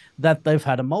be that they've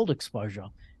had a mold exposure.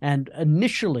 And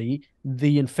initially,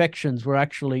 the infections were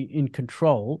actually in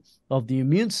control of the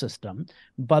immune system,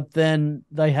 but then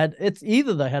it's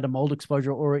either they had a mold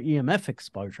exposure or an EMF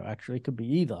exposure, actually, it could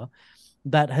be either,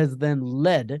 that has then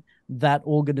led that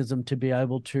organism to be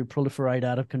able to proliferate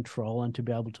out of control and to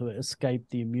be able to escape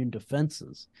the immune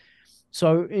defenses.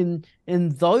 So in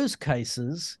those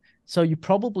cases, so you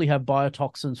probably have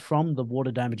biotoxins from the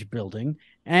water damage building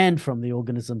and from the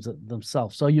organisms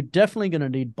themselves. So you're definitely going to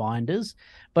need binders,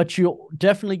 but you're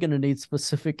definitely going to need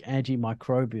specific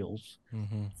antimicrobials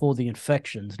for the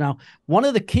infections. Now, one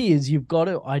of the keys, you've got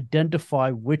to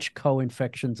identify which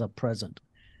co-infections are present.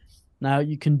 Now,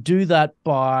 you can do that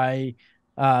by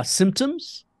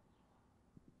symptoms.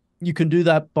 You can do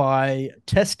that by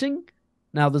testing.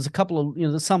 Now, there's a couple of,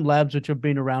 there's some labs which have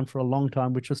been around for a long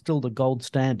time, which are still the gold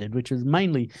standard, which is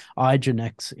mainly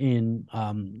Igenex in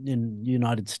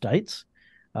United States.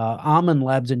 Arman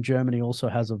Labs in Germany also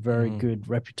has a very good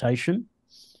reputation.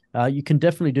 You can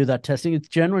definitely do that testing. It's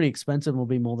generally expensive and will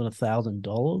be more than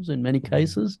 $1,000 in many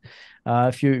cases.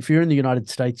 If you're in the United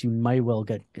States, you may well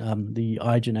get the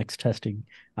Igenex testing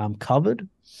covered.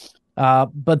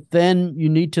 But then you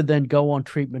need to then go on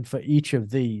treatment for each of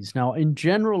these. Now, in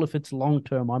general, if it's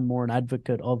long-term, I'm more an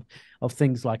advocate of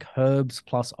things like herbs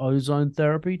plus ozone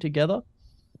therapy together.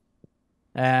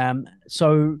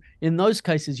 So in those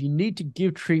cases, you need to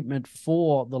give treatment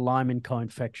for the Lyme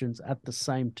co-infections at the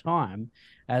same time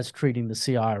as treating the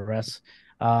CIRS,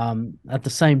 at the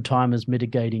same time as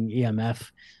mitigating EMF.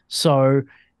 So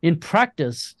in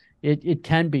practice, it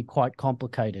can be quite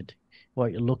complicated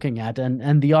what you're looking at.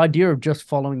 And the idea of just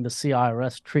following the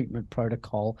CIRS treatment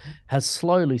protocol has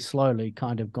slowly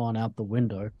kind of gone out the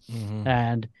window.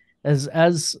 And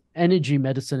as energy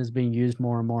medicine is being used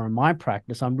more and more in my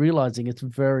practice, I'm realizing it's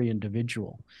very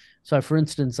individual. So for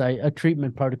instance, a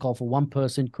treatment protocol for one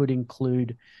person could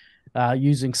include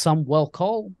using some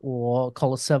Welchol or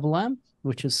Colicevalam,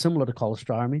 which is similar to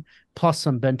cholestyramine, plus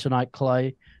some bentonite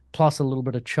clay, plus a little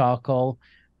bit of charcoal,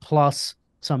 plus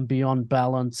some Beyond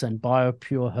Balance and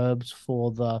BioPure herbs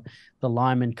for the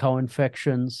Lyme and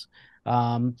co-infections,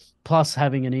 plus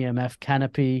having an EMF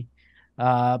canopy,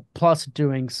 plus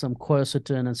doing some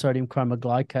quercetin and sodium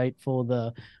chromoglycate for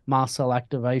the mast cell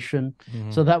activation.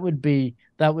 So that would be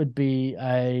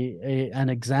an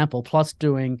example, plus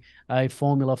doing a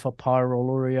formula for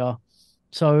pyroluria.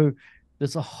 So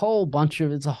there's a whole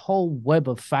web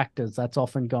of factors that's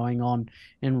often going on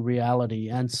in reality.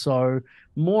 And so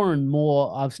more and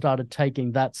more, I've started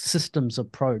taking that systems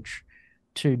approach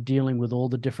to dealing with all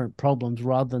the different problems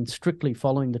rather than strictly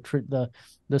following the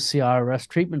CIRS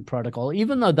treatment protocol,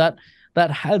 even though that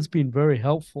has been very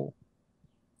helpful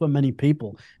for many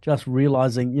people, just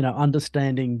realizing,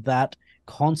 understanding that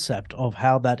concept of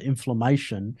how that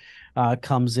inflammation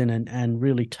comes in and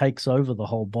really takes over the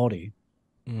whole body.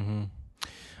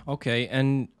 Okay,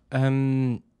 and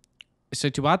so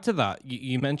to add to that,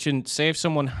 you mentioned, say if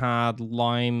someone had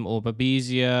Lyme or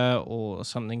Babesia or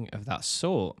something of that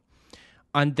sort,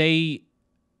 and they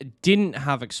didn't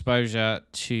have exposure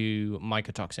to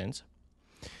mycotoxins,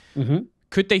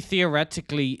 could they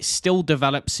theoretically still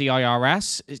develop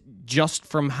CIRS just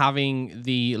from having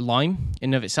the Lyme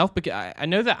in of itself? Because I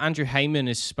know that Andrew Heyman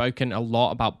has spoken a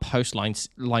lot about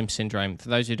post-Lyme syndrome. For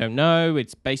those who don't know,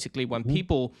 it's basically when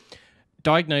people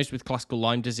diagnosed with classical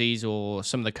Lyme disease or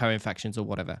some of the co-infections or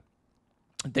whatever,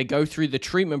 they go through the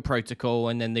treatment protocol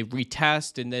and then they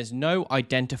retest, and there's no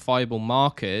identifiable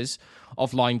markers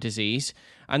of Lyme disease,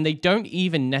 and they don't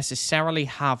even necessarily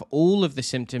have all of the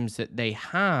symptoms that they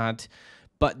had,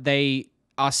 but they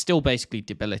are still basically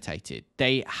debilitated.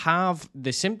 They have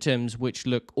the symptoms which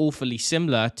look awfully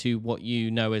similar to what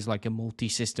you know as like a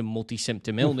multi-system,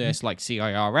 multi-symptom illness like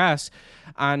CIRS.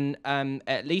 And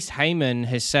at least Heyman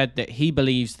has said that he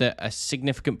believes that a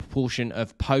significant proportion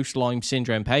of post-Lyme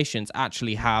syndrome patients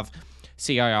actually have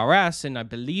CIRS, and I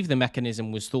believe the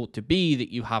mechanism was thought to be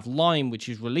that you have Lyme, which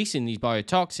is releasing these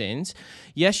biotoxins.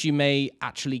 Yes, you may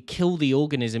actually kill the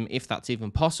organism if that's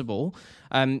even possible.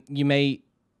 You may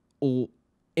or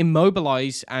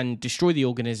immobilize and destroy the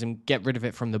organism, get rid of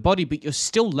it from the body, but you're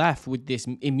still left with this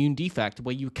immune defect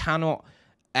where you cannot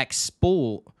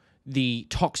export the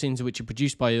toxins which are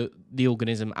produced by the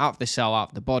organism out of the cell, out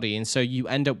of the body, and so you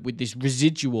end up with this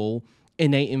residual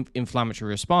innate inflammatory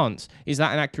response. Is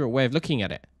that an accurate way of looking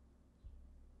at it?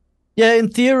 Yeah, in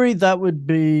theory, that would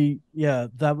be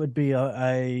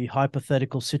a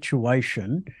hypothetical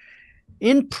situation.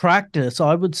 In practice,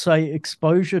 I would say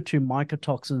exposure to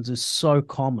mycotoxins is so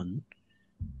common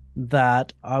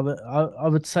that I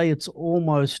would say it's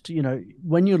almost,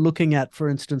 when you're looking at, for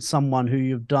instance, someone who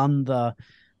you've done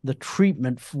the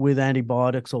treatment with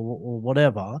antibiotics or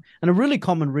whatever, and a really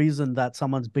common reason that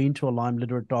someone's been to a Lyme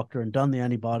literate doctor and done the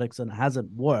antibiotics and it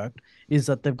hasn't worked is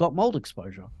that they've got mold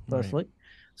exposure, firstly. Right.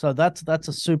 So that's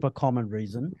a super common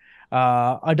reason.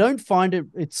 I don't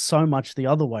find it's so much the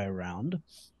other way around,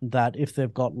 that if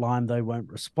they've got Lyme, they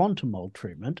won't respond to mold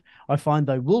treatment. I find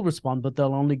they will respond, but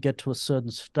they'll only get to a certain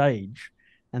stage,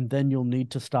 and then you'll need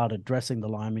to start addressing the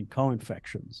Lyme and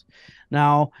co-infections.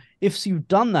 Now, if you've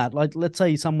done that, like let's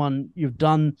say you've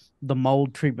done the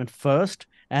mold treatment first,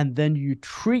 and then you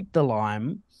treat the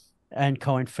Lyme and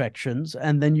co-infections,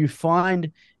 and then you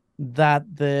find that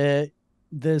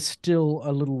there's still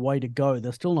a little way to go,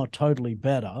 they're still not totally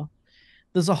better,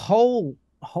 there's a whole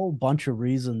bunch of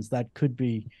reasons that could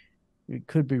be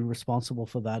responsible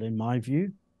for that, in my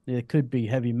view. There could be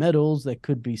heavy metals, there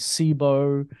could be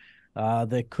SIBO,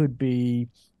 there could be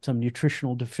some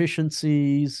nutritional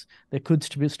deficiencies, there could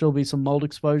still be some mold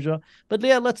exposure. But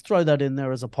yeah, let's throw that in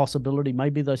there as a possibility.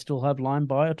 Maybe they still have Lyme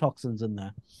biotoxins in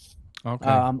there. Okay.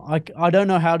 I don't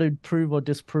know how to prove or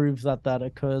disprove that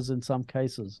occurs in some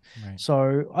cases. Right.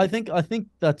 So I think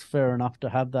that's fair enough to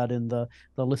have that in the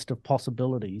list of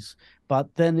possibilities. But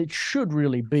then it should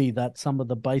really be that some of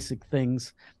the basic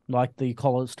things like the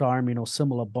cholestyramine or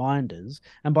similar binders.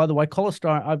 And by the way,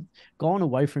 I've gone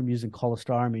away from using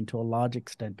cholestyramine to a large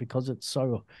extent because it's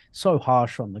so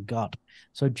harsh on the gut.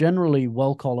 So generally,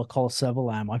 Welchol or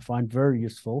Cholesevelam I find very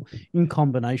useful in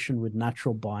combination with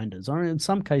natural binders, or in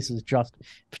some cases, just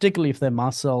particularly if they're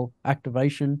mast cell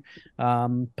activation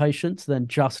patients, then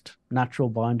just natural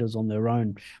binders on their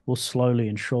own will slowly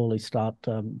and surely start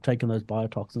taking those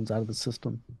biotoxins out of the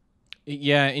system.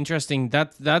 Yeah, interesting.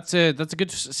 That's a good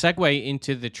segue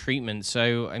into the treatment.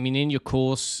 So, I mean, in your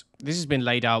course, this has been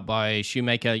laid out by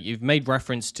Shoemaker. You've made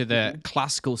reference to the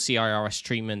classical CIRS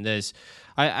treatment.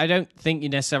 I don't think you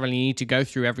necessarily need to go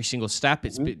through every single step.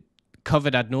 It's been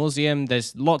covered ad nauseum.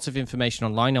 There's lots of information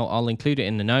online. I'll include it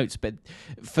in the notes. But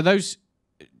for those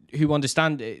who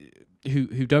understand,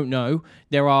 who don't know,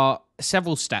 there are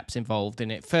several steps involved in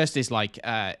it. First is like,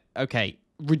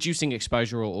 reducing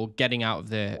exposure or getting out of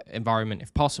the environment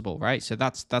if possible, right? So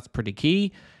that's pretty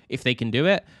key if they can do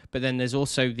it. But then there's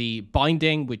also the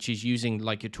binding, which is using,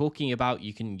 like you're talking about,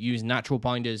 you can use natural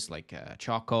binders like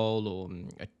charcoal or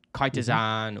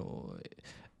chitosan or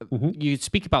you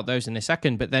speak about those in a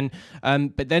second. But then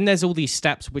there's all these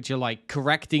steps which are like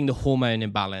correcting the hormone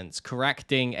imbalance,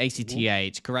 correcting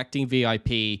ACTH, correcting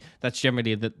VIP. That's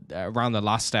generally around the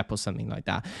last step or something like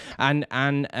that. And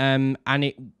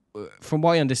it, from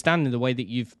what I understand, in the way that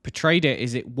you've portrayed it,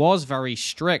 is it was very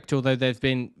strict, although there's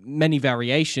been many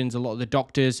variations. A lot of the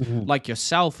doctors, like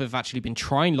yourself, have actually been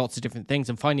trying lots of different things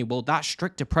and finding, well, that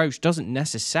strict approach doesn't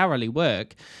necessarily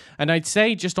work. And I'd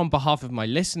say, just on behalf of my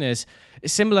listeners,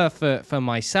 similar for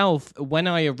myself, when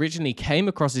I originally came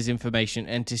across this information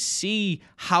and to see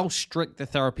how strict the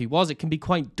therapy was, it can be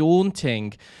quite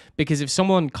daunting, because if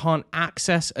someone can't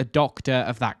access a doctor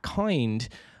of that kind,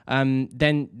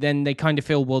 then they kind of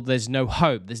feel, well, there's no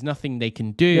hope. There's nothing they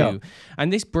can do. Yeah.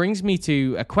 And this brings me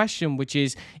to a question, which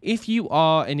is, if you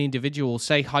are an individual,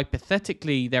 say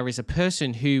hypothetically, there is a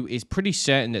person who is pretty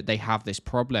certain that they have this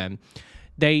problem.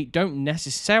 They don't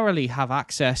necessarily have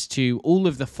access to all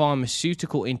of the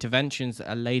pharmaceutical interventions that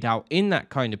are laid out in that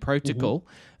kind of protocol.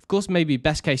 Of course, maybe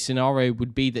best case scenario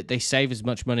would be that they save as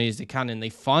much money as they can and they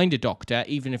find a doctor,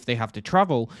 even if they have to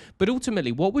travel. But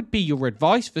ultimately, what would be your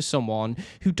advice for someone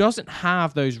who doesn't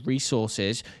have those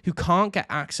resources, who can't get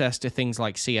access to things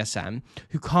like CSM,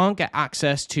 who can't get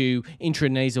access to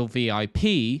intranasal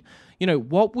VIP?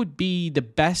 What would be the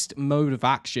best mode of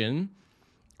action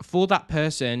for that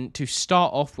person to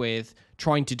start off with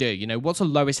trying to do? You know, what's the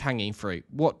lowest hanging fruit?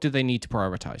 What do they need to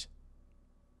prioritize?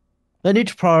 They need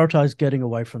to prioritize getting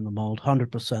away from the mold.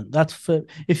 100%.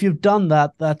 If you've done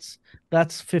that, that's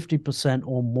 50%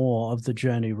 or more of the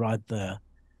journey right there.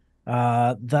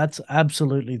 That's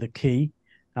absolutely the key.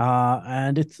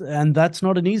 And that's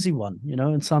not an easy one. You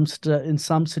know, in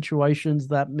some situations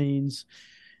that means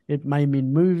it may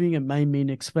mean moving, it may mean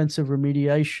expensive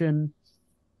remediation.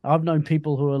 I've known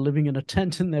people who are living in a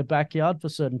tent in their backyard for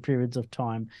certain periods of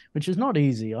time, which is not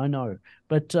easy, I know.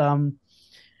 But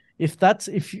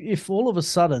if all of a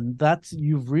sudden that's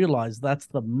you've realized that's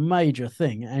the major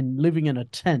thing, and living in a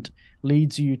tent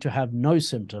leads you to have no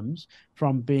symptoms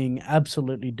from being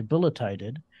absolutely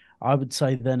debilitated, I would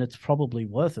say then it's probably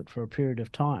worth it for a period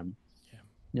of time,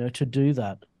 you know, to do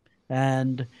that.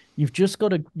 And you've just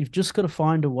got to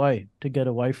find a way to get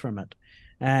away from it.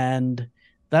 And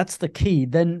that's the key.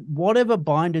 Then whatever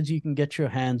binders you can get your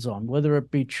hands on, whether it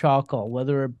be charcoal,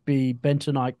 whether it be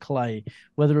bentonite clay,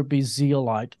 whether it be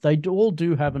zeolite, they all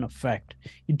do have an effect.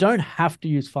 You don't have to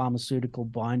use pharmaceutical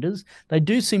binders. They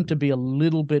do seem to be a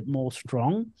little bit more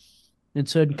strong in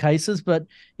certain cases, but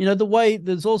you know, the way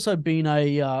there's also been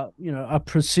a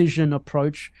precision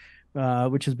approach,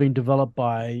 which has been developed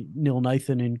by Neil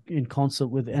Nathan in concert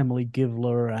with Emily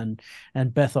Givler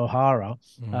and Beth O'Hara,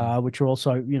 which are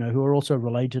also, you know, who are also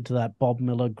related to that Bob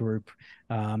Miller group,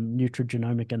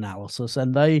 nutrigenomic analysis,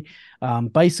 and they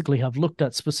basically have looked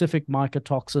at specific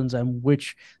mycotoxins and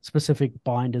which specific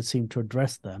binders seem to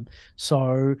address them.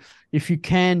 So if you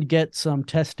can get some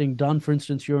testing done, for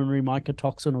instance, urinary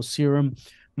mycotoxin or serum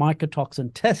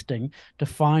mycotoxin testing to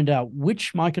find out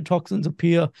which mycotoxins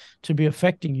appear to be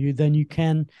affecting you, then you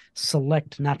can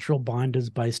select natural binders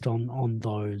based on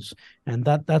those, and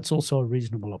that's also a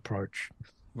reasonable approach.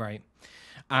 Right.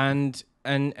 And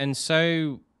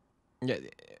so, yeah,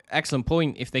 excellent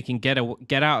point. If they can get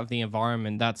out of the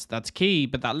environment, that's key.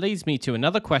 But that leads me to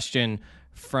another question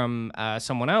from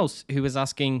someone else who was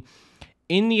asking,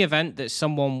 in the event that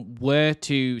someone were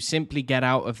to simply get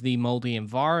out of the moldy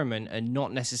environment and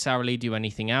not necessarily do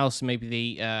anything else,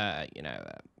 maybe a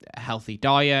healthy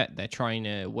diet, they're trying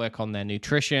to work on their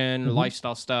nutrition,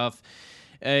 lifestyle stuff,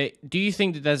 do you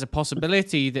think that there's a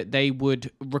possibility that they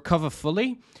would recover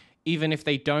fully, even if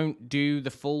they don't do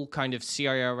the full kind of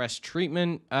CIRS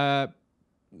treatment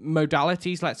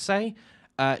modalities, let's say,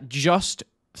 just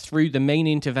through the main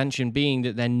intervention being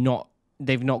that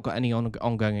they've not got any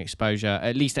ongoing exposure,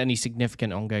 at least any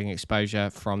significant ongoing exposure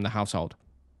from the household?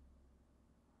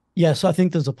 Yes, I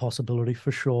think there's a possibility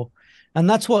for sure. And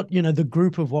that's what, you know, the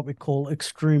group of what we call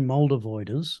extreme mold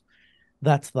avoiders,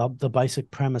 that's the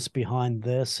basic premise behind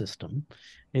their system,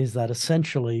 is that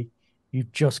essentially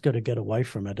you've just got to get away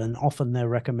from it. And often they're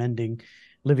recommending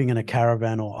living in a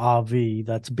caravan or RV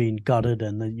that's been gutted,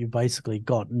 and that you basically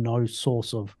got no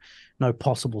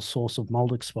possible source of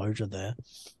mold exposure there,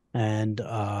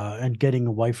 and getting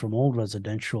away from all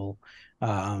residential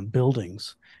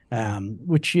buildings,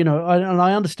 which, you know,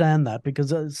 I understand that, because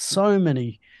there's so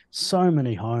many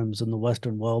homes in the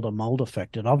Western world are mold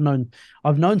affected. I've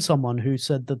known someone who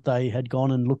said that they had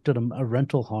gone and looked at a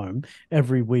rental home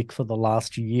every week for the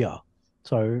last year.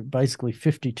 So basically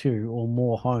 52 or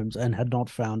more homes, and had not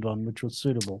found one which was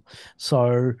suitable.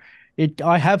 So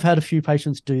I have had a few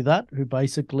patients do that, who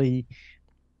basically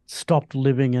stopped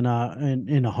living in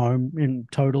a home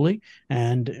totally,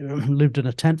 and lived in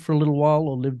a tent for a little while,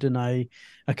 or lived in a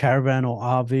caravan or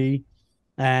RV,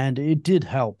 and it did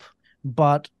help.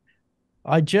 But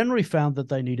I generally found that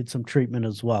they needed some treatment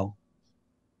as well.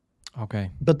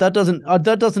 Okay. But that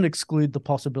doesn't exclude the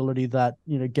possibility that,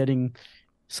 you know, getting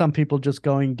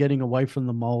away from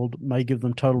the mold may give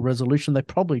them total resolution. They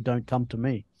probably don't come to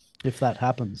me if that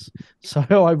happens, so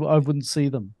I wouldn't see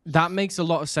them. That makes a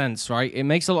lot of sense, right? It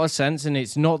makes a lot of sense, and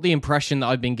it's not the impression that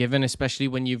I've been given, especially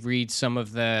when you read some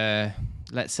of the,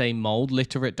 let's say, mold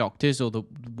literate doctors, or the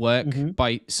work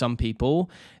by some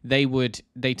people. They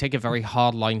take a very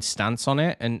hardline stance on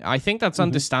it, and I think that's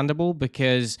understandable,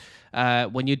 because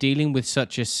when you're dealing with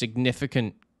such a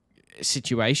significant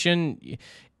situation,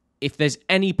 if there's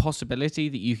any possibility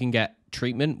that you can get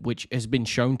treatment which has been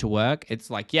shown to work, it's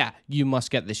like, yeah, you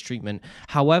must get this treatment.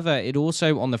 However, it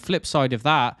also, on the flip side of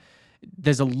that,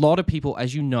 there's a lot of people,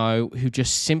 as you know, who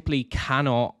just simply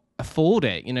cannot afford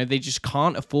it. You know, they just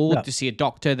can't afford to see a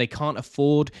doctor. They can't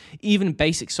afford even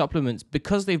basic supplements,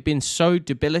 because they've been so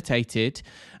debilitated,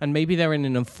 and maybe they're in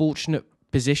an unfortunate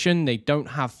position. They don't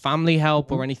have family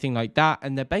help or anything like that,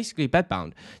 and they're basically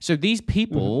bedbound. So these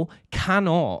people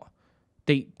cannot,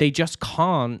 they just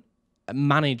can't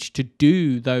manage to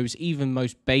do those even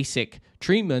most basic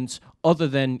treatments other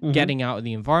than getting out of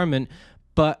the environment.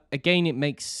 But again, it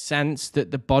makes sense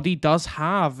that the body does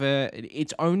have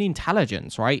its own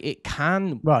intelligence, right? It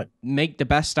can make the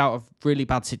best out of really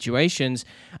bad situations.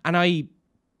 And I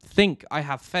think I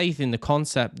have faith in the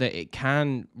concept that it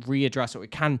can readdress, or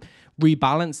it can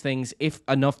rebalance things if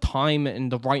enough time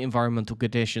and the right environmental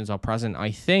conditions are present.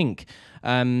 I think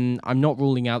I'm not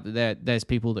ruling out that there's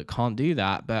people that can't do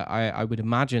that, but I would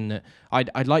imagine that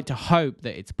I'd like to hope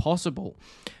that it's possible.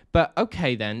 But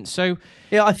okay then, so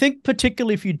yeah, I think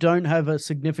particularly if you don't have a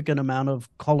significant amount of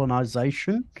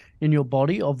colonization in your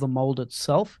body of the mold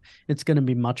itself, it's going to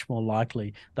be much more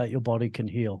likely that your body can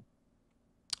heal.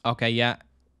 Okay, yeah.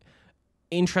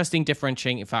 Interesting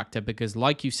differentiating factor, because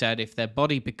like you said, if their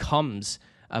body becomes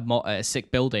a sick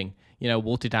building,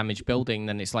 water damaged building,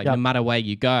 then it's like no matter where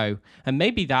you go. And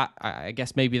maybe that, I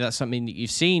guess maybe that's something that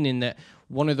you've seen, in that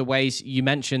one of the ways you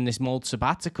mentioned this mold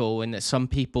sabbatical, in that some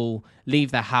people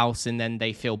leave their house and then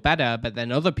they feel better, but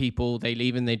then other people, they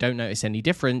leave and they don't notice any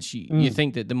difference. You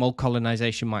think that the mold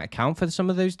colonization might account for some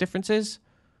of those differences?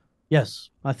 Yes,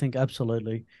 I think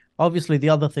absolutely. Obviously, the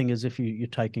other thing is if you're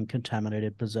taking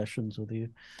contaminated possessions with you,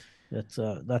 that's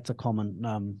a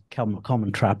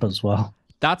common trap as well.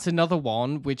 That's another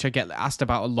one which I get asked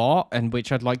about a lot, and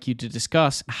which I'd like you to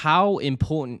discuss. How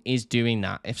important is doing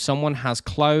that? If someone has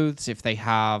clothes, if they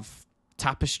have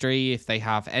tapestry, if they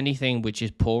have anything which is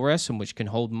porous and which can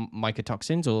hold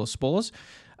mycotoxins or spores,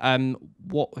 how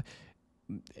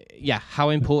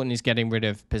important is getting rid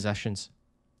of possessions?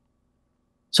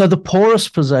 So the porous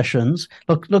possessions,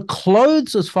 look, the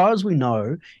clothes, as far as we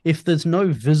know, if there's no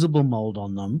visible mold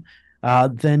on them,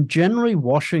 then generally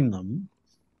washing them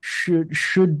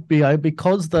should be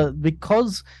because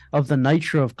of the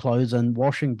nature of clothes and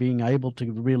washing being able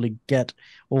to really get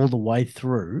all the way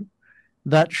through,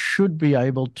 that should be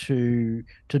able to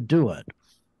do it.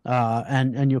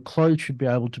 And your clothes should be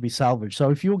able to be salvaged.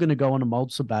 So if you're going to go on a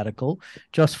mold sabbatical,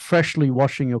 just freshly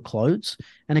washing your clothes,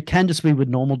 and it can just be with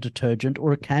normal detergent,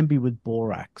 or it can be with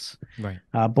borax. Right.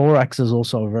 Borax is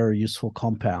also a very useful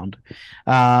compound.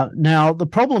 Now, the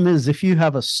problem is if you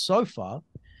have a sofa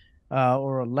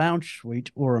or a lounge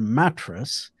suite or a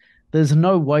mattress, there's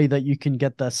no way that you can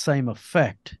get that same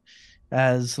effect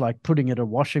as like putting it in a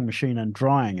washing machine and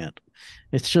drying it.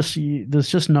 It's just there's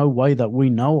just no way that we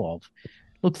know of.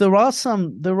 Look, there are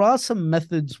some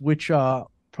methods which are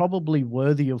probably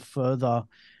worthy of further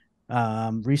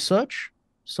research.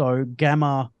 So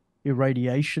gamma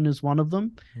irradiation is one of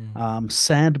them.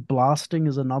 Sand blasting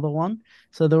is another one.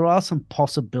 So there are some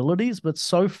possibilities, but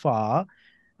so far,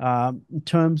 in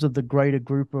terms of the greater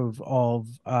group of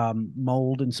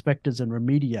mold inspectors and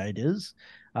remediators,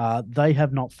 they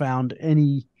have not found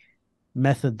any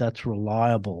method that's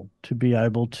reliable to be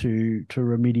able to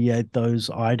remediate those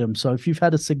items. So if you've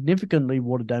had a significantly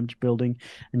water damaged building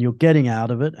and you're getting out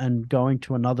of it and going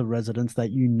to another residence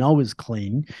that you know is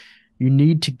clean, you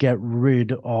need to get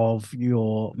rid of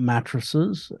your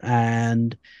mattresses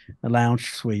and the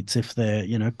lounge suites if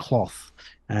they're cloth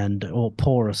or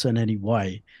porous in any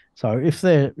way. So if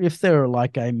they're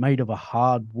like made of a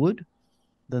hard wood,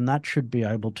 then that should be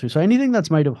able to. So anything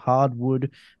that's made of hardwood,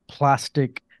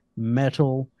 plastic,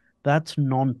 metal, that's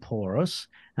non-porous,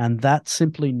 and that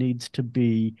simply needs to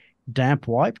be damp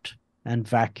wiped and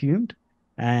vacuumed,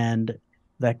 and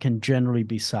that can generally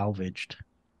be salvaged.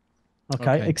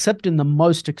 Okay. Except in the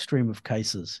most extreme of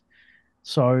cases.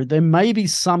 So there may be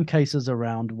some cases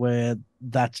around where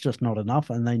that's just not enough,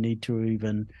 and they need to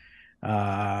even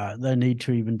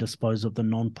dispose of the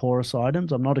non-porous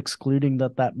items. I'm not excluding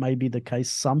that may be the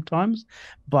case sometimes,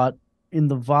 but in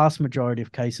the vast majority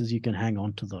of cases, you can hang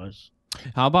on to those.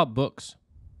 How about books?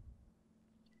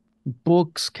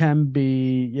 Books can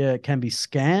be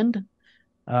scanned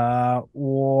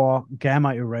or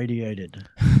gamma irradiated.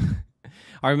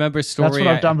 I remember a story. That's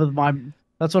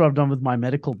what I've done with my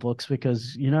medical books,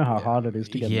 because you know how hard it is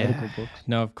to get medical books.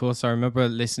 No, of course. I remember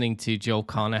listening to Joel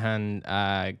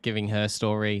Carnahan giving her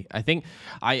story.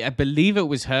 I believe it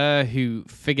was her who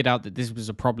figured out that this was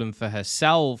a problem for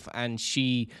herself, and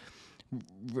she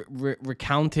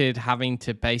recounted having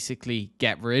to basically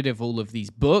get rid of all of these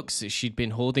books that she'd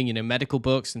been hoarding, medical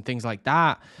books and things like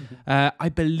that. I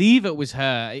believe it was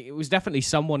her. It was definitely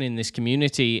someone in this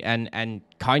community, and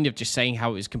kind of just saying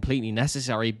how it was completely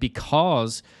necessary,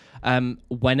 because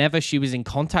whenever she was in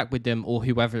contact with them, or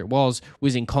whoever it was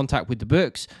in contact with the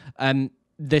books,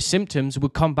 the symptoms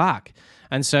would come back.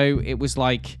 And so it was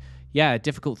like, yeah, a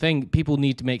difficult thing. People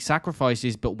need to make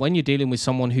sacrifices, but when you're dealing with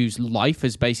someone whose life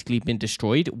has basically been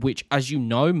destroyed, which, as you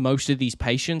know, most of these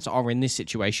patients are in this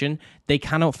situation, they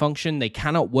cannot function, they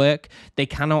cannot work, they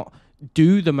cannot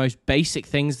do the most basic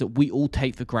things that we all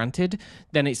take for granted,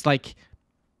 then it's like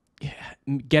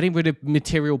getting rid of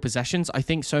material possessions. I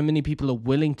think so many people are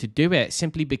willing to do it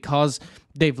simply because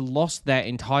they've lost their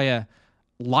entire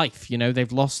life.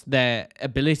 They've lost their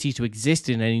ability to exist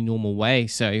in any normal way.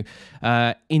 So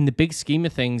in the big scheme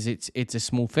of things, it's a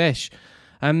small fish.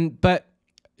 But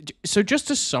so just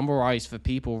to summarize for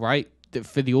people, right,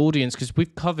 for the audience, because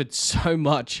we've covered so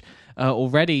much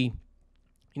already,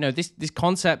 this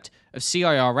concept of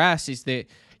CIRS is that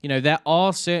there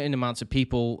are certain amounts of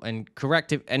people, and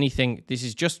correct if anything, this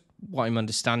is just what I'm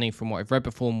understanding from what I've read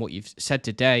before and what you've said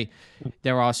today.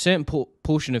 There are a certain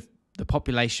portion of the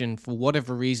population, for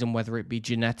whatever reason, whether it be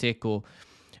genetic or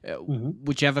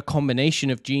whichever combination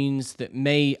of genes that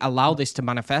may allow this to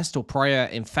manifest, or prior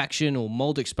infection or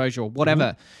mold exposure or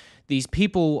whatever, these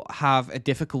people have a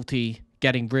difficulty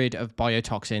getting rid of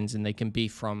biotoxins, and they can be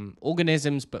from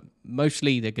organisms, but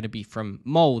mostly they're going to be from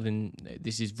mold. And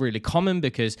this is really common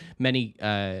because many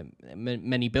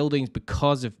buildings,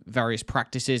 because of various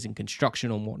practices and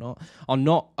construction and whatnot, are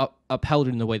not upheld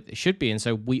in the way that they should be. And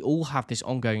so we all have this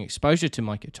ongoing exposure to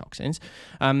mycotoxins,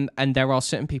 and there are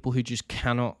certain people who just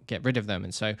cannot get rid of them.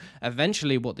 And so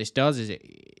eventually what this does is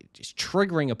it's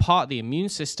triggering a part of the immune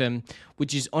system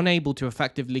which is unable to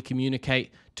effectively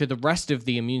communicate to the rest of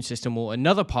the immune system, or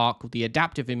another part called the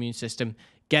adaptive immune system,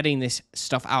 getting this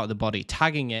stuff out of the body,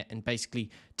 tagging it, and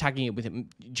basically tagging it with it,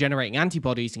 generating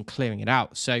antibodies and clearing it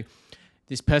out. So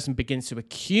this person begins to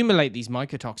accumulate these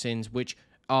mycotoxins, which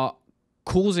are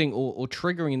causing or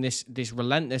triggering this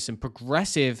relentless and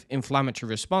progressive inflammatory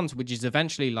response, which is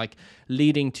eventually like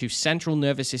leading to central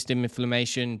nervous system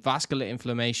inflammation, vascular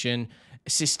inflammation,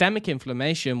 systemic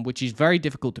inflammation, which is very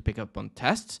difficult to pick up on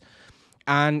tests.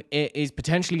 And it is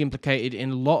potentially implicated in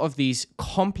a lot of these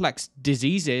complex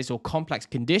diseases or complex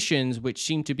conditions, which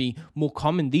seem to be more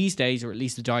common these days, or at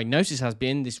least the diagnosis has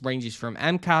been. This ranges from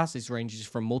MCAS, this ranges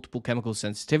from multiple chemical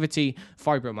sensitivity,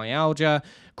 fibromyalgia,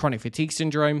 chronic fatigue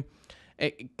syndrome.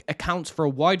 It accounts for a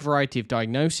wide variety of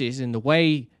diagnoses, and the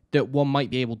way that one might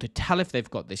be able to tell if they've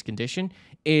got this condition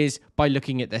is by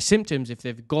looking at their symptoms. If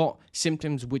they've got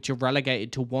symptoms which are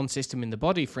relegated to one system in the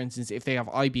body, for instance, if they have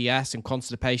IBS and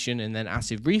constipation and then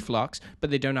acid reflux, but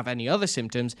they don't have any other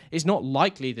symptoms, it's not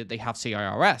likely that they have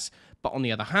CIRS. But on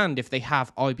the other hand, if they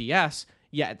have IBS,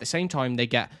 yet at the same time they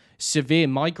get severe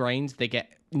migraines, they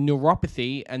get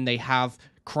neuropathy, and they have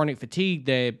chronic fatigue,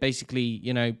 they're basically,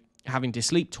 having to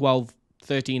sleep 12,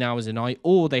 13 hours a night,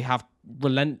 or they have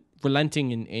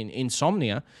relenting in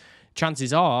insomnia,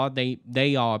 chances are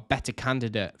they are a better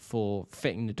candidate for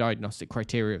fitting the diagnostic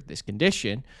criteria of this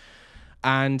condition.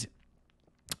 And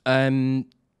the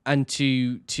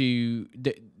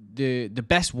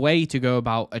best way to go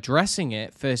about addressing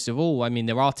it, first of all, I mean,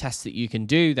 there are tests that you can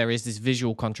do. There is this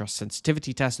visual contrast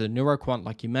sensitivity test, the NeuroQuant,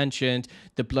 like you mentioned,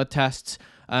 the blood tests.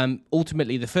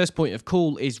 Ultimately, the first point of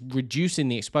call is reducing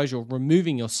the exposure, or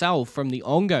removing yourself from the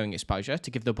ongoing exposure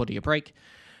to give the body a break,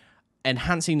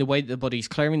 enhancing the way that the body's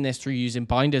clearing this through using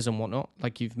binders and whatnot.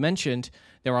 Like you've mentioned,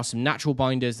 there are some natural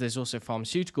binders, there's also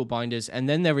pharmaceutical binders, and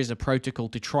then there is a protocol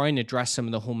to try and address some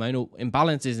of the hormonal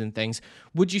imbalances and things.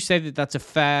 Would you say that that's a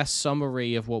fair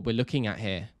summary of what we're looking at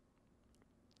here?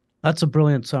 That's a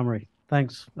brilliant summary.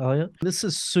 Thanks, Elliot. This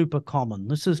is super common.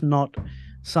 This is not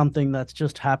something that's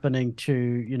just happening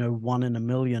to, 1 in a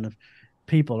million of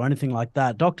people or anything like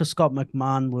that. Dr. Scott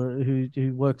McMahon,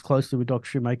 who works closely with Dr.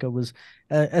 Shoemaker, was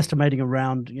estimating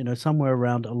around, somewhere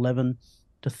around 11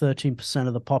 to 13%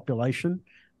 of the population.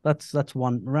 That's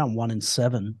around 1 in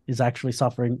 7 is actually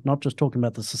suffering. Not just talking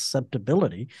about the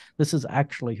susceptibility. This is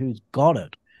actually who's got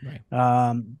it.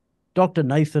 Right. Dr.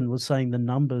 Nathan was saying the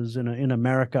numbers in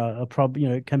America are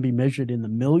probably, can be measured in the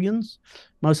millions,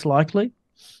 most likely.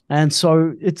 And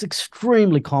so it's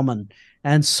extremely common.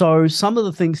 And so some of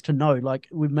the things to know, like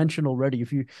we've mentioned already,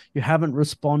 if you haven't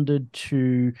responded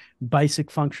to basic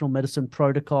functional medicine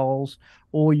protocols,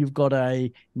 or you've got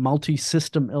a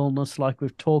multi-system illness like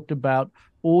we've talked about,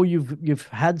 or you've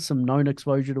had some known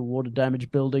exposure to water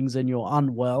damaged buildings and you're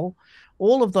unwell,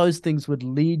 all of those things would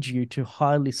lead you to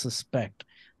highly suspect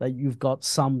that you've got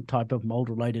some type of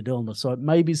mold-related illness. So it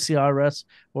may be CRS,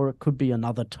 or it could be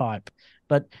another type.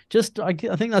 But I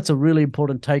think that's a really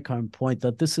important take-home point,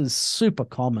 that this is super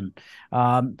common.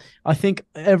 I think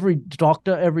every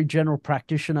doctor, every general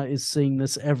practitioner is seeing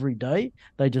this every day.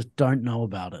 They just don't know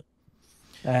about it.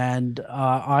 And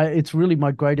it's really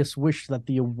my greatest wish that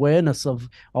the awareness of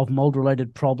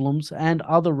mold-related problems and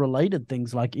other related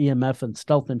things like EMF and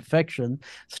stealth infection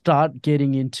start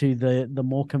getting into the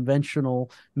more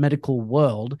conventional medical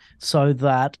world, so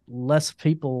that less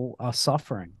people are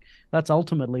suffering. That's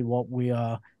ultimately what we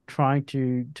are trying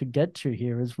to get to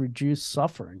here, is reduce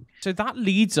suffering. So that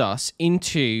leads us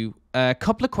into a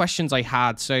couple of questions I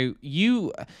had. So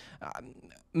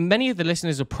many of the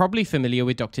listeners are probably familiar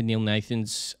with Dr. Neil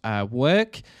Nathan's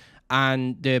work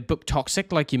and the book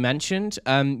Toxic, like you mentioned.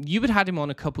 You had had him on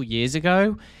a couple years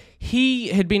ago. He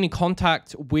had been in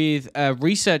contact with a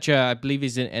researcher, I believe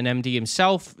he's an MD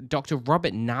himself, Dr.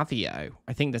 Robert Navio.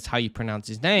 I think that's how you pronounce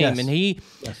his name. Yes. And he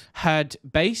Yes. had,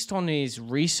 based on his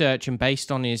research and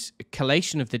based on his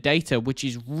collation of the data, which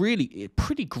is really a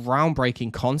pretty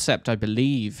groundbreaking concept, I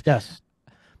believe, Yes.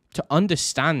 to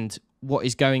understand what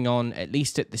is going on, at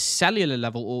least at the cellular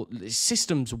level or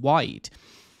systems wide,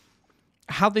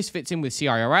 how this fits in with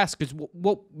CIRS, because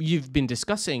what you've been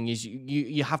discussing is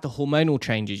you have the hormonal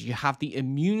changes, you have the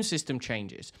immune system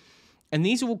changes, and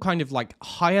these are all kind of like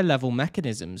higher level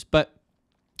mechanisms. But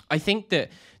I think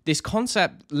that this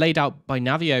concept laid out by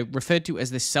Navio, referred to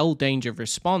as the cell danger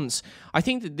response, I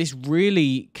think that this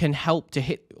really can help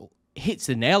to hits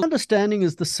the nail. Understanding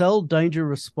is the cell danger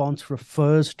response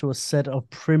refers to a set of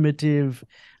primitive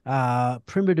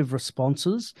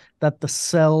responses that the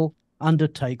cell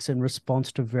undertakes in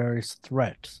response to various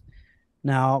threats.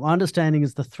 Now, my understanding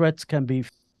is the threats can be,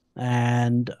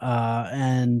 and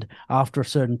after a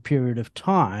certain period of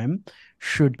time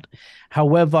should,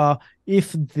 however,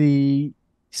 if the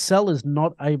cell is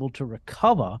not able to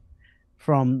recover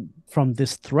from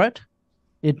this threat,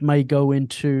 it may go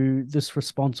into this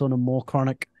response on a more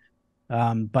chronic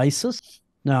basis.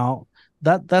 Now,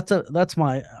 that's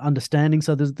my understanding.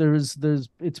 So there's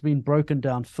it's been broken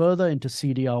down further into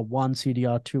CDR1,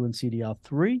 CDR2, and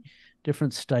CDR3,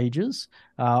 different stages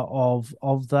of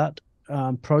that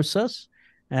process.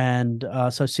 And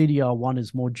so CDR1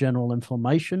 is more general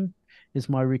inflammation, is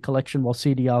my recollection, while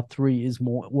CDR3 is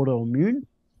more autoimmune.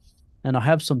 And I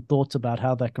have some thoughts about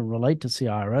how that can relate to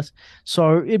CIRS.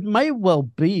 So it may well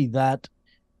be that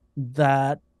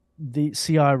the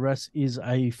CIRS is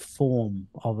a form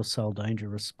of a cell danger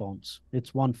response.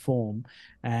 It's one form,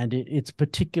 and it's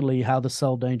particularly how the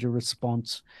cell danger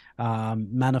response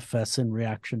manifests in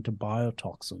reaction to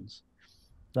biotoxins.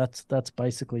 That's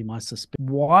basically my suspicion.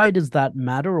 Why does that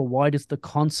matter, or why does the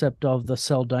concept of the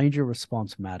cell danger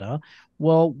response matter?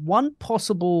 Well, one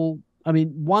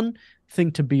thing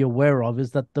to be aware of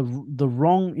is that the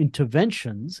wrong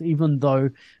interventions, even though,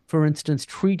 for instance,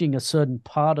 treating a certain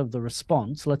part of the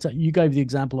response, let's say you gave the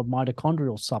example of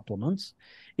mitochondrial supplements,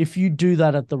 if you do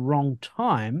that at the wrong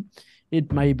time,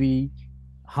 it may be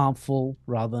harmful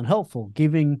rather than helpful.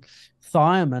 Giving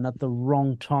thiamine at the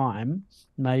wrong time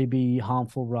may be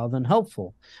harmful rather than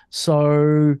helpful.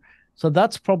 So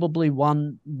that's probably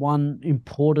one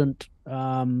important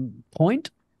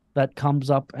point that comes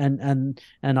up, and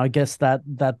I guess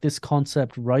that this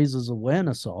concept raises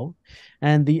awareness of.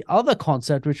 And the other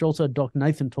concept, which also Dr.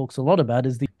 Nathan talks a lot about,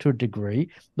 is to a degree,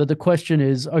 but the question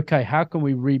is, okay, how can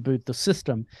we reboot the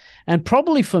system? And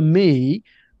probably for me,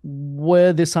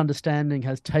 where this understanding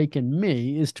has taken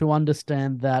me is to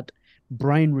understand that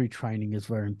brain retraining is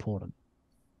very important.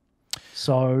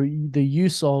 So the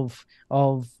use of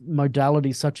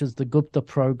modalities such as the Gupta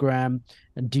program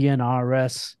and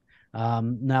DNRS,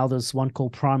 now there's one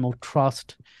called Primal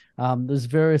Trust. There's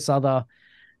various other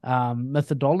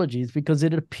methodologies, because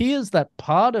it appears that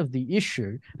part of the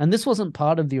issue, and this wasn't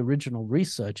part of the original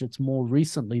research, it's more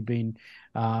recently been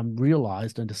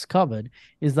realized and discovered,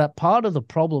 is that part of the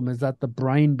problem is that the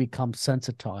brain becomes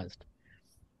sensitized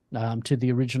to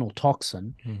the original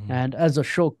toxin. Mm-hmm. And as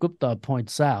Ashok Gupta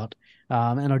points out,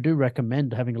 and I do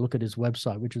recommend having a look at his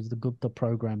website, which is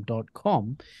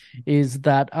theguptaprogram.com, is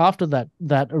that after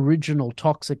that original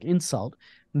toxic insult,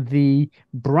 the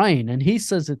brain, and he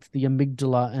says it's the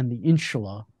amygdala and the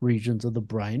insula regions of the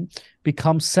brain,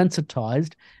 become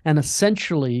sensitized and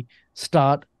essentially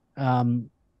start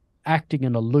acting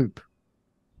in a loop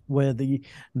where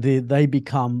they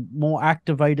become more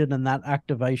activated, and that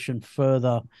activation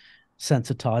further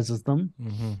sensitizes them.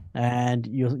 Mm-hmm. And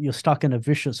you're stuck in a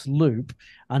vicious loop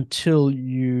until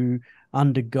you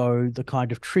undergo the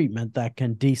kind of treatment that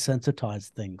can desensitize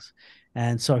things.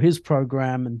 And so his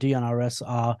program and DNRS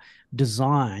are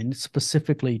designed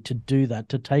specifically to do that,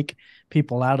 to take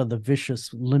people out of the vicious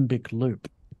limbic loop.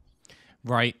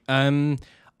 Right.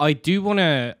 I do want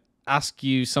to ask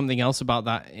you something else about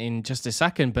that in just a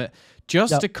second, but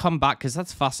just Yep. to come back, because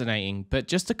that's fascinating, but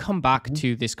just to come back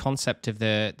to this concept of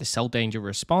the cell danger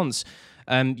response,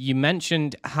 you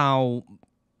mentioned how,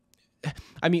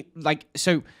 I mean, like,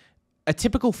 so a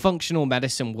typical functional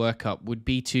medicine workup would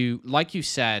be to, like you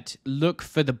said, look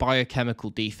for the biochemical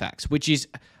defects, which is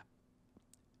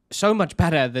so much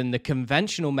better than the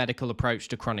conventional medical approach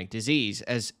to chronic disease,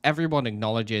 as everyone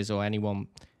acknowledges, or anyone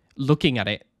looking at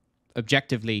it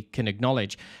objectively can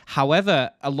acknowledge.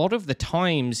 However, a lot of the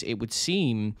times it would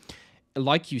seem,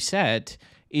 like you said,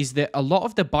 is that a lot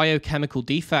of the biochemical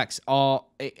defects are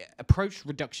approached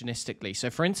reductionistically. So,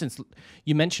 for instance,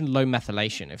 you mentioned low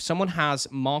methylation. If someone has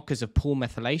markers of poor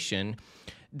methylation,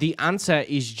 the answer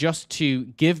is just to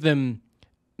give them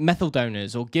methyl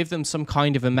donors or give them some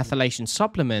kind of a methylation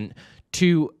supplement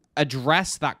to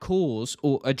address that cause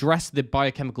or address the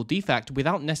biochemical defect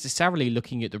without necessarily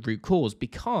looking at the root cause.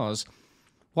 Because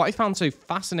what I found so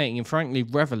fascinating and frankly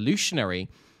revolutionary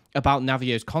about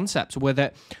Navio's concepts were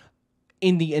that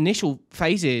in the initial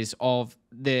phases of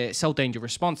the cell danger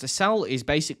response, the cell is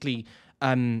basically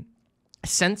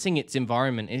sensing its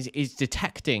environment, is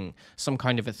detecting some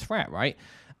kind of a threat, right?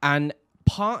 And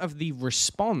part of the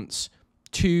response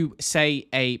to, say,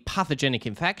 a pathogenic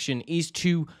infection is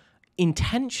to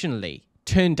intentionally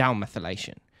turn down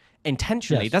methylation.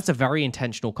 Intentionally. Yes. That's a very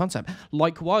intentional concept.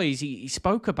 Likewise, he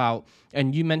spoke about,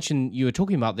 and you mentioned, you were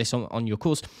talking about this on your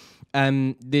course,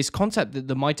 this concept that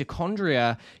the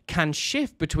mitochondria can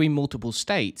shift between multiple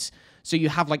states. So you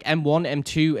have like M1,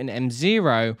 M2, and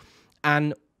M0,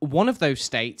 and one of those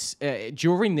states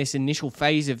during this initial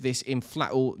phase of this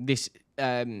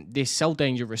this cell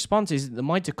danger response is that the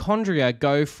mitochondria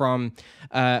go from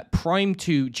primed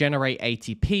to generate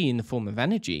ATP in the form of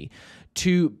energy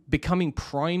to becoming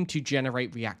primed to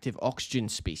generate reactive oxygen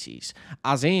species,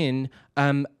 as in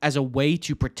as a way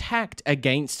to protect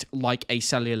against like a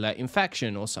cellular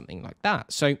infection or something like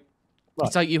that. So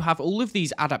Right. so you have all of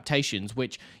these adaptations,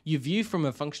 which you view from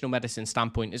a functional medicine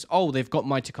standpoint as, oh, they've got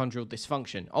mitochondrial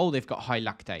dysfunction. Oh, they've got high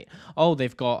lactate. Oh,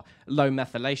 they've got low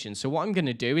methylation. So what I'm going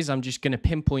to do is I'm just going to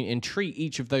pinpoint and treat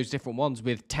each of those different ones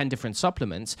with 10 different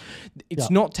supplements. It's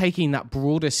not taking that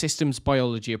broader systems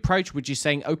biology approach, which is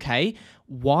saying, okay,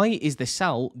 why is the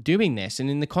cell doing this? And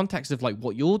in the context of like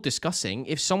what you're discussing,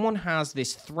 if someone has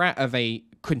this threat of a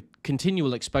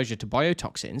continual exposure to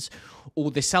biotoxins, or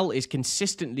the cell is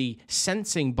consistently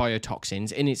sensing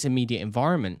biotoxins in its immediate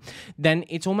environment, then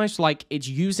it's almost like it's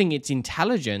using its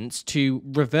intelligence to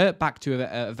revert back to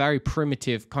a very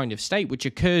primitive kind of state, which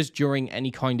occurs during any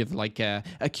kind of like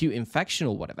acute infection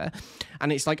or whatever.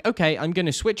 And it's like, okay, I'm going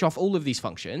to switch off all of these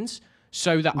functions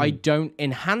so that I don't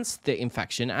enhance the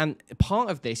infection. And part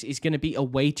of this is going to be a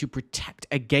way to protect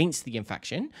against the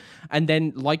infection. And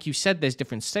then, like you said, there's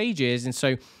different stages. And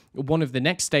so one of the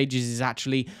next stages is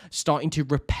actually starting to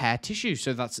repair tissue.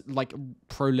 So that's like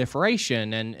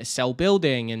proliferation and cell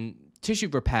building and tissue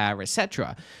repair,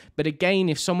 etc. But again,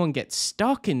 if someone gets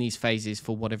stuck in these phases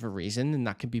for whatever reason, then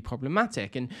that can be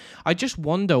problematic. And I just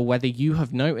wonder whether you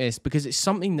have noticed, because it's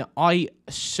something that I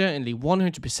certainly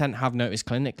 100% have noticed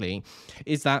clinically,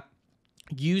 is that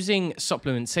using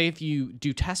supplements, say if you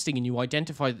do testing and you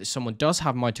identify that someone does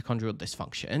have mitochondrial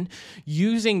dysfunction,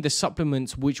 using the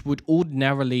supplements which would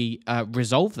ordinarily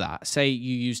resolve that, say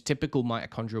you use typical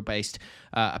mitochondrial-based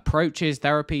approaches,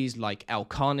 therapies like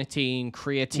L-carnitine,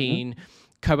 creatine,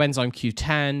 coenzyme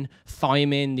Q10,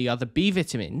 thiamine, the other B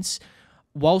vitamins,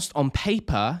 whilst on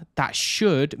paper that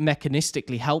should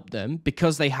mechanistically help them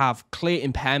because they have clear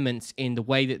impairments in the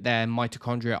way that their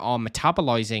mitochondria are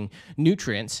metabolizing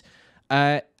nutrients,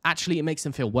 actually it makes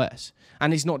them feel worse.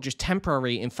 And it's not just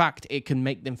temporary. In fact, it can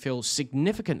make them feel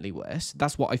significantly worse.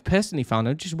 That's what I've personally found.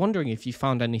 I'm just wondering if you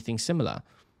found anything similar.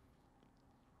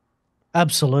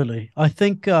 Absolutely. I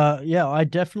think, I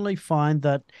definitely find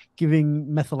that giving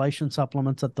methylation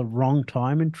supplements at the wrong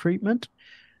time in treatment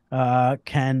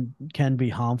can be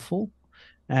harmful.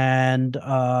 And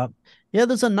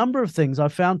there's a number of things I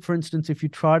found. For instance, if you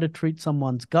try to treat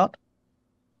someone's gut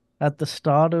at the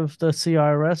start of the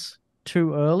CIRS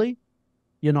too early,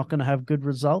 you're not going to have good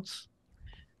results.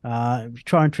 If you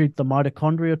try and treat the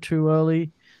mitochondria too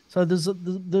early, so there's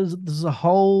a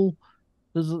whole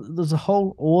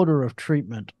order of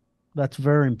treatment that's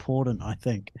very important, I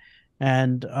think.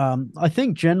 And I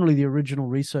think generally the original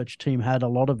research team had a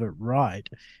lot of it right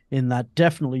in that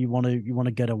definitely you want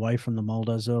to get away from the mold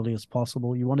as early as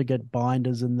possible. You want to get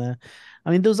binders in there.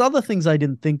 I mean, there's other things I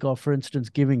didn't think of, for instance,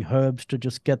 giving herbs to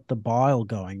just get the bile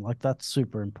going. Like that's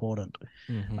super important.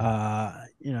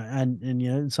 And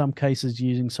in some cases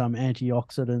using some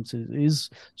antioxidants is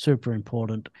super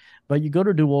important. But you got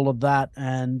to do all of that.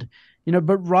 And,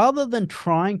 but rather than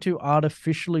trying to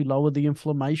artificially lower the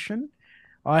inflammation,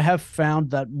 I have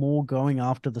found that more going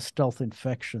after the stealth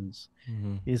infections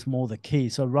is more the key.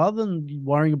 So rather than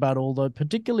worrying about all the,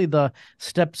 particularly the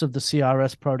steps of the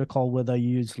CRS protocol where they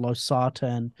use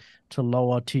losartan to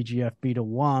lower TGF beta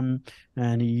 1,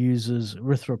 and he uses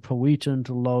erythropoietin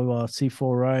to lower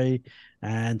C4A,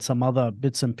 and some other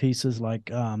bits and pieces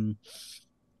like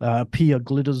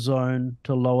pioglitazone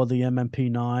to lower the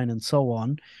MMP9 and so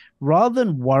on. Rather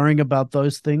than worrying about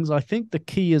those things, I think the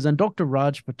key is, and Dr.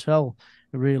 Raj Patel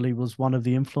really was one of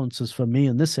the influences for me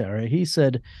in this area. He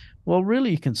said, well,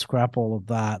 really, you can scrap all of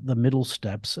that, the middle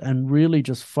steps, and really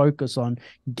just focus on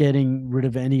getting rid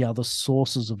of any other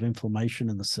sources of inflammation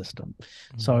in the system.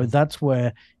 So that's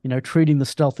where, treating the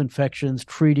stealth infections,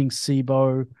 treating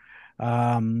SIBO,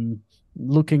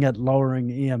 looking at lowering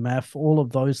EMF, all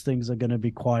of those things are going to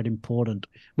be quite important.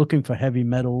 Looking for heavy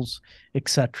metals,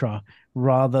 etc.,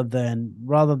 rather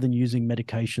than using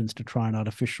medications to try and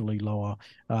artificially lower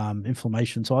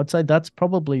inflammation. So I'd say that's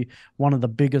probably one of the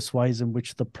biggest ways in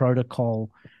which the protocol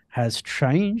has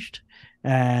changed.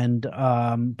 And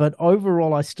but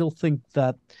overall, I still think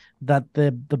that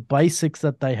the basics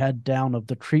that they had down of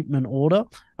the treatment order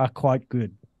are quite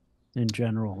good in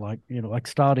general, like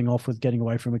starting off with getting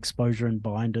away from exposure and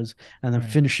binders, and then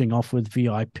finishing off with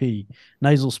VIP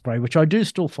nasal spray, which I do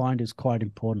still find is quite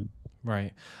important.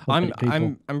 Right.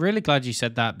 I'm really glad you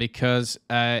said that, because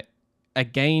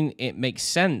again, it makes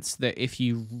sense that if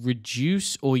you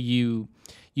reduce or you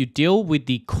deal with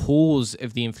the cause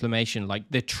of the inflammation, like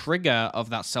the trigger of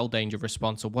that cell danger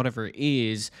response or whatever it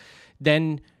is,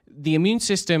 then the immune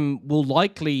system will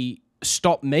likely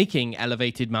stop making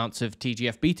elevated amounts of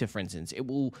TGF beta, for instance. It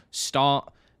will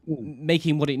start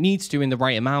making what it needs to in the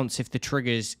right amounts if the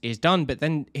triggers is done. But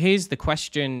then here's the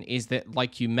question, is that,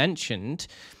 like you mentioned,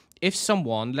 if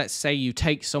someone, let's say you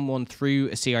take someone through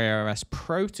a CIRS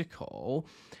protocol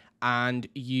and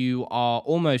you are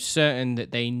almost certain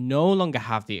that they no longer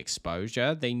have the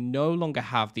exposure, they no longer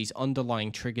have these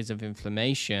underlying triggers of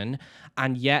inflammation,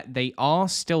 and yet they are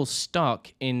still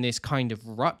stuck in this kind of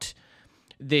rut,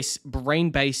 this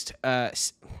brain-based,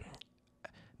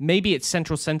 maybe it's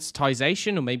central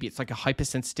sensitization, or maybe it's like a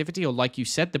hypersensitivity, or like you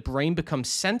said, the brain becomes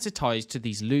sensitized to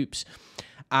these loops.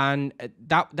 And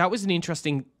that was an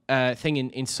interesting thing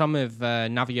in some of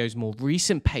Navio's more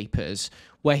recent papers,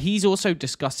 where he's also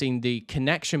discussing the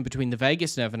connection between the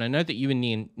vagus nerve. And I know that you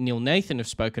and Neil Nathan have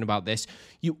spoken about this.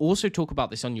 You also talk about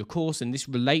this on your course, and this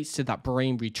relates to that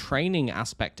brain retraining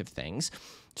aspect of things.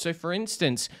 So, for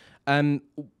instance,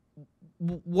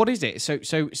 what is it? So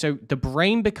the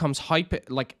brain becomes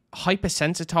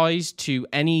hypersensitized to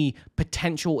any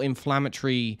potential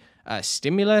inflammatory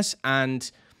stimulus,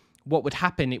 and what would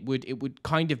happen? It would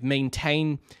kind of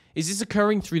maintain. Is this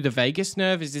occurring through the vagus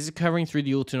nerve? Is this occurring through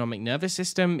the autonomic nervous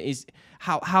system? Is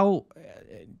how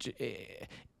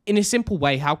in a simple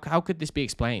way, how could this be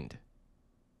explained?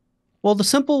 Well, the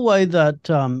simple way that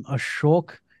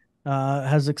Ashok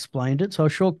has explained it. So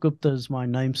Ashok Gupta is my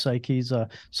namesake. He's a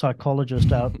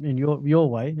psychologist out in your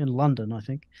way in London, I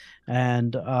think,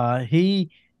 and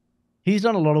he's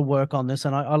done a lot of work on this,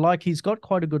 and I like, he's got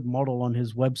quite a good model on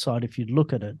his website if you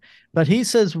look at it. But he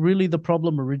says really the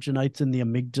problem originates in the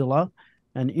amygdala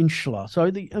and insula. So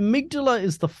the amygdala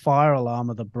is the fire alarm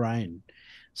of the brain.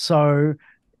 So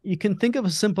you can think of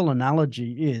a simple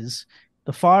analogy is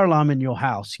the fire alarm in your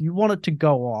house. You want it to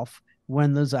go off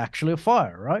when there's actually a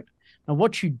fire, right? And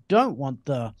what you don't want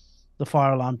the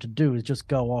fire alarm to do is just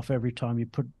go off every time you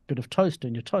put a bit of toast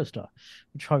in your toaster,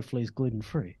 which hopefully is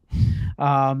gluten-free.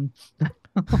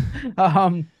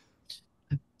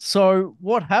 So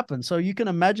what happens? So you can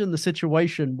imagine the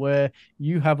situation where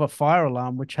you have a fire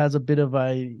alarm which has a bit of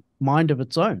a mind of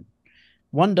its own.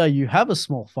 One day you have a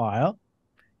small fire,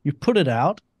 you put it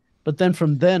out, but then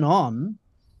from then on,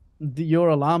 your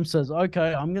alarm says,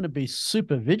 okay, I'm going to be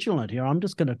super vigilant here. I'm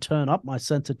just going to turn up my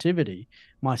sensitivity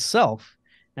myself.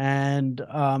 And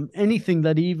anything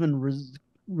that even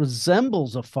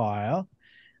resembles a fire,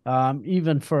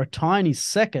 even for a tiny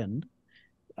second,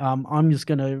 I'm just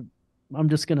going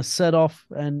to set off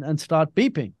and start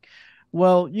beeping.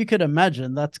 Well, you could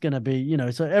imagine that's going to be,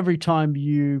 so every time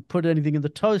you put anything in the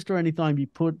toaster, anytime you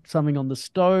put something on the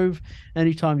stove,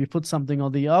 anytime you put something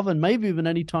on the oven, maybe even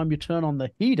anytime you turn on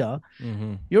the heater,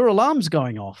 your alarm's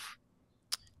going off.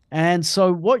 And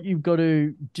so what you've got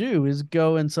to do is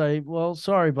go and say, well,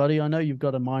 sorry, buddy, I know you've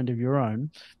got a mind of your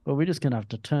own, but we're just going to have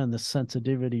to turn the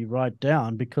sensitivity right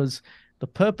down, because the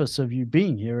purpose of you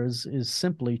being here is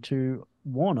simply to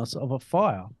warn us of a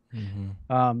fire,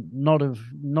 not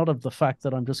of the fact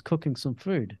that I'm just cooking some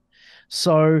food.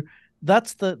 So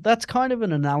that's kind of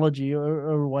an analogy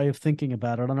or a way of thinking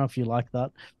about it. I don't know if you like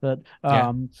that, but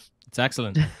Yeah, it's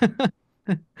excellent.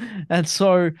 and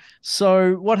so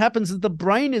what happens is the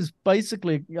brain is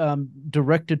basically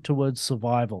directed towards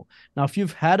survival. Now, if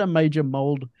you've had a major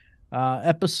mold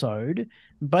episode,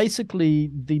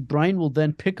 basically the brain will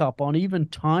then pick up on even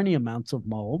tiny amounts of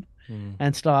mold Mm.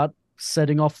 and start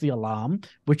setting off the alarm,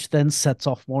 which then sets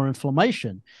off more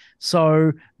inflammation.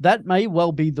 So that may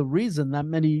well be the reason that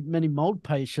many mold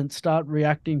patients start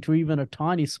reacting to even a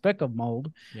tiny speck of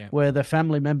mold, Yeah. where their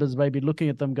family members may be looking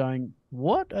at them going,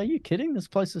 "What? Are you kidding? This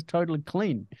place is totally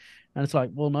clean." And it's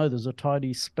like, well, no, there's a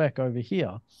tiny speck over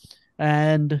here.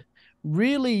 And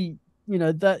really,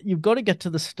 that you've got to get to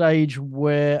the stage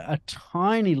where a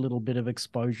tiny little bit of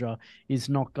exposure is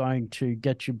not going to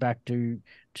get you back to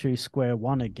square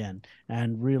one again,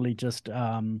 and really just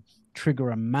trigger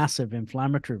a massive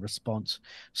inflammatory response.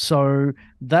 So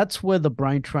that's where the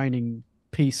brain training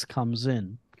piece comes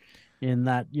in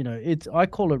that, it's, I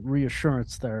call it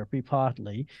reassurance therapy,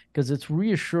 partly because it's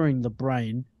reassuring the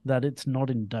brain that it's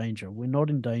not in danger. We're not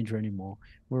in danger anymore.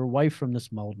 We're away from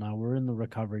this mold now. We're in the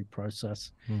recovery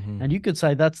process. Mm-hmm. And you could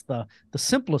say that's the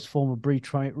simplest form of brain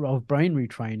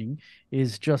retraining,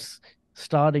 is just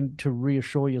starting to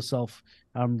reassure yourself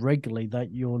regularly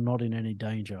that you're not in any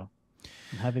danger,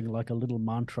 and having like a little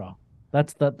mantra.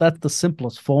 That's the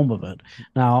simplest form of it.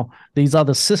 Now, these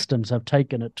other systems have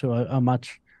taken it to a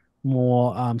much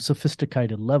more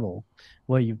sophisticated level,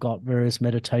 where you've got various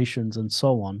meditations and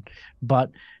so on.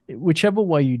 But whichever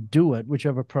way you do it,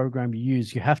 whichever program you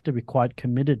use, you have to be quite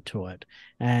committed to it.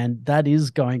 And that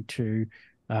is going to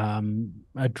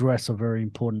address a very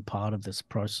important part of this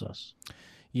process.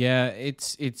 Yeah,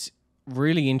 it's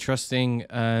really interesting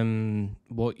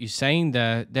what you're saying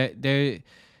there.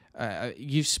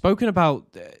 You've spoken about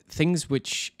things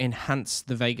which enhance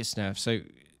the vagus nerve. So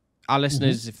our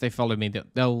listeners, if they follow me,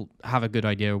 they'll have a good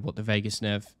idea of what the vagus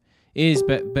nerve is.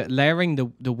 But layering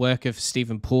the work of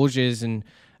Stephen Porges and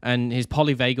his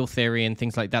polyvagal theory and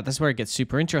things like that, that's where it gets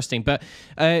super interesting. But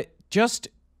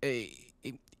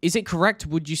is it correct?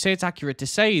 Would you say it's accurate to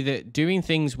say that doing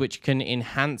things which can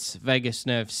enhance vagus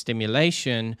nerve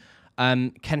stimulation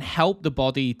can help the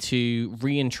body to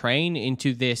re-entrain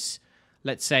into this,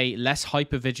 let's say, less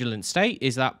hypervigilant state?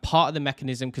 Is that part of the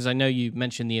mechanism? Because I know you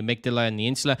mentioned the amygdala and the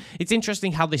insula. It's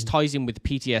interesting how this ties in with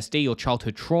PTSD or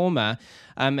childhood trauma,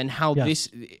 and how this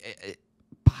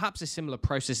perhaps a similar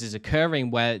process is occurring,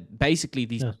 where basically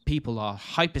these people are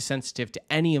hypersensitive to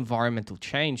any environmental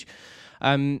change.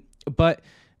 But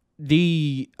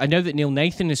I know that Neil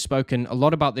Nathan has spoken a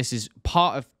lot about this as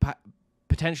part of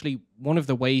potentially one of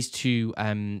the ways to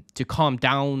calm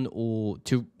down or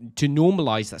to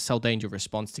normalize that cell danger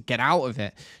response, to get out of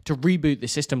it, to reboot the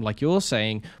system, like you're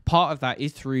saying. Part of that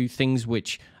is through things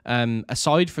which,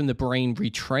 aside from the brain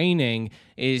retraining,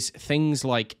 is things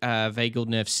like vagal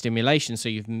nerve stimulation. So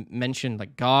you've mentioned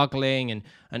like gargling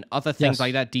and other things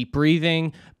like that, deep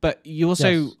breathing. But you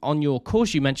also, on your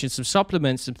course, you mentioned some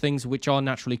supplements, some things which are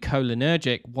naturally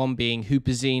cholinergic, one being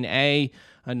huperzine A,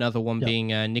 another one being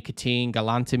nicotine,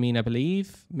 galantamine, I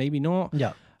believe. Maybe not.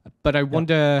 Yeah. But I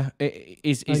wonder,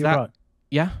 is that... Right.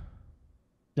 Yeah?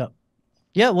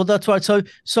 Yeah, well, that's right.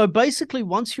 So basically,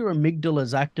 once your amygdala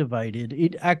is activated,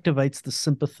 it activates the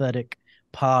sympathetic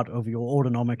part of your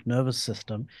autonomic nervous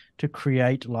system to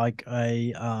create like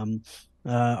a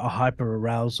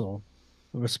hyperarousal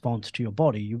response to your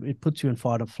body. It puts you in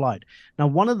fight or flight. Now,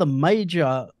 one of the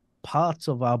major parts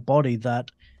of our body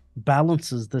that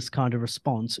balances this kind of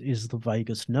response is the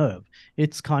vagus nerve.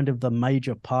 It's kind of the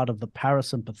major part of the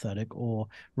parasympathetic or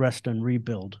rest and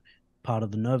rebuild part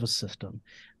of the nervous system.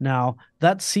 Now,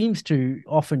 that seems to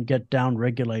often get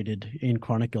down-regulated in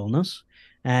chronic illness.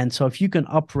 And so if you can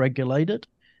upregulate it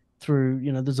through,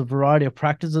 there's a variety of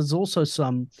practices. There's also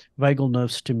some vagal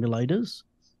nerve stimulators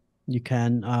you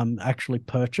can actually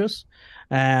purchase.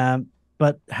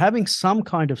 But having some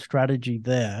kind of strategy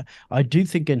there, I do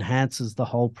think enhances the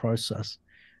whole process.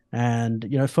 And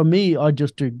for me, I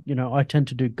just do, I tend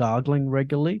to do gargling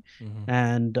regularly,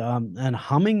 and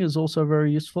humming is also very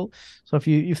useful. So if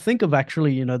you think of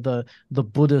actually, the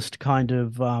Buddhist kind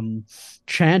of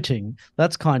chanting,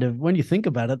 that's kind of, when you think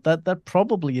about it, that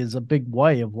probably is a big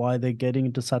way of why they're getting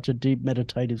into such a deep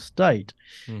meditative state,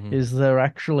 is they're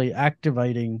actually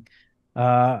activating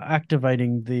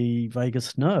the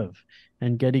vagus nerve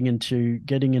and getting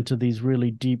into these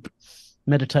really deep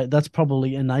meditate. That's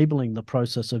probably enabling the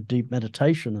process of deep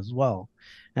meditation as well.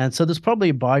 And so there's probably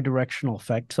a bidirectional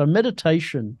effect. So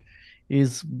meditation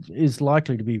is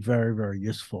likely to be very, very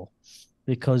useful,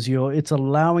 because it's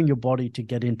allowing your body to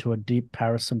get into a deep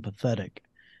parasympathetic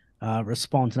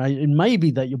response. Now, it may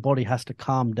be that your body has to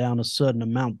calm down a certain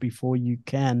amount before you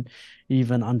can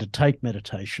even undertake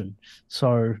meditation.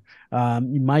 So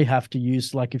you may have to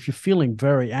use, like if you're feeling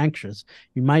very anxious,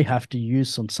 you may have to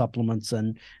use some supplements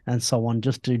and so on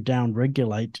just to down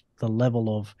regulate the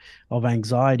level of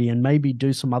anxiety, and maybe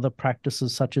do some other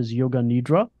practices such as yoga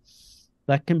nidra.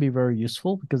 That can be very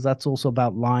useful because that's also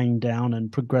about lying down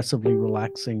and progressively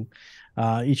relaxing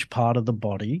each part of the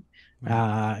body,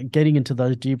 getting into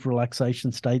those deep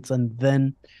relaxation states, and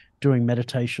then doing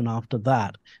meditation after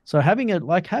that. So getting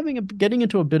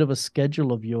into a bit of a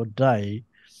schedule of your day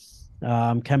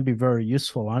can be very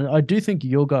useful. I do think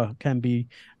yoga can be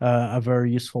a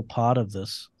very useful part of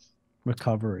this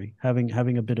recovery,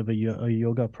 having a bit of a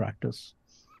yoga practice.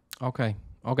 Okay.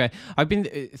 Okay. I've been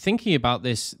thinking about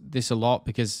this a lot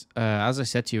because, as I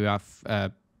said to you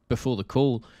before the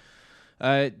call,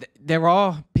 there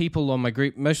are people on my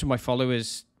group. Most of my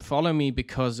followers follow me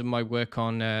because of my work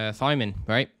on thiamine,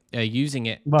 right? Using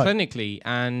it clinically,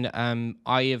 and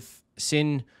I have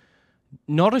seen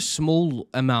not a small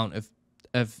amount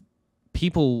of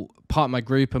people, part of my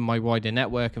group and my wider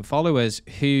network and followers,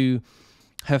 who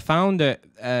have found that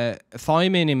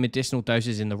thiamine in medicinal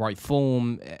doses in the right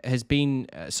form has been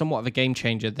somewhat of a game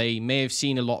changer. They may have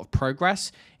seen a lot of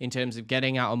progress in terms of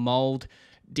getting out of mold,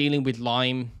 dealing with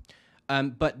Lyme,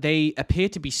 but they appear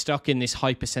to be stuck in this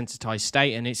hypersensitized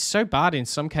state. And it's so bad in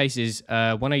some cases.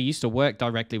 When I used to work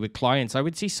directly with clients, I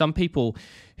would see some people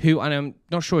who, and I'm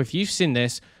not sure if you've seen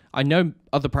this, I know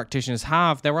other practitioners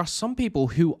have, there are some people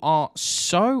who are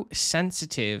so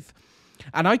sensitive.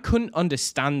 And I couldn't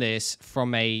understand this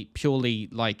from a purely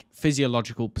like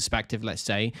physiological perspective, let's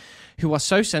say, who are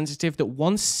so sensitive that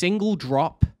one single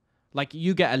drop, like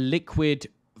you get a liquid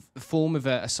form of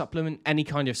a supplement, any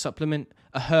kind of supplement,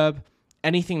 a herb,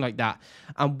 anything like that,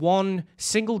 and one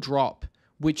single drop,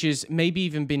 which is maybe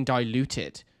even been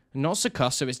diluted, not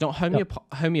succussed, so it's not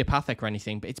homeopathic or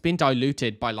anything, but it's been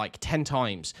diluted by like 10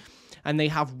 times. And they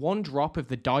have one drop of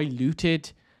the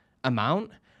diluted amount,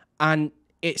 and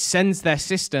it sends their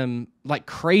system like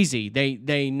crazy.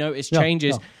 They notice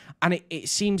changes. And it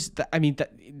seems that, I mean,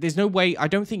 that there's no way, I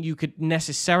don't think you could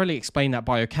necessarily explain that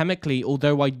biochemically,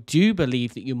 although I do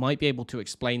believe that you might be able to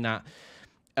explain that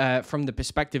from the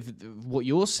perspective of what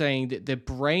you're saying, that the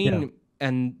brain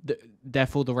and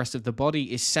therefore the rest of the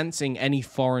body is sensing any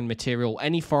foreign material,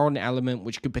 any foreign element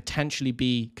which could potentially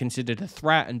be considered a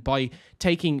threat. And by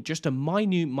taking just a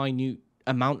minute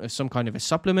amount of some kind of a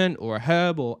supplement or a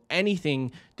herb or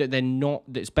anything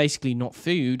that's basically not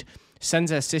food, sends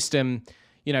their system,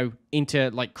 into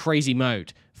like crazy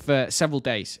mode for several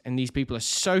days. And these people are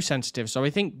so sensitive. So I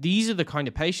think these are the kind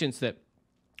of patients that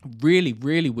really,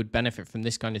 really would benefit from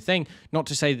this kind of thing. Not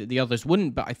to say that the others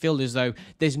wouldn't, but I feel as though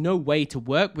there's no way to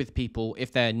work with people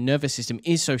if their nervous system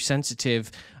is so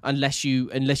sensitive unless you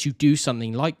do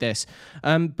something like this.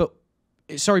 But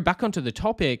sorry, back onto the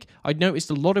topic, I'd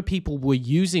noticed a lot of people were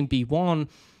using B1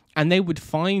 and they would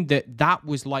find that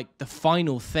was like the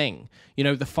final thing,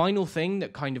 the final thing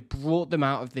that kind of brought them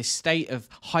out of this state of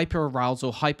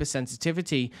hyperarousal,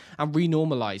 hypersensitivity, and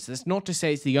renormalized. That's not to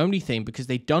say it's the only thing, because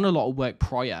they'd done a lot of work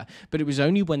prior, but it was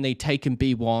only when they'd taken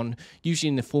B1, usually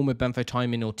in the form of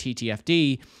benfotiamine or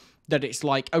TTFD, that it's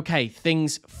like, okay,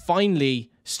 things finally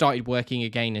started working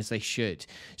again as they should.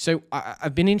 So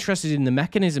I've been interested in the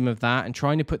mechanism of that and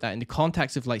trying to put that in the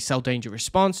context of like cell danger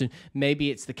response. And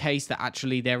maybe it's the case that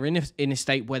actually they're in a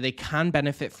state where they can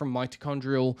benefit from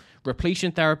mitochondrial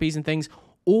repletion therapies and things.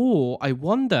 Or I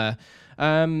wonder,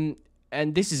 and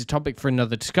this is a topic for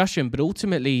another discussion, but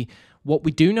ultimately what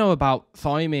we do know about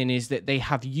thiamine is that they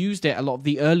have used it. A lot of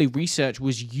the early research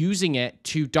was using it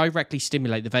to directly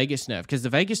stimulate the vagus nerve, because the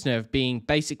vagus nerve being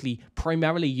basically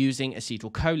primarily using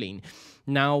acetylcholine.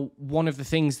 Now, one of the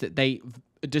things that they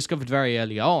discovered very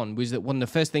early on was that one of the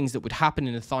first things that would happen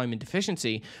in a thiamine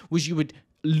deficiency was you would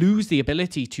lose the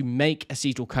ability to make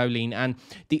acetylcholine, and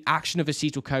the action of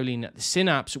acetylcholine at the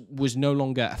synapse was no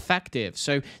longer effective.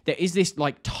 So there is this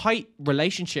like tight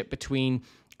relationship between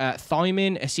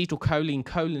thiamine, acetylcholine,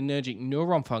 cholinergic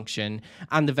neuron function,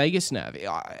 and the vagus nerve.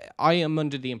 I am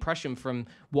under the impression from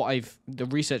the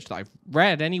research that I've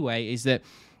read anyway, is that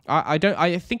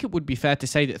I think it would be fair to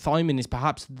say that thiamine is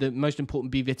perhaps the most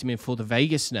important B vitamin for the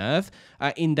vagus nerve,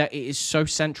 in that it is so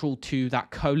central to that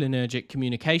cholinergic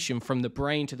communication from the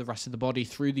brain to the rest of the body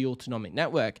through the autonomic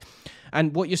network.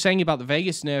 And what you're saying about the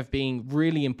vagus nerve being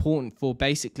really important for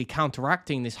basically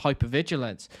counteracting this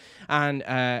hypervigilance and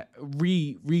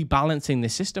rebalancing the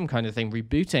system kind of thing,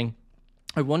 rebooting.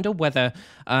 I wonder whether,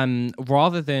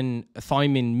 rather than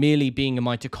thiamine merely being a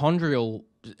mitochondrial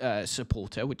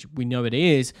supporter, which we know it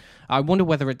is, I wonder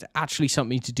whether it's actually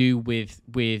something to do with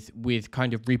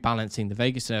kind of rebalancing the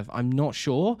vagus nerve. I'm not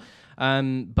sure,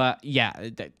 but yeah,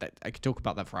 I could talk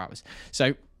about that for hours.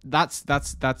 So that's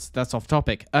off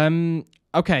topic.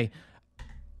 Okay.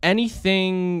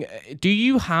 Anything? Do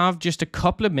you have just a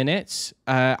couple of minutes?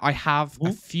 I have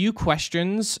a few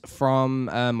questions from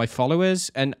my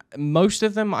followers, and most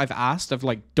of them I've asked, I've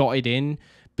like dotted in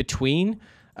between,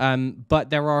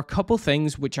 but there are a couple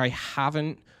things which I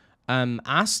haven't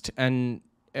asked, and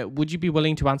would you be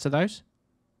willing to answer those?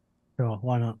 Sure,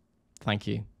 why not? Thank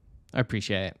you. I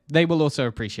appreciate it. They will also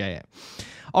appreciate it.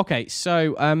 Okay,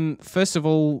 so first of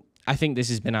all, I think this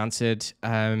has been answered.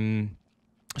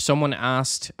 Someone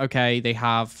asked, okay, they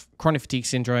have chronic fatigue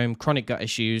syndrome, chronic gut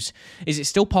issues. Is it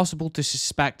still possible to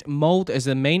suspect mold as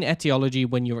the main etiology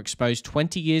when you were exposed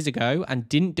 20 years ago and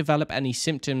didn't develop any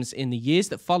symptoms in the years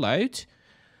that followed?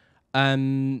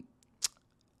 And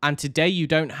today you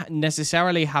don't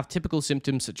necessarily have typical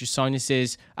symptoms such as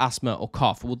sinuses, asthma, or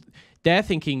cough. Well, they're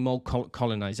thinking mold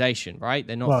colonization, right?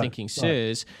 They're not thinking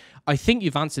CIRS. I think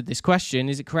you've answered this question.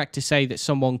 Is it correct to say that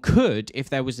someone could, if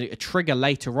there was a trigger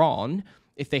later on,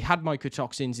 if they had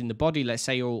mycotoxins in the body, let's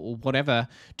say, or whatever,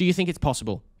 do you think it's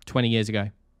possible 20 years ago?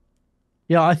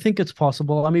 Yeah, I think it's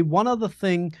possible. I mean, one other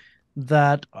thing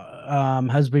that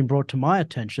has been brought to my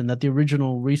attention that the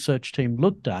original research team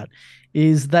looked at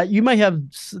is that you may have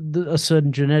a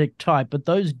certain genetic type, but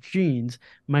those genes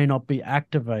may not be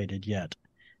activated yet.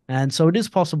 And so it is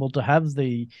possible to have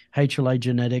the HLA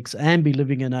genetics and be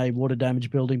living in a water damaged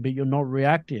building, but you're not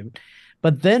reactive.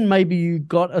 But then maybe you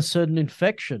got a certain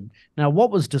infection. Now,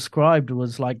 what was described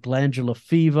was like glandular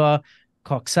fever,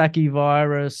 Coxsackie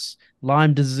virus,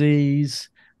 Lyme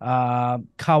disease,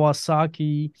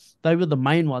 Kawasaki. They were the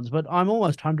main ones, but I'm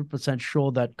almost 100%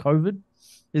 sure that COVID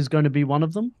is going to be one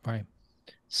of them. Right.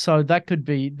 So that could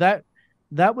be that.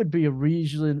 That would be a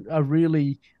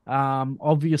really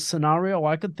obvious scenario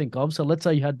I could think of. So let's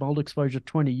say you had mold exposure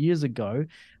 20 years ago,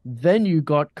 then you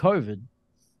got COVID.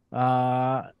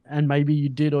 And maybe you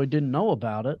did or didn't know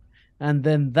about it, and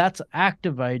then that's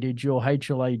activated your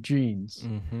HLA genes,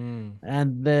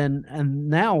 and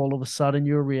now all of a sudden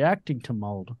you're reacting to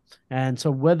mold. And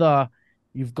so whether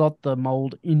you've got the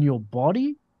mold in your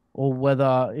body or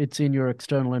whether it's in your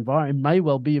external environment, it may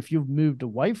well be if you've moved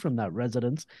away from that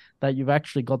residence that you've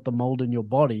actually got the mold in your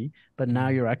body, but now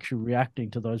you're actually reacting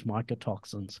to those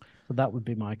mycotoxins. So that would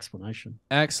be my explanation.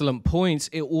 Excellent points.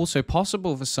 It's also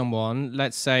possible for someone,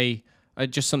 let's say,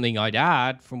 just something I'd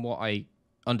add from what I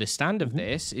understand of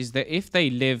this, is that if they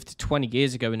lived 20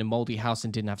 years ago in a moldy house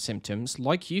and didn't have symptoms,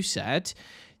 like you said,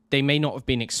 they may not have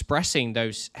been expressing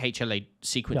those HLA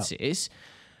sequences. Yeah.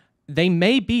 They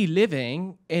may be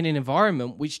living in an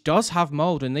environment which does have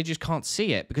mold and they just can't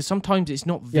see it because sometimes it's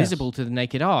not visible to the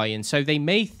naked eye. And so they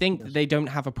may think that they don't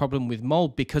have a problem with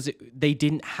mold because they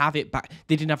didn't have it back.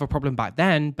 They didn't have a problem back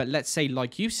then. But let's say,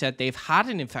 like you said, they've had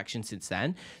an infection since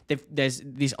then. There's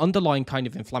this underlying kind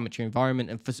of inflammatory environment.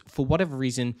 And for whatever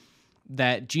reason,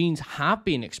 their genes have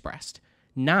been expressed.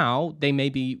 Now they may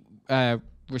be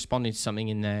responding to something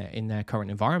in their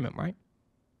current environment, right?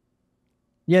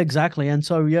 Yeah, exactly. And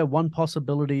so, yeah, one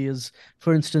possibility is,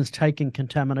 for instance, taking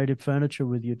contaminated furniture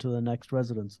with you to the next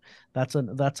residence. That's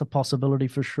a possibility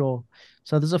for sure.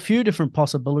 So there's a few different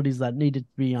possibilities that needed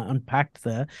to be unpacked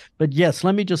there. But yes,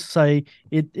 let me just say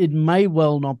it may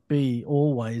well not be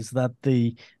always that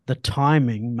the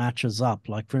timing matches up.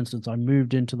 Like, for instance, I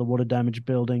moved into the water damage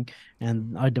building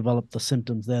and I developed the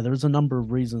symptoms there. There's a number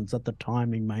of reasons that the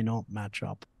timing may not match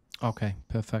up. Okay,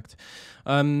 perfect.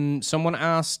 Someone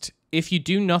asked, if you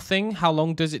do nothing, how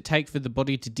long does it take for the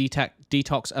body to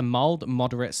detox a mild,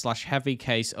 moderate/heavy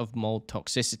case of mold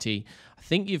toxicity? I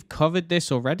think you've covered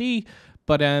this already,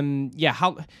 but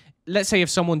yeah, let's say if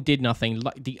someone did nothing,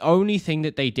 like the only thing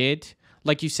that they did,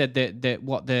 like you said,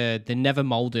 the never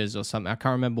molders or something. I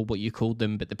can't remember what you called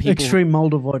them, but the people extreme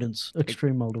mold avoidance.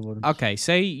 Extreme mold avoidance. Okay,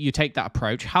 say you take that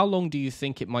approach. How long do you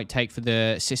think it might take for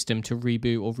the system to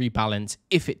reboot or rebalance,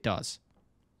 if it does?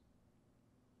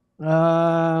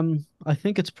 I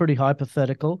think it's pretty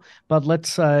hypothetical, but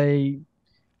let's say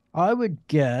I would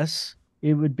guess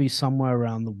it would be somewhere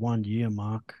around the 1 year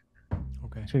mark.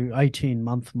 Okay. To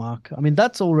 18-month mark. I mean,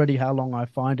 that's already how long I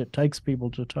find it takes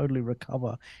people to totally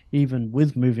recover, even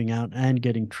with moving out and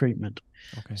getting treatment.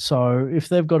 Okay. So if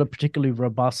they've got a particularly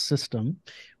robust system,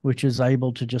 which is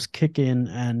able to just kick in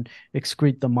and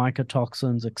excrete the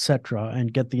mycotoxins, etc.,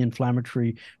 and get the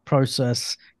inflammatory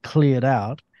process cleared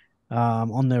out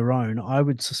on their own, I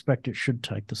would suspect it should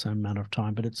take the same amount of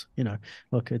time. But it's,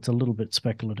 look, it's a little bit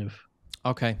speculative.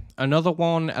 Okay. Another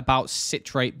one about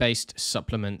citrate-based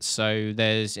supplements. So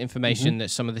there's information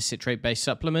that some of the citrate-based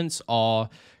supplements are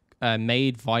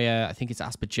made via, I think it's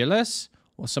aspergillus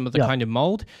or some other Yeah. kind of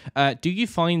mold. Do you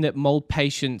find that mold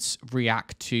patients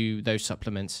react to those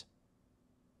supplements?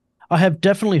 I have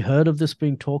definitely heard of this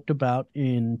being talked about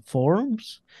in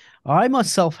forums. I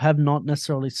myself have not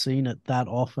necessarily seen it that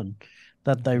often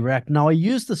that they Okay. react. Now, I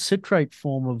use the citrate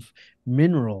form of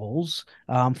minerals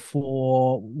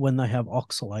for when they have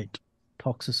oxalate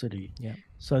toxicity. Yeah.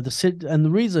 So and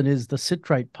the reason is the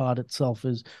citrate part itself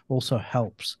is also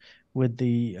helps with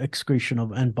the excretion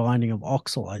of and binding of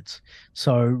oxalates.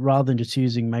 So rather than just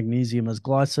using magnesium as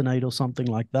glycinate or something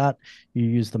like that, you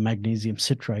use the magnesium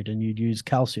citrate and you'd use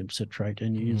calcium citrate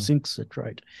and you use zinc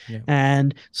citrate. Yeah.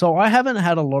 And so I haven't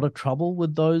had a lot of trouble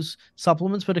with those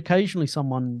supplements, but occasionally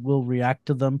someone will react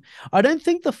to them. I don't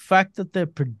think the fact that they're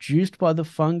produced by the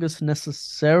fungus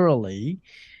necessarily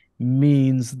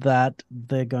means that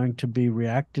they're going to be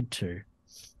reacted to,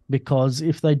 because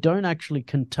if they don't actually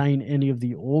contain any of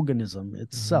the organism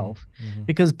itself,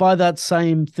 because by that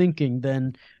same thinking,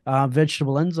 then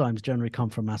vegetable enzymes generally come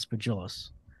from aspergillus.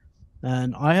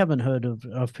 And I haven't heard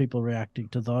of people reacting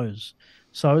to those.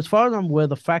 So as far as I'm aware,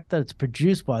 the fact that it's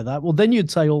produced by that, well, then you'd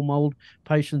say all mold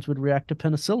patients would react to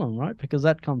penicillin, right? Because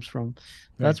that comes from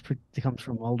Right. comes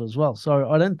from mold as well. So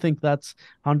I don't think that's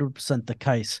 100% the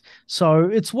case.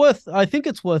 So I think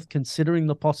it's worth considering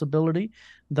the possibility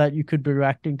that you could be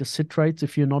reacting to citrates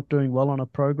if you're not doing well on a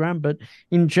program. But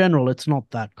in general, it's not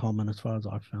that common as far as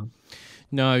I've found.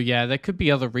 No, yeah, there could be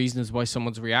other reasons why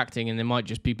someone's reacting, and they might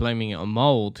just be blaming it on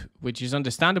mold, which is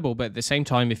understandable. But at the same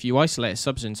time, if you isolate a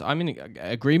substance, I'm in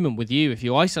agreement with you. If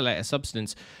you isolate a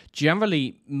substance,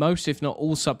 generally, most, if not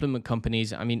all, supplement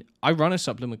companies, I mean, I run a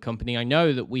supplement company. I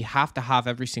know that we have to have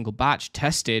every single batch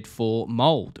tested for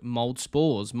mold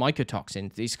spores,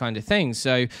 mycotoxins, these kind of things.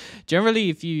 So generally,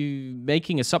 if you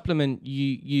making a supplement,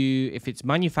 you if it's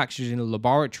manufactured in a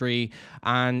laboratory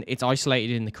and it's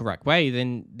isolated in the correct way,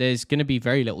 then there's going to be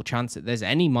very little chance that there's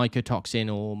any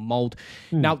mycotoxin or mold.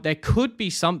 Now, there could be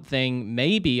something,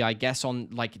 maybe, I guess, on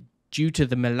like due to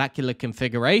the molecular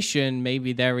configuration,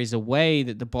 maybe there is a way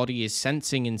that the body is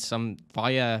sensing in some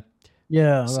via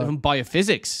some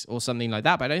biophysics or something like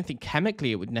that. But I don't think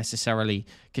chemically it would necessarily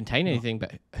contain anything,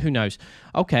 but who knows?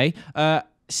 Okay.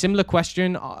 Similar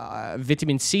question,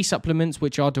 vitamin C supplements,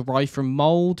 which are derived from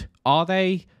mold, are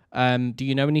they? Do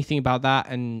you know anything about that?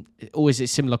 Or is it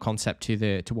similar concept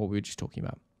to what we were just talking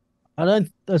about?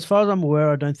 As far as I'm aware,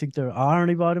 I don't think there are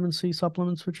any vitamin C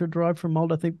supplements which are derived from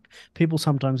mold. I think people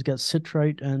sometimes get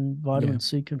citrate and vitamin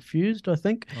C confused, I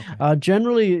think. Okay.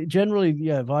 Generally,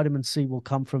 yeah, vitamin C will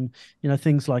come from,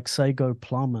 things like sago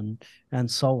plum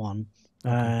and so on.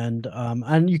 Okay.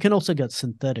 And you can also get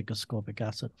synthetic ascorbic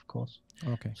acid, of course.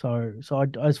 Okay. So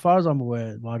as far as I'm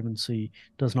aware, vitamin C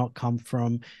does not come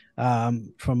from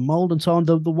mold and so on.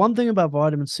 The one thing about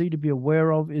vitamin C to be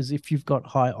aware of is if you've got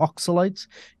high oxalates,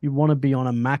 you want to be on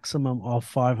a maximum of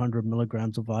 500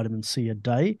 milligrams of vitamin C a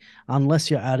day,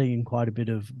 unless you're adding in quite a bit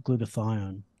of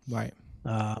glutathione, Right.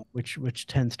 which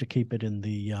tends to keep it in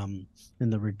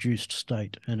the reduced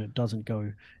state, and it doesn't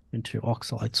go into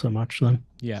oxalate so much then.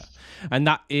 Yeah, and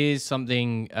that is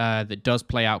something that does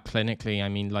play out clinically. I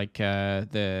mean, like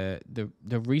the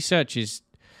research is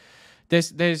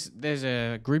there's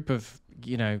a group of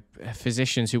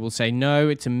physicians who will say no,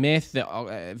 it's a myth that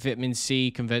vitamin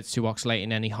C converts to oxalate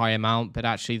in any high amount, but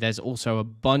actually there's also a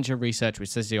bunch of research which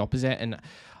says the opposite. And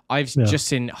I've just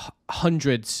seen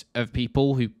hundreds of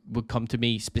people who would come to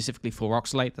me specifically for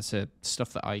oxalate. That's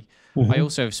stuff that I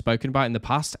also have spoken about in the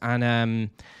past, and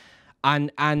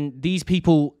these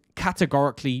people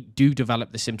categorically do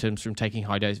develop the symptoms from taking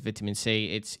high dose vitamin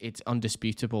C. It's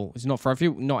undisputable. It's not for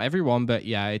not everyone, but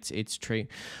yeah, it's true.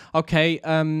 Okay,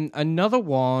 another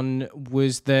one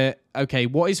was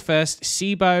what is first,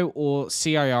 SIBO or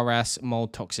CIRS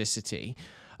mold toxicity?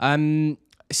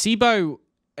 SIBO,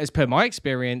 as per my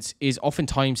experience, is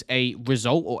oftentimes a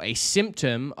result or a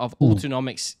symptom of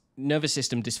autonomic nervous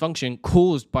system dysfunction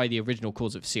caused by the original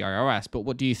cause of CIRS. But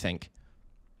what do you think?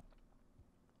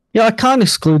 Yeah, I can't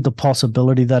exclude the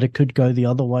possibility that it could go the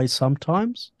other way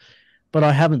sometimes, but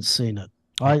I haven't seen it.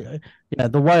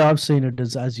 The way I've seen it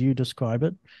is as you describe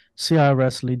it.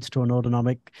 CIRS leads to an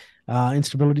autonomic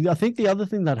instability. I think the other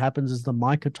thing that happens is the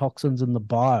mycotoxins in the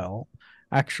bile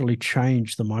actually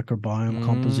change the microbiome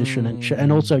composition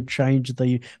and also change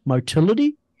the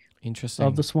motility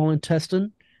of the small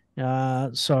intestine.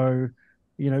 So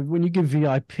when you give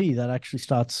VIP, that actually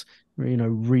starts,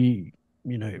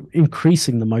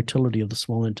 increasing the motility of the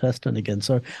small intestine again.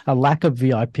 So a lack of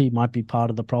VIP might be part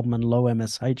of the problem, and low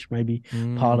MSH may be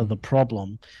part of the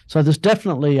problem. So there's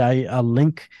definitely a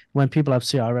link when people have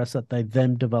CRS that they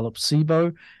then develop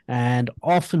SIBO, and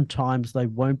oftentimes they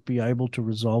won't be able to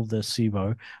resolve their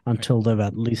SIBO until they've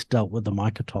at least dealt with the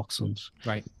mycotoxins.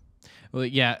 Right. Well,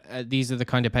 yeah, these are the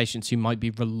kind of patients who might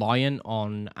be reliant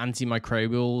on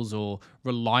antimicrobials or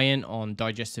reliant on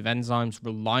digestive enzymes,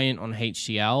 reliant on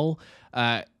HCl,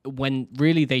 when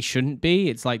really they shouldn't be.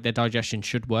 It's like their digestion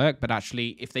should work, but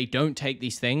actually if they don't take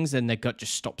these things, then their gut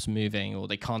just stops moving, or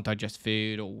they can't digest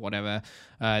food or whatever.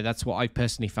 That's what I've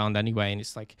personally found anyway. And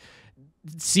it's like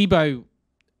SIBO,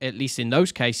 at least in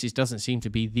those cases, doesn't seem to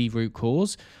be the root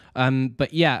cause.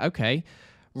 But yeah, okay.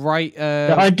 Right.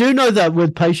 I do know that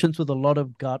with patients with a lot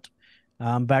of gut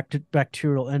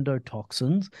bacterial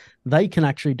endotoxins, they can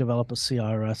actually develop a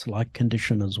CIRS-like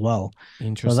condition as well.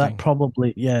 Interesting. So that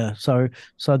probably, so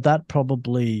that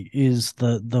probably is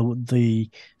the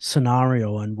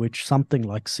scenario in which something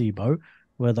like SIBO,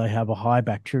 where they have a high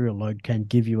bacterial load, can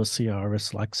give you a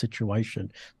CIRS-like situation.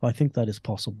 I think that is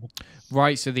possible.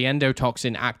 Right. So the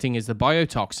endotoxin acting as the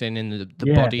biotoxin in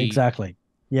the body. Exactly.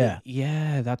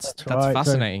 Yeah, that's right.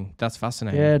 Fascinating. So, that's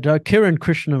fascinating. Yeah, Kiran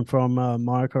Krishnan from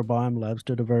Microbiome Labs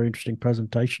did a very interesting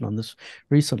presentation on this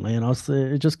recently, and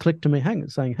it just clicked to me, hang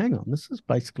on, this is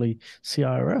basically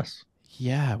CIRS.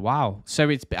 Yeah, wow. So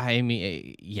it's, I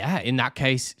mean, yeah, in that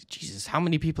case, Jesus, how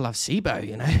many people have SIBO,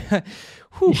 you know?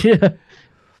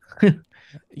 Yeah.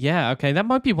 Yeah, okay. That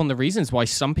might be one of the reasons why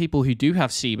some people who do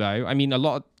have SIBO, I mean,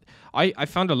 I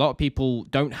found a lot of people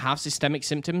don't have systemic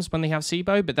symptoms when they have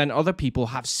SIBO, but then other people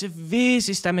have severe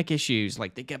systemic issues,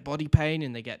 like they get body pain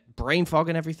and they get brain fog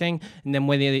and everything. And then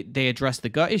when they address the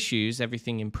gut issues,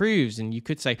 everything improves. And you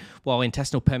could say, well,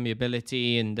 intestinal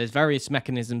permeability, and there's various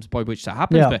mechanisms by which that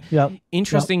happens.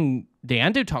 Interesting, the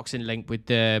endotoxin link with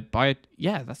the bio.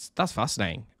 Yeah, that's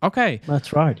fascinating. Okay.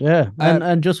 That's right. Yeah.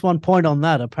 And just one point on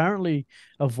that, apparently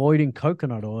avoiding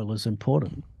coconut oil is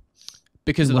important.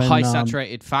 Because of the high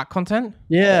saturated fat content?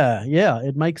 Yeah.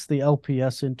 It makes the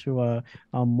LPS into a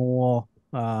more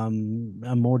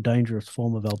dangerous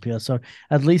form of LPS. So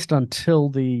at least until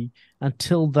that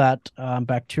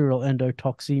bacterial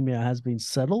endotoxemia has been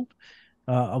settled,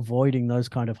 avoiding those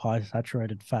kind of high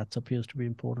saturated fats appears to be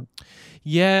important.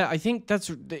 Yeah, I think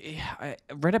I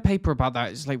read a paper about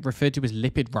that. It's like referred to as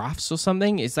lipid rafts or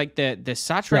something. It's like the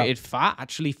saturated fat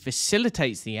actually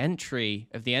facilitates the entry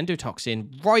of the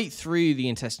endotoxin right through the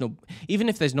intestinal. Even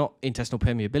if there's not intestinal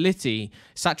permeability,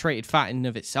 saturated fat in and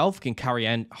of itself can carry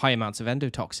high amounts of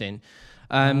endotoxin.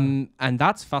 And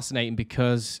that's fascinating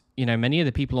because, you know, many of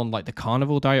the people on like the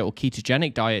carnivore diet or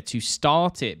ketogenic diet who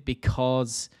start it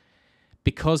because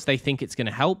they think it's going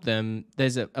to help them,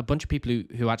 there's a bunch of people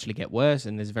who actually get worse,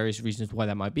 and there's various reasons why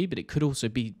that might be, but it could also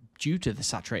be due to the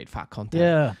saturated fat content.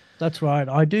 Yeah, that's right.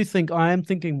 I am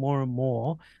thinking more and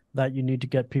more that you need to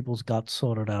get people's guts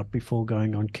sorted out before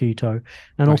going on keto,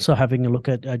 and also having a look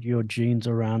at your genes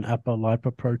around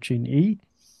apolipoprotein E.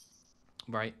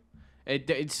 Right.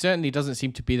 It certainly doesn't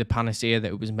seem to be the panacea that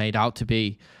it was made out to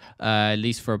be, at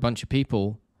least for a bunch of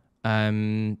people.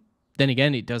 Then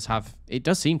again, it does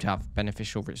seem to have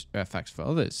beneficial effects for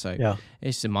others. So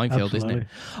it's a minefield, isn't it?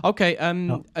 Okay.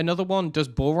 Another one. Does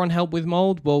boron help with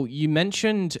mold? Well, you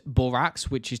mentioned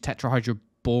borax, which is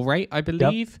tetrahydroborate, I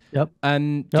believe. Yep.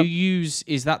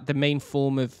 Is that the main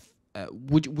form of?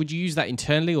 Would you use that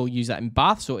internally or use that in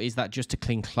baths, or is that just to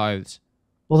clean clothes?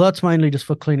 Well, that's mainly just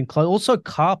for cleaning clothes. Also,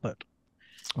 carpet.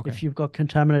 Okay. If you've got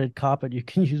contaminated carpet, you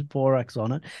can use borax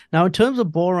on it. Now, in terms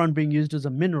of boron being used as a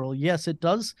mineral, yes, it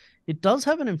does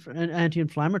have an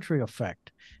anti-inflammatory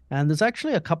effect. And there's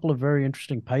actually a couple of very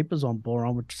interesting papers on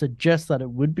boron which suggest that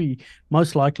it would be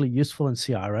most likely useful in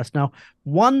CIRS. Now,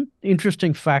 one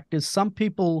interesting fact is some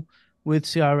people with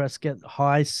CIRS get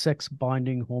high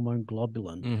sex-binding hormone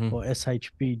globulin, or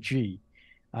SHBG.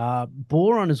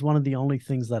 Boron is one of the only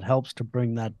things that helps to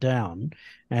bring that down,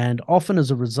 and often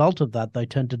as a result of that they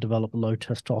tend to develop low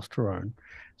testosterone.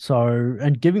 So,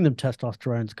 and giving them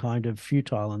testosterone is kind of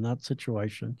futile in that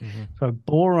situation. So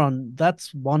boron,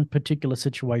 that's one particular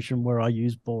situation where I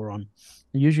use boron,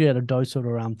 usually at a dose of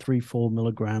around 3-4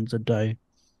 milligrams a day.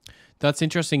 That's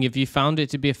interesting. Have you found it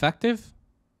to be effective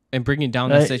in bringing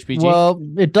down SHBG? Well,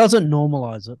 it doesn't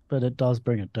normalize it, but it does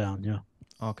bring it down. Yeah.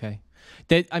 Okay.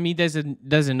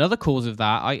 There's another cause of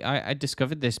that. I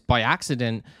discovered this by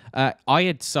accident. I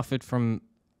had suffered from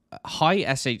high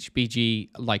SHBG,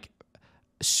 like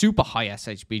super high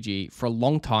SHBG, for a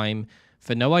long time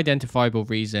for no identifiable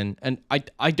reason. And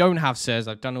I don't have CIRS.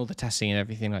 I've done all the testing and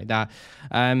everything like that.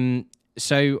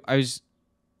 So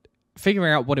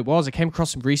figuring out what it was, I came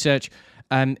across some research.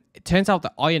 It turns out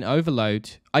that iron overload,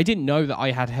 I didn't know that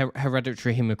I had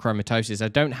hereditary hemochromatosis. I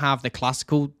don't have the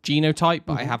classical genotype,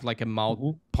 but I have like a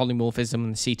mild polymorphism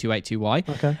in the C282Y.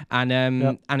 Okay.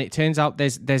 And it turns out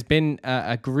there's been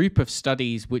a group of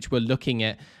studies which were looking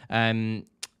at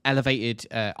elevated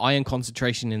iron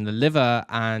concentration in the liver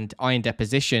and iron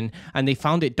deposition, and they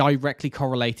found it directly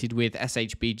correlated with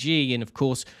SHBG. And of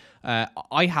course,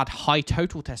 I had high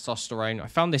total testosterone. I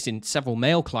found this in several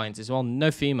male clients as well, no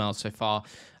females so far,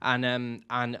 and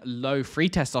low free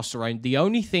testosterone. The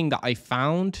only thing that I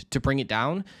found to bring it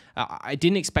down, I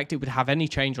didn't expect it would have any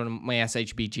change on my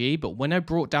SHBG, but when I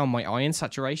brought down my iron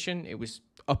saturation, it was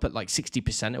up at like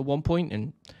 60% at one point,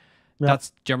 and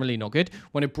that's generally not good.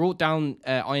 When it brought down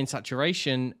iron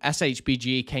saturation,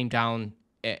 SHBG came down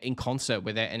in concert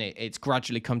with it, and it's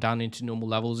gradually come down into normal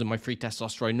levels, and my free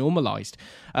testosterone normalized.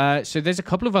 So there's a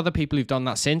couple of other people who've done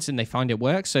that since, and they find it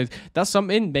works. So that's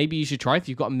something maybe you should try if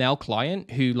you've got a male client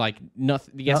who like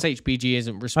nothing, the SHBG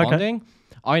isn't responding. Okay.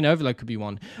 Iron overload could be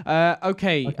one.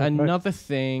 Okay, another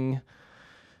thing.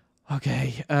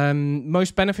 Okay,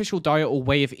 most beneficial diet or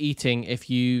way of eating if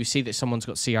you see that someone's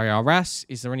got CIRS.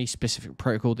 Is there any specific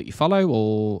protocol that you follow,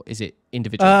 or is it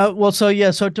individual? Well, so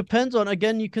it depends on,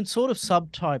 again, you can sort of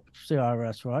subtype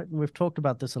CIRS, right? And we've talked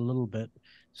about this a little bit.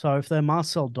 So if they're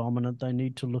mast cell dominant, they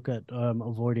need to look at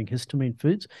avoiding histamine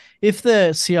foods. If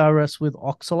they're CIRS with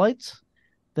oxalates,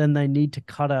 then they need to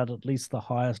cut out at least the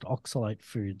highest oxalate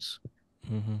foods.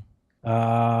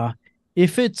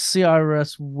 If it's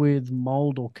CIRS with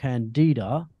mold or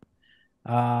candida,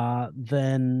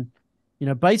 then,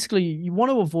 basically you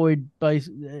want to avoid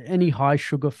any high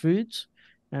sugar foods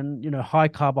and, high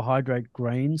carbohydrate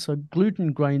grains. So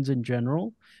gluten grains in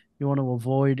general, you want to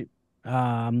avoid,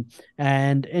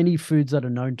 and any foods that are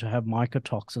known to have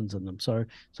mycotoxins in them. So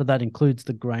that includes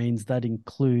the grains, that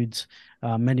includes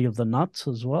many of the nuts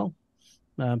as well,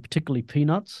 particularly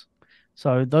peanuts.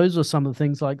 So those are some of the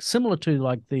things, like similar to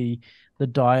like the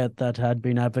diet that had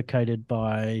been advocated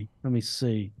by, let me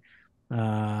see,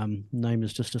 name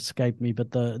has just escaped me,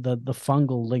 but the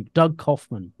fungal link, Doug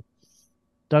Kaufman.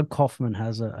 Doug Kaufman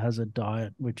has a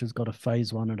diet which has got a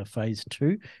phase 1 and a phase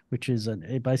 2, which is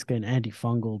basically an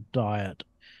antifungal diet.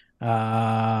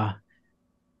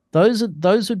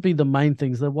 Those would be the main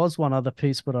things. There was one other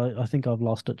piece, but I think I've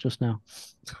lost it just now.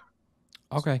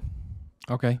 Okay.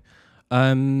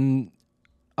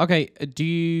 Okay,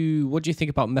 what do you think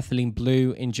about methylene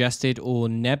blue ingested or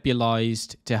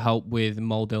nebulized to help with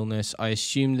mold illness? I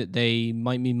assume that they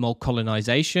might mean mold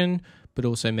colonization, but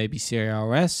also maybe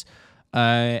CIRS.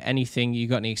 Anything, you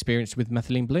got any experience with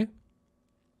methylene blue?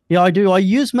 Yeah, I do. I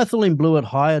use methylene blue at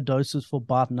higher doses for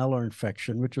Bartonella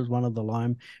infection, which is one of the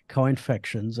Lyme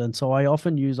co-infections. And so I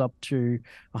often use up to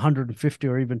 150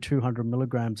 or even 200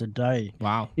 milligrams a day.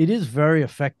 Wow. It is very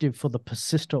effective for the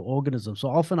persister organism. So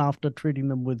often after treating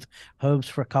them with herbs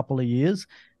for a couple of years,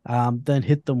 then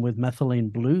hit them with methylene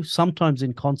blue, sometimes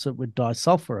in concert with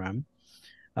disulfiram.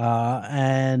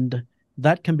 And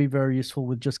that can be very useful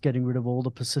with just getting rid of all the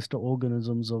persister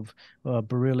organisms of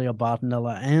Borrelia,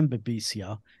 Bartonella, and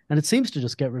Babesia. And it seems to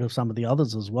just get rid of some of the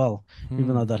others as well,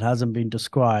 even though that hasn't been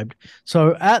described.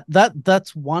 So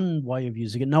that's one way of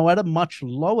using it. Now, at a much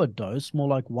lower dose, more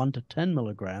like 1 to 10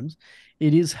 milligrams,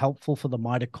 it is helpful for the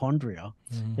mitochondria.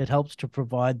 It helps to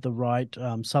provide the right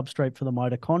substrate for the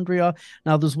mitochondria.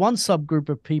 Now, there's one subgroup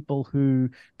of people who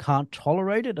can't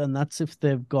tolerate it, and that's if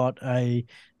they've got a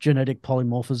genetic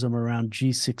polymorphism around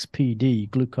G6PD,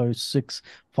 glucose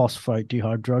 6-phosphate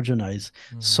dehydrogenase.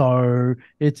 So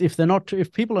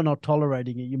if people are not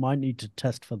tolerating it, you might need to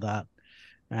test for that.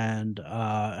 And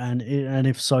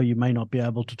if so, you may not be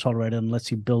able to tolerate it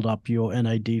unless you build up your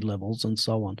NAD levels and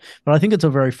so on. But I think it's a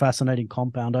very fascinating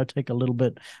compound. I take a little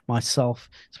bit myself,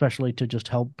 especially to just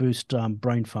help boost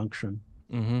brain function.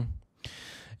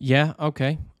 Yeah,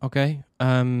 okay.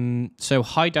 So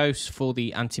high dose for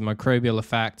the antimicrobial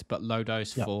effect, but low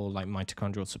dose for like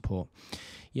mitochondrial support.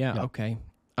 Okay.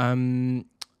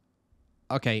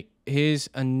 Okay, here's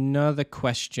another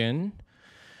question.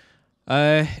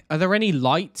 Are there any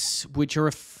lights which are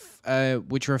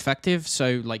effective?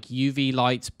 So like UV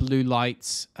lights, blue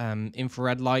lights,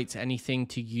 infrared lights, anything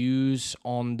to use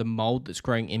on the mold that's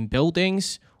growing in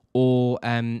buildings, or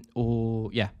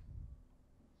yeah.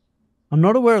 I'm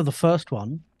not aware of the first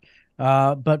one,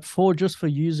 but for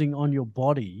using on your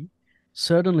body,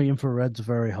 certainly infrared's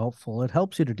very helpful. It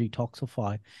helps you to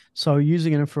detoxify. So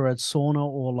using an infrared sauna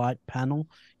or light panel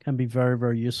can be very,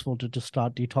 very useful to just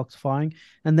start detoxifying.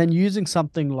 And then using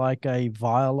something like a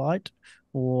Violite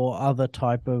or other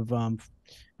type of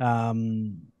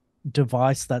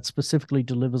device that specifically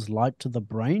delivers light to the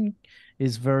brain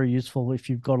is very useful if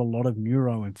you've got a lot of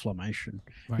neuroinflammation. You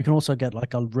Right. can also get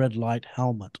like a red light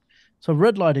helmet. So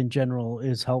red light in general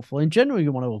is helpful. In general,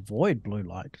 you want to avoid blue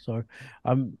light. So,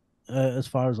 as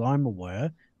far as I'm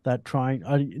aware, that trying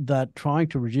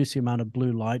to reduce the amount of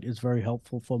blue light is very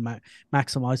helpful for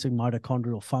maximizing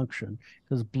mitochondrial function,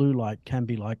 because blue light can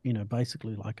be like,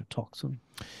 basically like a toxin.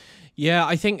 Yeah,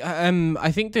 I think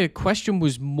the question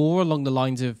was more along the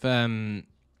lines of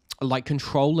like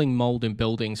controlling mold in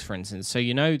buildings, for instance. So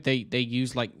they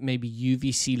use like maybe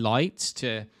UVC lights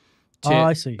Oh, to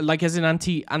I see. like as an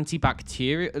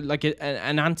antibacterial, like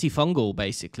an antifungal,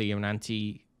 basically, or an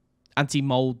anti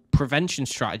mold prevention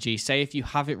strategy. Say if you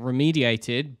have it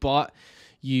remediated, but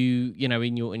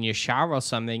in your shower or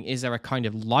something, is there a kind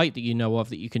of light that you know of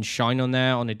that you can shine on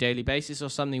there on a daily basis or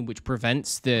something which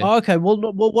prevents the Oh, okay. Well,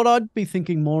 what I'd be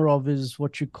thinking more of is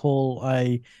what you call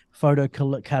a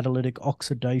photocatalytic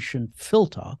oxidation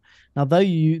filter. Now they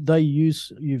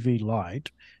use UV light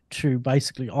to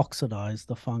basically oxidize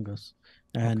the fungus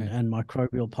and okay.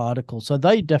 microbial particles. So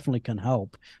they definitely can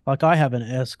help. Like I have an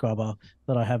air scrubber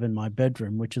that I have in my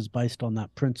bedroom, which is based on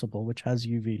that principle, which has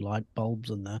UV light bulbs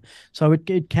in there. So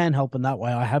it can help in that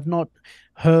way. I have not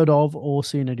heard of or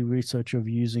seen any research of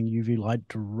using UV light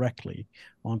directly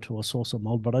onto a source of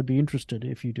mold, but I'd be interested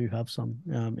if you do have some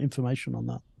information on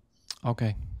that.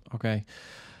 Okay. Okay.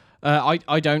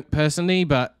 I don't personally,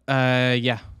 but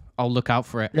yeah, I'll look out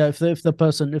for it. Yeah, if the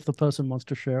person wants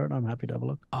to share it, I'm happy to have a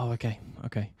look. Oh, okay.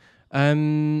 Okay.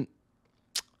 Um,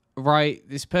 right.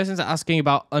 This person's asking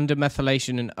about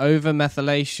undermethylation and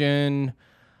overmethylation,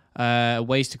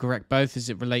 ways to correct both as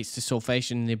it relates to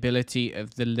sulfation and the ability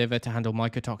of the liver to handle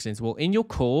mycotoxins. Well, in your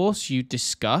course, you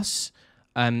discuss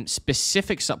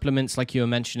specific supplements, like you were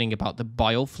mentioning about the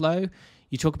bile flow.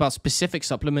 You talk about specific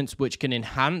supplements which can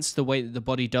enhance the way that the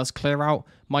body does clear out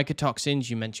mycotoxins.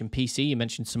 You mentioned PC, you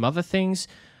mentioned some other things.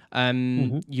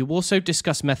 You also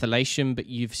discuss methylation, but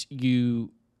you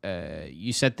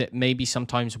said that maybe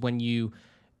sometimes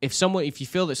if you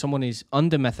feel that someone is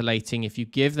undermethylating, if you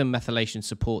give them methylation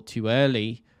support too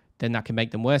early, then that can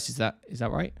make them worse. Is that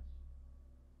right?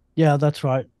 Yeah, that's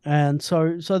right. And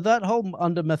so that whole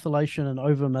undermethylation and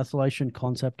overmethylation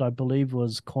concept, I believe,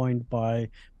 was coined by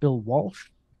Bill Walsh,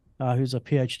 who's a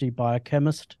PhD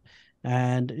biochemist,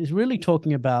 and is really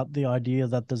talking about the idea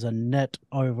that there's a net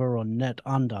over or net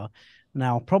under.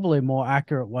 Now, probably a more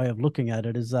accurate way of looking at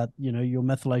it is that, your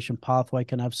methylation pathway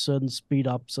can have certain speed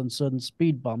ups and certain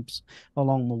speed bumps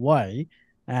along the way.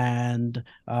 And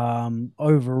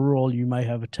overall, you may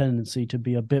have a tendency to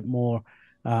be a bit more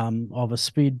of a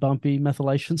speed bumpy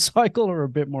methylation cycle or a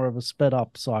bit more of a sped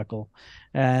up cycle.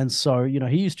 And so,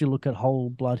 he used to look at whole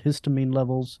blood histamine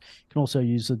levels. You can also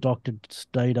use the doctor's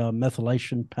data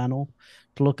methylation panel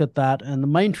to look at that. And the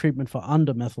main treatment for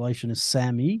undermethylation is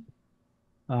SAMe,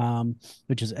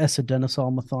 which is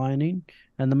S-adenosyl methionine.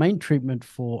 And the main treatment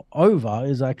for over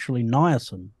is actually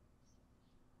niacin.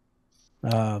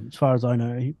 As far as I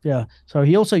know, yeah. So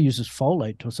he also uses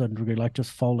folate to a certain degree, like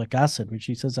just folic acid, which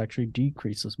he says actually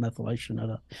decreases methylation at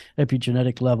a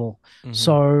epigenetic level.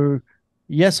 So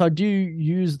yes, I do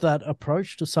use that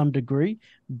approach to some degree,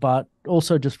 but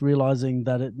also just realizing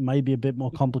that it may be a bit more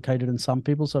complicated in some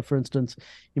people. So for instance,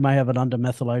 you may have an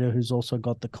undermethylator who's also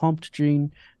got the COMT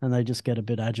gene, and they just get a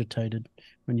bit agitated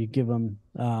when you give them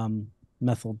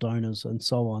methyl donors and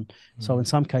so on. So in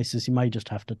some cases, you may just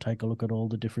have to take a look at all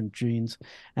the different genes.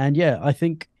 And yeah, I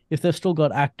think if they've still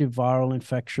got active viral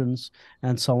infections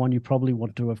and so on, you probably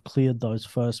want to have cleared those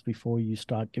first before you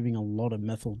start giving a lot of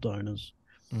methyl donors.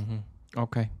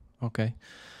 Okay. Okay.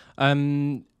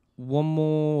 One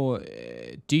more.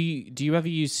 Do you ever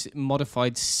use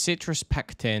modified citrus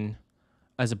pectin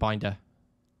as a binder?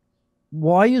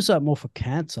 Well, I use that more for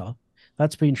cancer.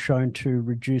 That's been shown to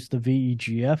reduce the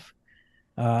VEGF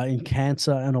in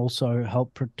cancer and also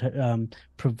help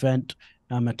prevent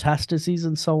metastases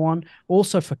and so on.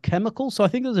 Also for chemicals. So I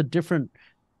think there's a different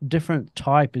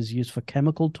type is used for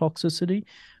chemical toxicity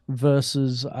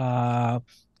versus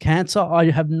cancer.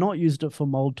 I have not used it for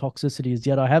mold toxicity as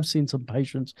yet. I have seen some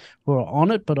patients who are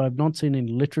on it, but I've not seen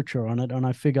any literature on it. And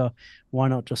I figure, why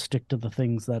not just stick to the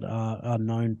things that are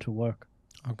known to work?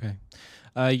 Okay.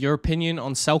 Your opinion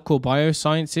on Cellcore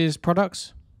Biosciences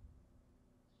products?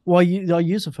 Well, I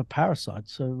use it for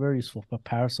parasites, so very useful for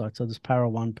parasites. So there's para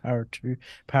 1, para 2,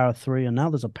 para 3, and now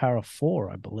there's a para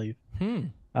 4, I believe.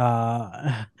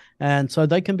 And so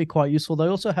they can be quite useful. They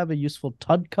also have a useful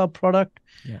TUDCA product,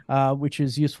 which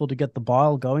is useful to get the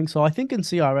bile going. So I think in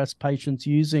CRS patients,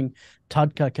 using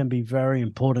TUDCA can be very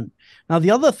important. Now, the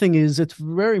other thing is it's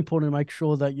very important to make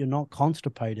sure that you're not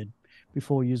constipated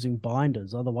before using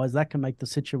binders. Otherwise, that can make the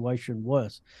situation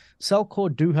worse.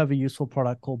 Cellcore do have a useful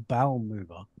product called Bowel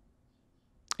Mover.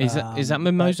 Is that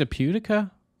Mimosa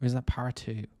pudica or is that Para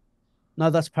 2? No,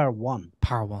 that's Para 1.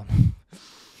 Para 1.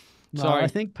 No, Sorry. I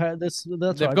think that's They've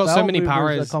right. got so Bowel many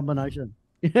Mover is paras. a combination.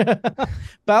 Yeah.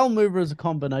 Bowel Mover is a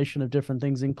combination of different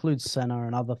things, includes Senna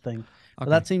and other things. But Okay.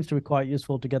 that seems to be quite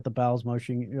useful to get the bowels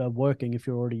motion working if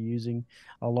you're already using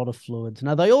a lot of fluids.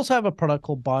 Now, they also have a product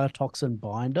called Biotoxin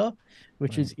Binder,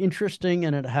 which is interesting,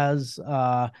 and it has,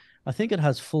 I think it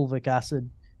has fulvic acid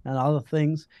and other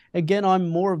things. Again, I'm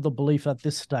more of the belief at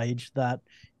this stage that,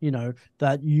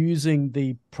 that using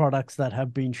the products that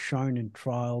have been shown in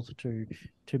trials to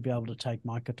be able to take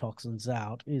mycotoxins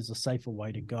out is a safer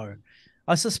way to go.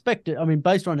 I suspect it. I mean,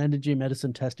 based on energy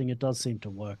medicine testing, it does seem to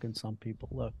work in some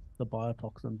people, the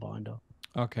biotoxin binder.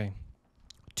 Okay.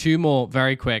 2 more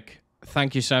very quick.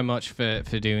 Thank you so much for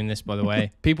doing this, by the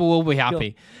way. People will be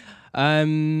happy.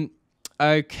 Sure.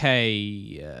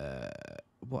 Okay.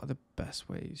 What are the best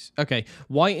ways? Okay.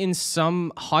 Why in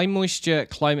some high moisture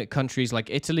climate countries like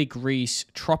Italy, Greece,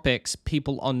 tropics,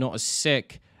 people are not as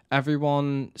sick?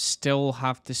 Everyone still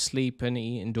have to sleep and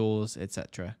eat indoors,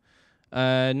 etc.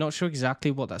 Not sure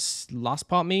exactly what that last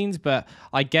part means, but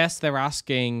I guess they're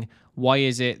asking why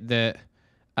is it that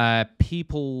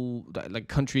people, like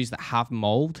countries that have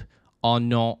mold, are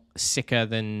not sicker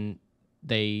than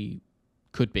they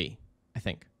could be, I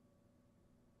think.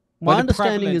 My Why the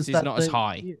understanding prevalence is that not as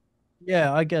high.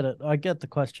 Yeah, I get it. I get the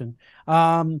question.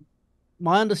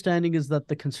 My understanding is that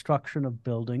the construction of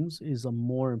buildings is a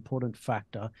more important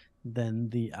factor than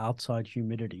the outside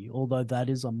humidity, although that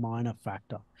is a minor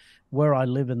factor. Where I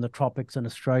live in the tropics in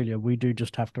Australia, we do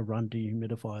just have to run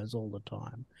dehumidifiers all the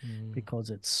time because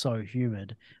it's so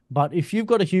humid. But if you've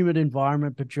got a humid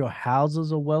environment, but your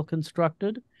houses are well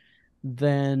constructed,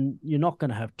 then you're not going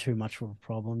to have too much of a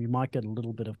problem. You might get a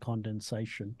little bit of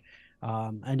condensation.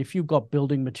 And if you've got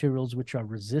building materials which are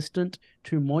resistant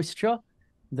to moisture,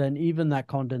 then even that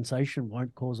condensation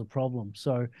won't cause a problem.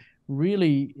 So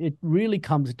really, it really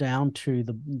comes down to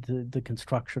the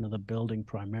construction of the building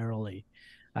primarily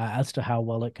as to how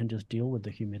well it can just deal with the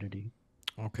humidity.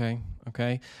 Okay.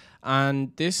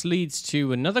 And this leads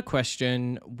to another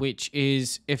question, which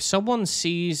is if someone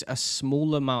sees a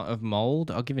small amount of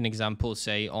mold, I'll give you an example,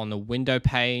 say on a window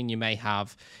pane, you may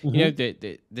have,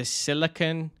 the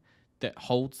silicon that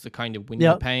holds the kind of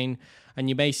window pane, and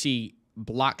you may see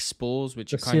black spores,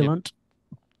 which the are kind sealant.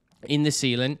 Of in the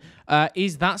sealant.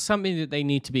 Is that something that they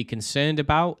need to be concerned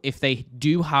about if they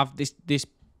do have this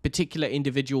particular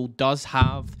individual does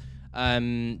have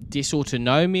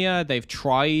dysautonomia? They've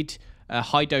tried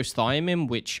high dose thiamine,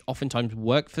 which oftentimes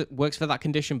works for that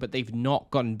condition, but they've not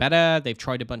gotten better. They've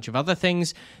tried a bunch of other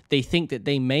things. They think that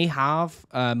they may have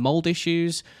mold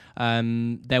issues.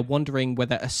 They're wondering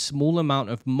whether a small amount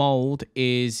of mold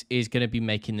is going to be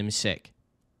making them sick.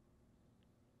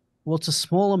 Well, it's a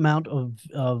small amount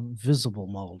of visible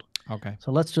mold. Okay.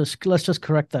 So let's just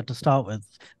correct that to start with.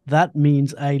 That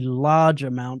means a large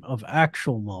amount of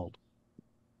actual mold.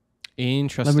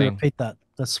 Interesting. Let me repeat that.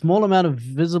 The small amount of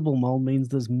visible mold means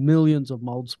there's millions of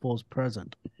mold spores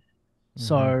present.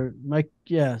 So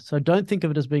so don't think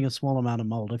of it as being a small amount of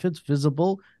mold. If it's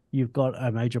visible, you've got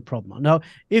a major problem. Now,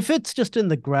 if it's just in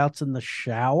the grouts in the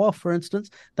shower, for instance,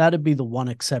 that'd be the one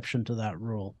exception to that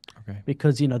rule. Okay.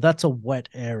 Because that's a wet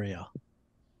area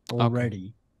already.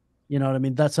 Okay. You know what I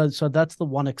mean? So that's the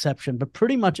one exception, but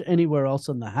pretty much anywhere else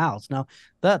in the house. Now,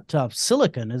 that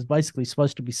silicon is basically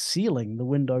supposed to be sealing the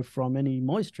window from any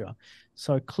moisture.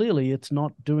 So clearly it's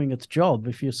not doing its job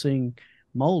if you're seeing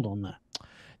mold on there.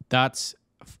 That's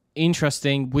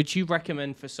interesting. Would you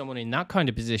recommend for someone in that kind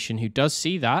of position who does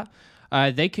see that,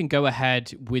 they can go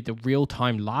ahead with the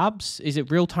real-time labs? Is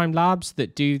it real-time labs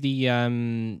that do the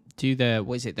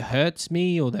what is it, the Hertz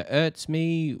me or the Ertz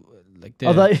me? Like the...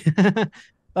 Are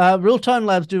they... real-time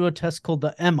labs do a test called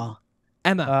the EMMA.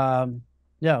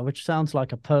 Yeah, which sounds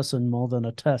like a person more than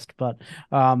a test, but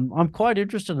I'm quite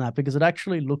interested in that because it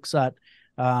actually looks at,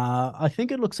 I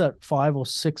think it looks at 5 or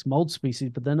 6 mold species,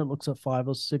 but then it looks at 5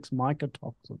 or 6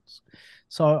 mycotoxins.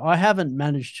 So I haven't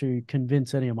managed to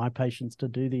convince any of my patients to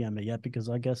do the EMMA yet because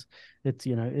I guess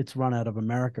it's run out of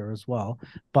America as well.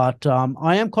 But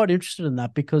I am quite interested in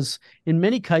that because in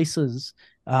many cases,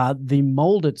 the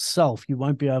mold itself, you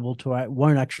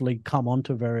won't actually come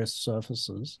onto various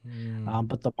surfaces,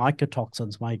 but the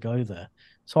mycotoxins may go there.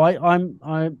 So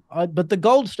but the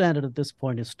gold standard at this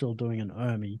point is still doing an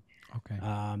ERMI. Okay.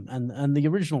 And the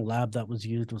original lab that was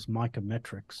used was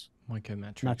Mycometrics.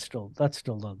 Mycometrics. That's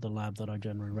still the lab that I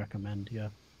generally recommend. Yeah,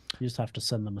 you just have to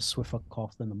send them a Swiffer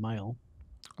cough in the mail.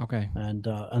 Okay. And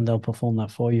they'll perform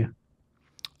that for you.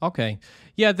 Okay.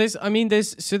 Yeah, there's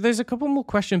a couple more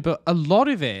questions, but a lot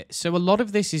of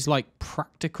this is like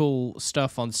practical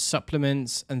stuff on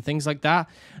supplements and things like that.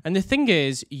 And the thing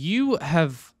is, you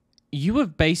have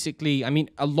basically, I mean,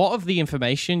 a lot of the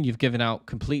information you've given out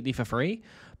completely for free.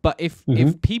 But if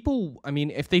people, I mean,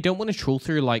 if they don't want to trawl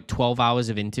through like 12 hours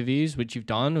of interviews, which you've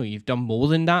done, or you've done more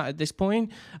than that at this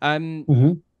point,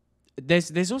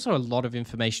 there's also a lot of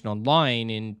information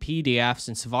online in PDFs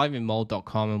and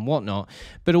survivingmold.com and whatnot.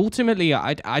 But ultimately,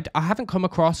 I haven't come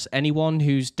across anyone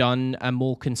who's done a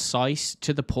more concise,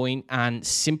 to the point, and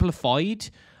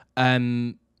simplified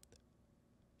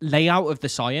layout of the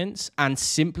science and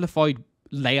simplified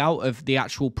layout of the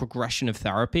actual progression of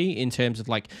therapy, in terms of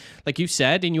like you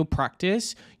said, in your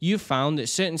practice, you've found that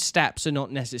certain steps are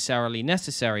not necessarily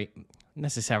necessary,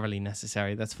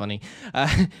 that's funny,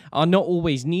 are not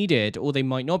always needed, or they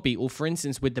might not be. Or for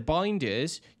instance, with the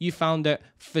binders, you found that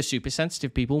for super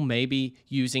sensitive people, maybe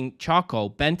using charcoal,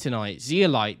 bentonite,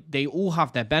 zeolite, they all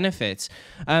have their benefits.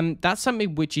 That's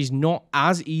something which is not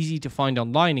as easy to find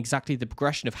online, exactly the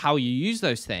progression of how you use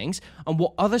those things and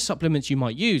what other supplements you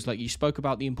might use. Like you spoke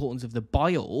about the importance of the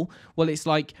bile. Well, it's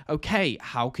like, okay,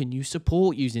 how can you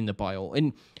support using the bile?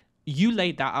 And you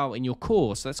laid that out in your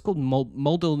course. That's called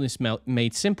Mold Illness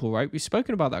Made Simple, right? We've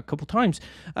spoken about that a couple times.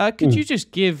 Could you just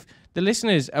give the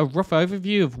listeners a rough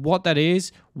overview of what that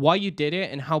is, why you did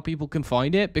it, and how people can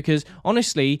find it? Because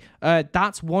honestly,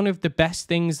 that's one of the best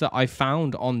things that I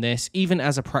found on this. Even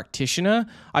as a practitioner,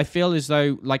 I feel as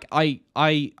though, like, I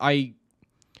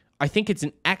think it's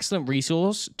an excellent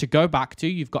resource to go back to.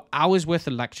 You've got hours worth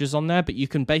of lectures on there, but you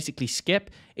can basically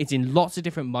skip. It's in lots of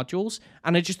different modules,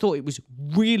 and I just thought it was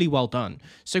really well done.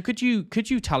 So could you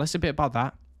tell us a bit about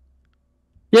that?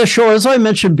 Yeah, sure. As I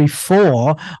mentioned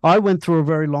before, I went through a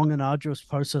very long and arduous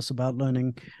process about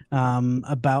learning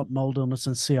about mold illness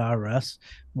and CIRS,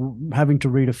 having to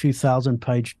read a few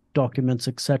thousand-page documents,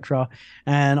 etc.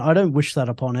 And I don't wish that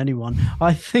upon anyone.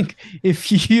 I think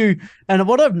and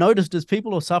what I've noticed is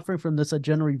people who are suffering from this are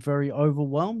generally very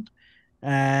overwhelmed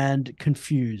and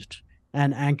confused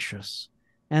and anxious.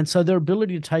 And so their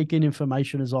ability to take in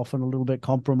information is often a little bit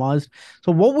compromised.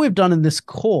 So what we've done in this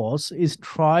course is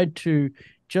tried to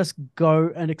just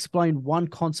go and explain one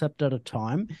concept at a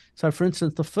time. So for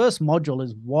instance, the first module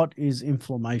is what is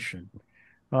inflammation,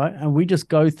 right? And we just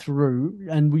go through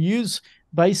and we use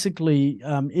basically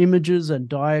images and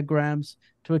diagrams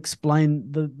to explain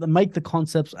make the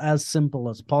concepts as simple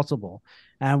as possible.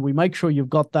 And we make sure you've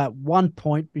got that one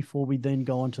point before we then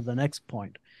go on to the next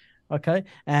point. Okay.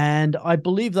 And I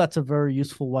believe that's a very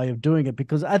useful way of doing it,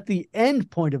 because at the end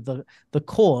point of the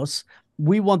course,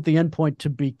 we want the end point to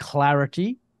be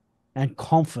clarity and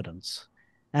confidence.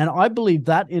 And I believe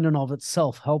that in and of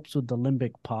itself helps with the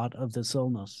limbic part of this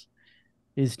illness,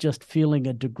 is just feeling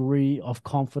a degree of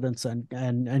confidence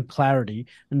and clarity,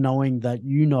 and knowing that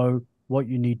you know what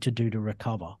you need to do to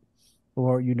recover,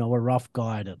 or a rough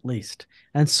guide at least.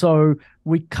 And so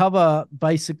we cover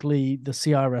basically the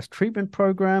CIRS treatment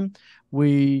program,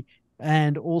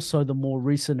 and also the more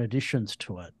recent additions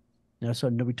to it. So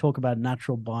we talk about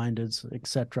natural binders,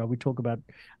 etc. We talk about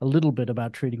a little bit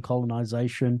about treating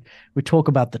colonization. We talk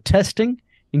about the testing,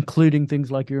 including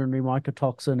things like urinary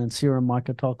mycotoxin and serum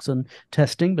mycotoxin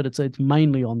testing, but it's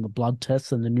mainly on the blood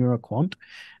tests and the neuroquant.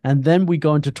 And then we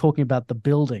go into talking about the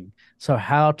building. So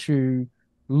how to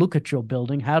look at your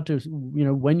building, how to,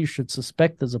 when you should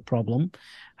suspect there's a problem,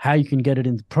 how you can get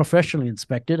it professionally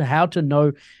inspected, how to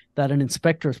know that an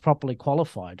inspector is properly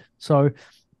qualified. So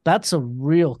that's a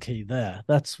real key there.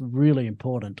 That's really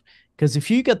important, because if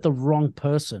you get the wrong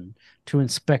person to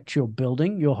inspect your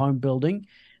building, your home building,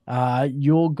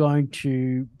 you're going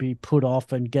to be put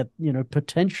off and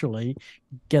potentially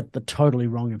get the totally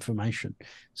wrong information.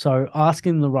 So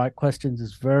asking the right questions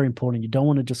is very important. You don't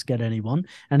want to just get anyone.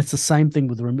 And it's the same thing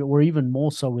or even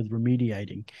more so with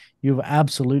remediating. You've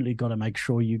absolutely got to make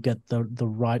sure you get the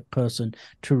right person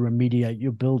to remediate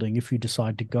your building if you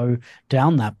decide to go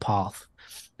down that path.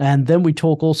 And then we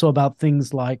talk also about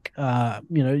things like,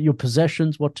 your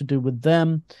possessions, what to do with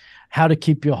them, how to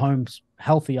keep your homes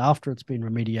healthy after it's been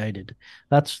remediated.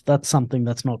 That's something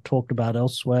that's not talked about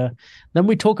elsewhere. Then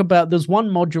we talk about, there's one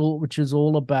module which is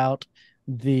all about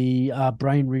the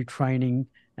brain retraining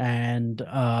and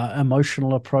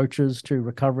emotional approaches to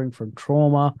recovering from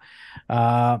trauma.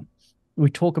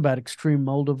 We talk about extreme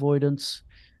mold avoidance.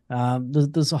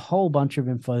 There's a whole bunch of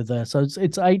info there. So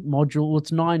it's 8 modules.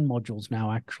 It's 9 modules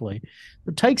now, actually.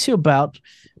 It takes you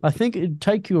I think it'd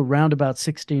take you around about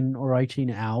 16 or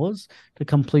 18 hours to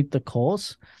complete the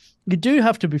course. You do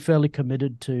have to be fairly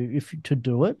committed to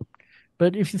do it,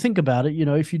 But if you think about it,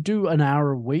 if you do an hour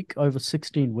a week over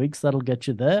 16 weeks, that'll get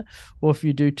you there. Or if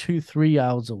you do 2, 3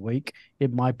 hours a week,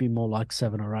 it might be more like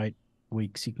 7 or 8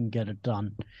 weeks you can get it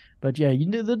done. But yeah,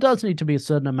 there does need to be a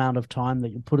certain amount of time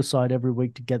that you put aside every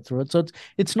week to get through it. So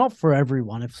it's not for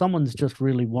everyone. If someone's just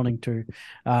really wanting to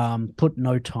put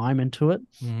no time into it,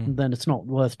 then it's not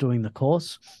worth doing the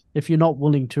course. If you're not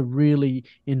willing to really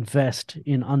invest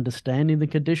in understanding the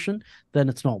condition, then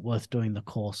it's not worth doing the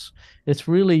course. This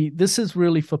is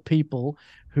really for people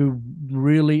who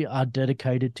really are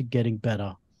dedicated to getting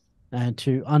better and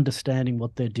to understanding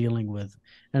what they're dealing with.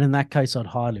 And in that case, I'd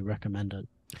highly recommend it.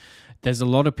 There's a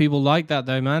lot of people like that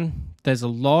though, man. There's a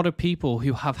lot of people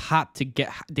who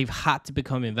they've had to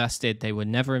become invested. They were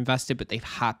never invested, but they've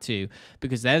had to,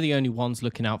 because they're the only ones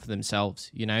looking out for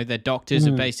themselves. Their doctors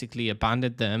have basically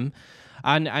abandoned them.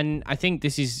 And I think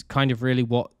this is kind of really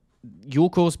what your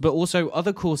course, but also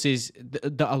other courses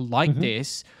that are like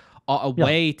this, are a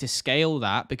way to scale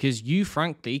that, because you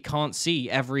frankly can't see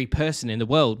every person in the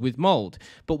world with mold.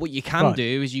 But what you can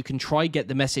do is you can try get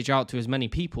the message out to as many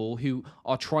people who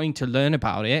are trying to learn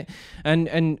about it.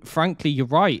 And frankly, you're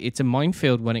right. It's a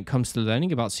minefield when it comes to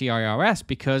learning about CIRS,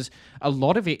 because a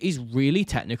lot of it is really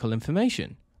technical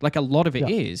information. Like a lot of it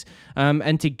is.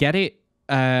 And to get it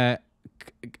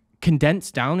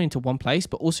condensed down into one place,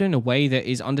 but also in a way that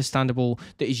is understandable,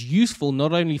 that is useful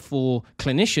not only for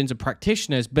clinicians and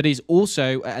practitioners, but is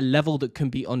also at a level that can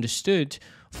be understood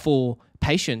for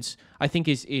patients, I think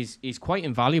is quite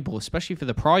invaluable, especially for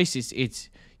the price.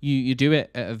 You do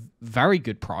it at a very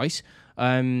good price.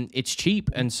 It's cheap,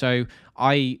 and so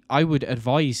I would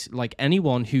advise, like,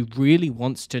 anyone who really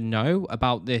wants to know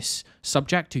about this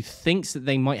subject, who thinks that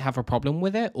they might have a problem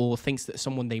with it, or thinks that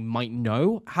someone they might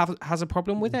know has a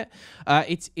problem with it,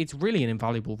 it's really an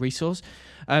invaluable resource.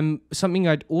 Something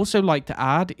I'd also like to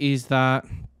add is that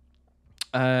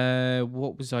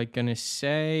what was I gonna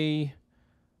say?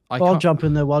 I'll jump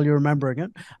in there while you're remembering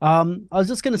it. I was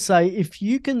just going to say, if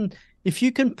you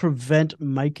can prevent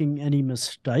making any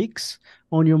mistakes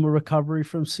on your recovery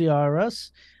from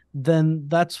CIRS, then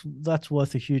that's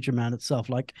worth a huge amount itself.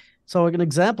 So an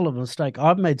example of a mistake,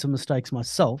 I've made some mistakes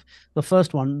myself. The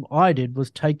first one I did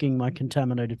was taking my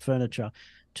contaminated furniture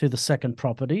to the second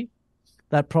property.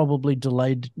 That probably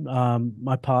delayed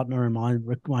my partner and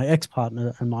my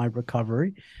ex-partner and my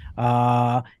recovery.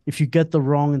 If you get the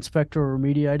wrong inspector or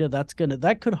remediator,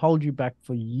 that could hold you back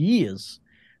for years,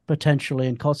 potentially,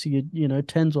 and cost you,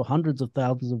 tens or hundreds of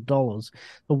thousands of dollars.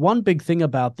 The one big thing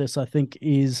about this, I think,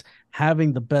 is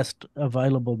having the best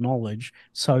available knowledge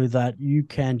so that you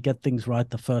can get things right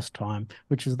the first time,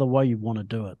 which is the way you want to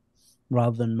do it,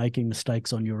 rather than making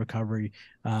mistakes on your recovery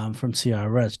from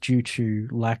CIRS due to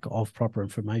lack of proper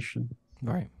information.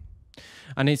 Right.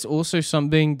 And it's also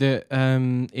something that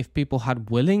if people had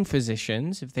willing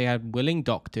physicians, if they had willing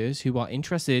doctors who are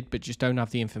interested but just don't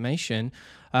have the information,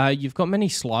 you've got many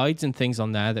slides and things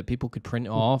on there that people could print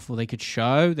off, or they could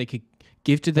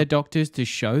give to their doctors to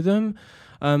show them.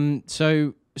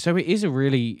 So it's a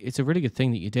really good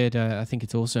thing that you did. I think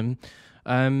it's awesome.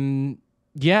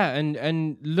 Yeah,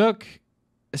 and look,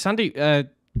 Sandeep,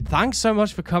 thanks so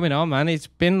much for coming on, man. It's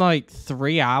been like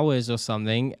 3 hours or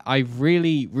something. I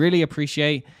really, really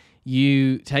appreciate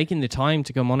you taking the time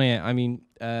to come on here. I mean,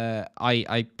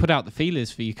 I put out the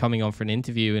feelers for you coming on for an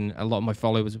interview, and a lot of my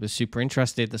followers were super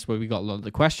interested. That's where we got a lot of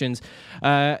the questions.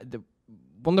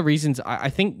 One of the reasons I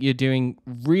think you're doing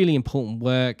really important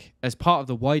work as part of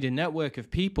the wider network of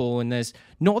people, and there's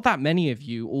not that many of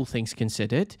you, all things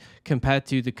considered, compared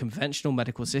to the conventional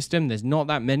medical system. There's not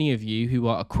that many of you who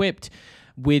are equipped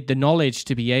with the knowledge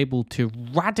to be able to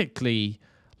radically,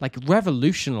 like,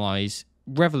 revolutionize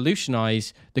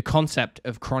the concept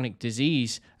of chronic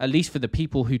disease, at least for the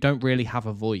people who don't really have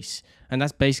a voice. And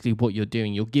that's basically what you're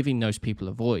doing. You're giving those people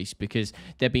a voice because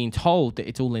they're being told that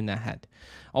it's all in their head.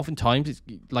 Oftentimes, it's,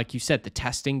 like you said, the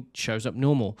testing shows up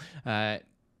normal.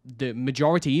 The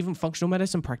majority, even functional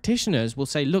medicine practitioners, will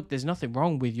say, look, there's nothing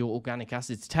wrong with your organic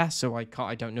acids test, so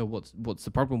I don't know what's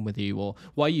the problem with you, or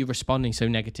why are you responding so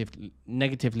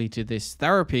negatively to this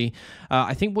therapy.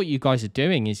 I think what you guys are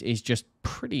doing is just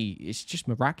it's just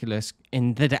miraculous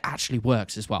in that it actually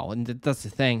works as well. And that's the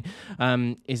thing,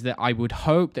 is that I would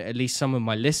hope that at least some of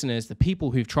my listeners, the people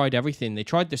who've tried everything, they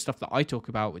tried the stuff that I talk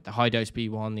about with the high dose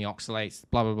B1, the oxalates,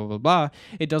 blah, blah, blah, blah, blah,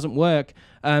 it doesn't work.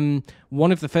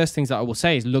 One of the first things that I will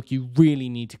say is, look, you really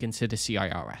need to consider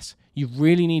CIRS. You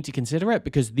really need to consider it,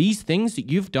 because these things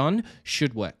that you've done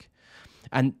should work.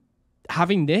 And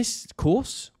having this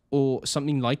course or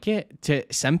something like it to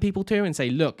send people to and say,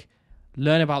 look,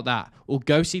 learn about that, or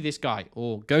go see this guy,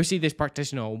 or go see this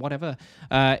practitioner, or whatever.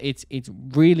 It's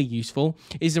really useful.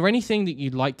 Is there anything that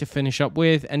you'd like to finish up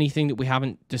with? Anything that we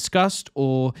haven't discussed,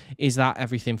 or is that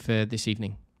everything for this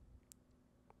evening?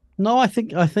 No, I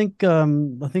think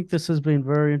this has been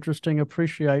very interesting.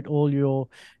 Appreciate all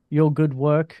your good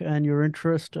work and your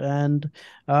interest. And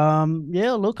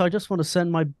yeah, look, I just want to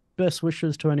send my best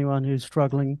wishes to anyone who's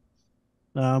struggling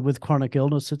with chronic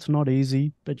illness. It's not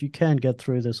easy, but you can get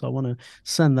through this. I want to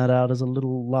send that out as a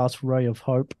little last ray of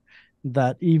hope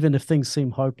that even if things seem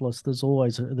hopeless, there's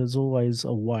always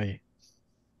a way.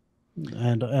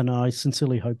 And I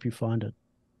sincerely hope you find it.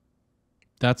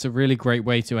 That's a really great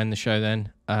way to end the show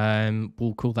then.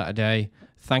 We'll call that a day.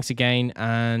 Thanks again,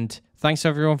 and thanks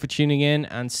everyone for tuning in,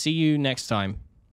 and see you next time.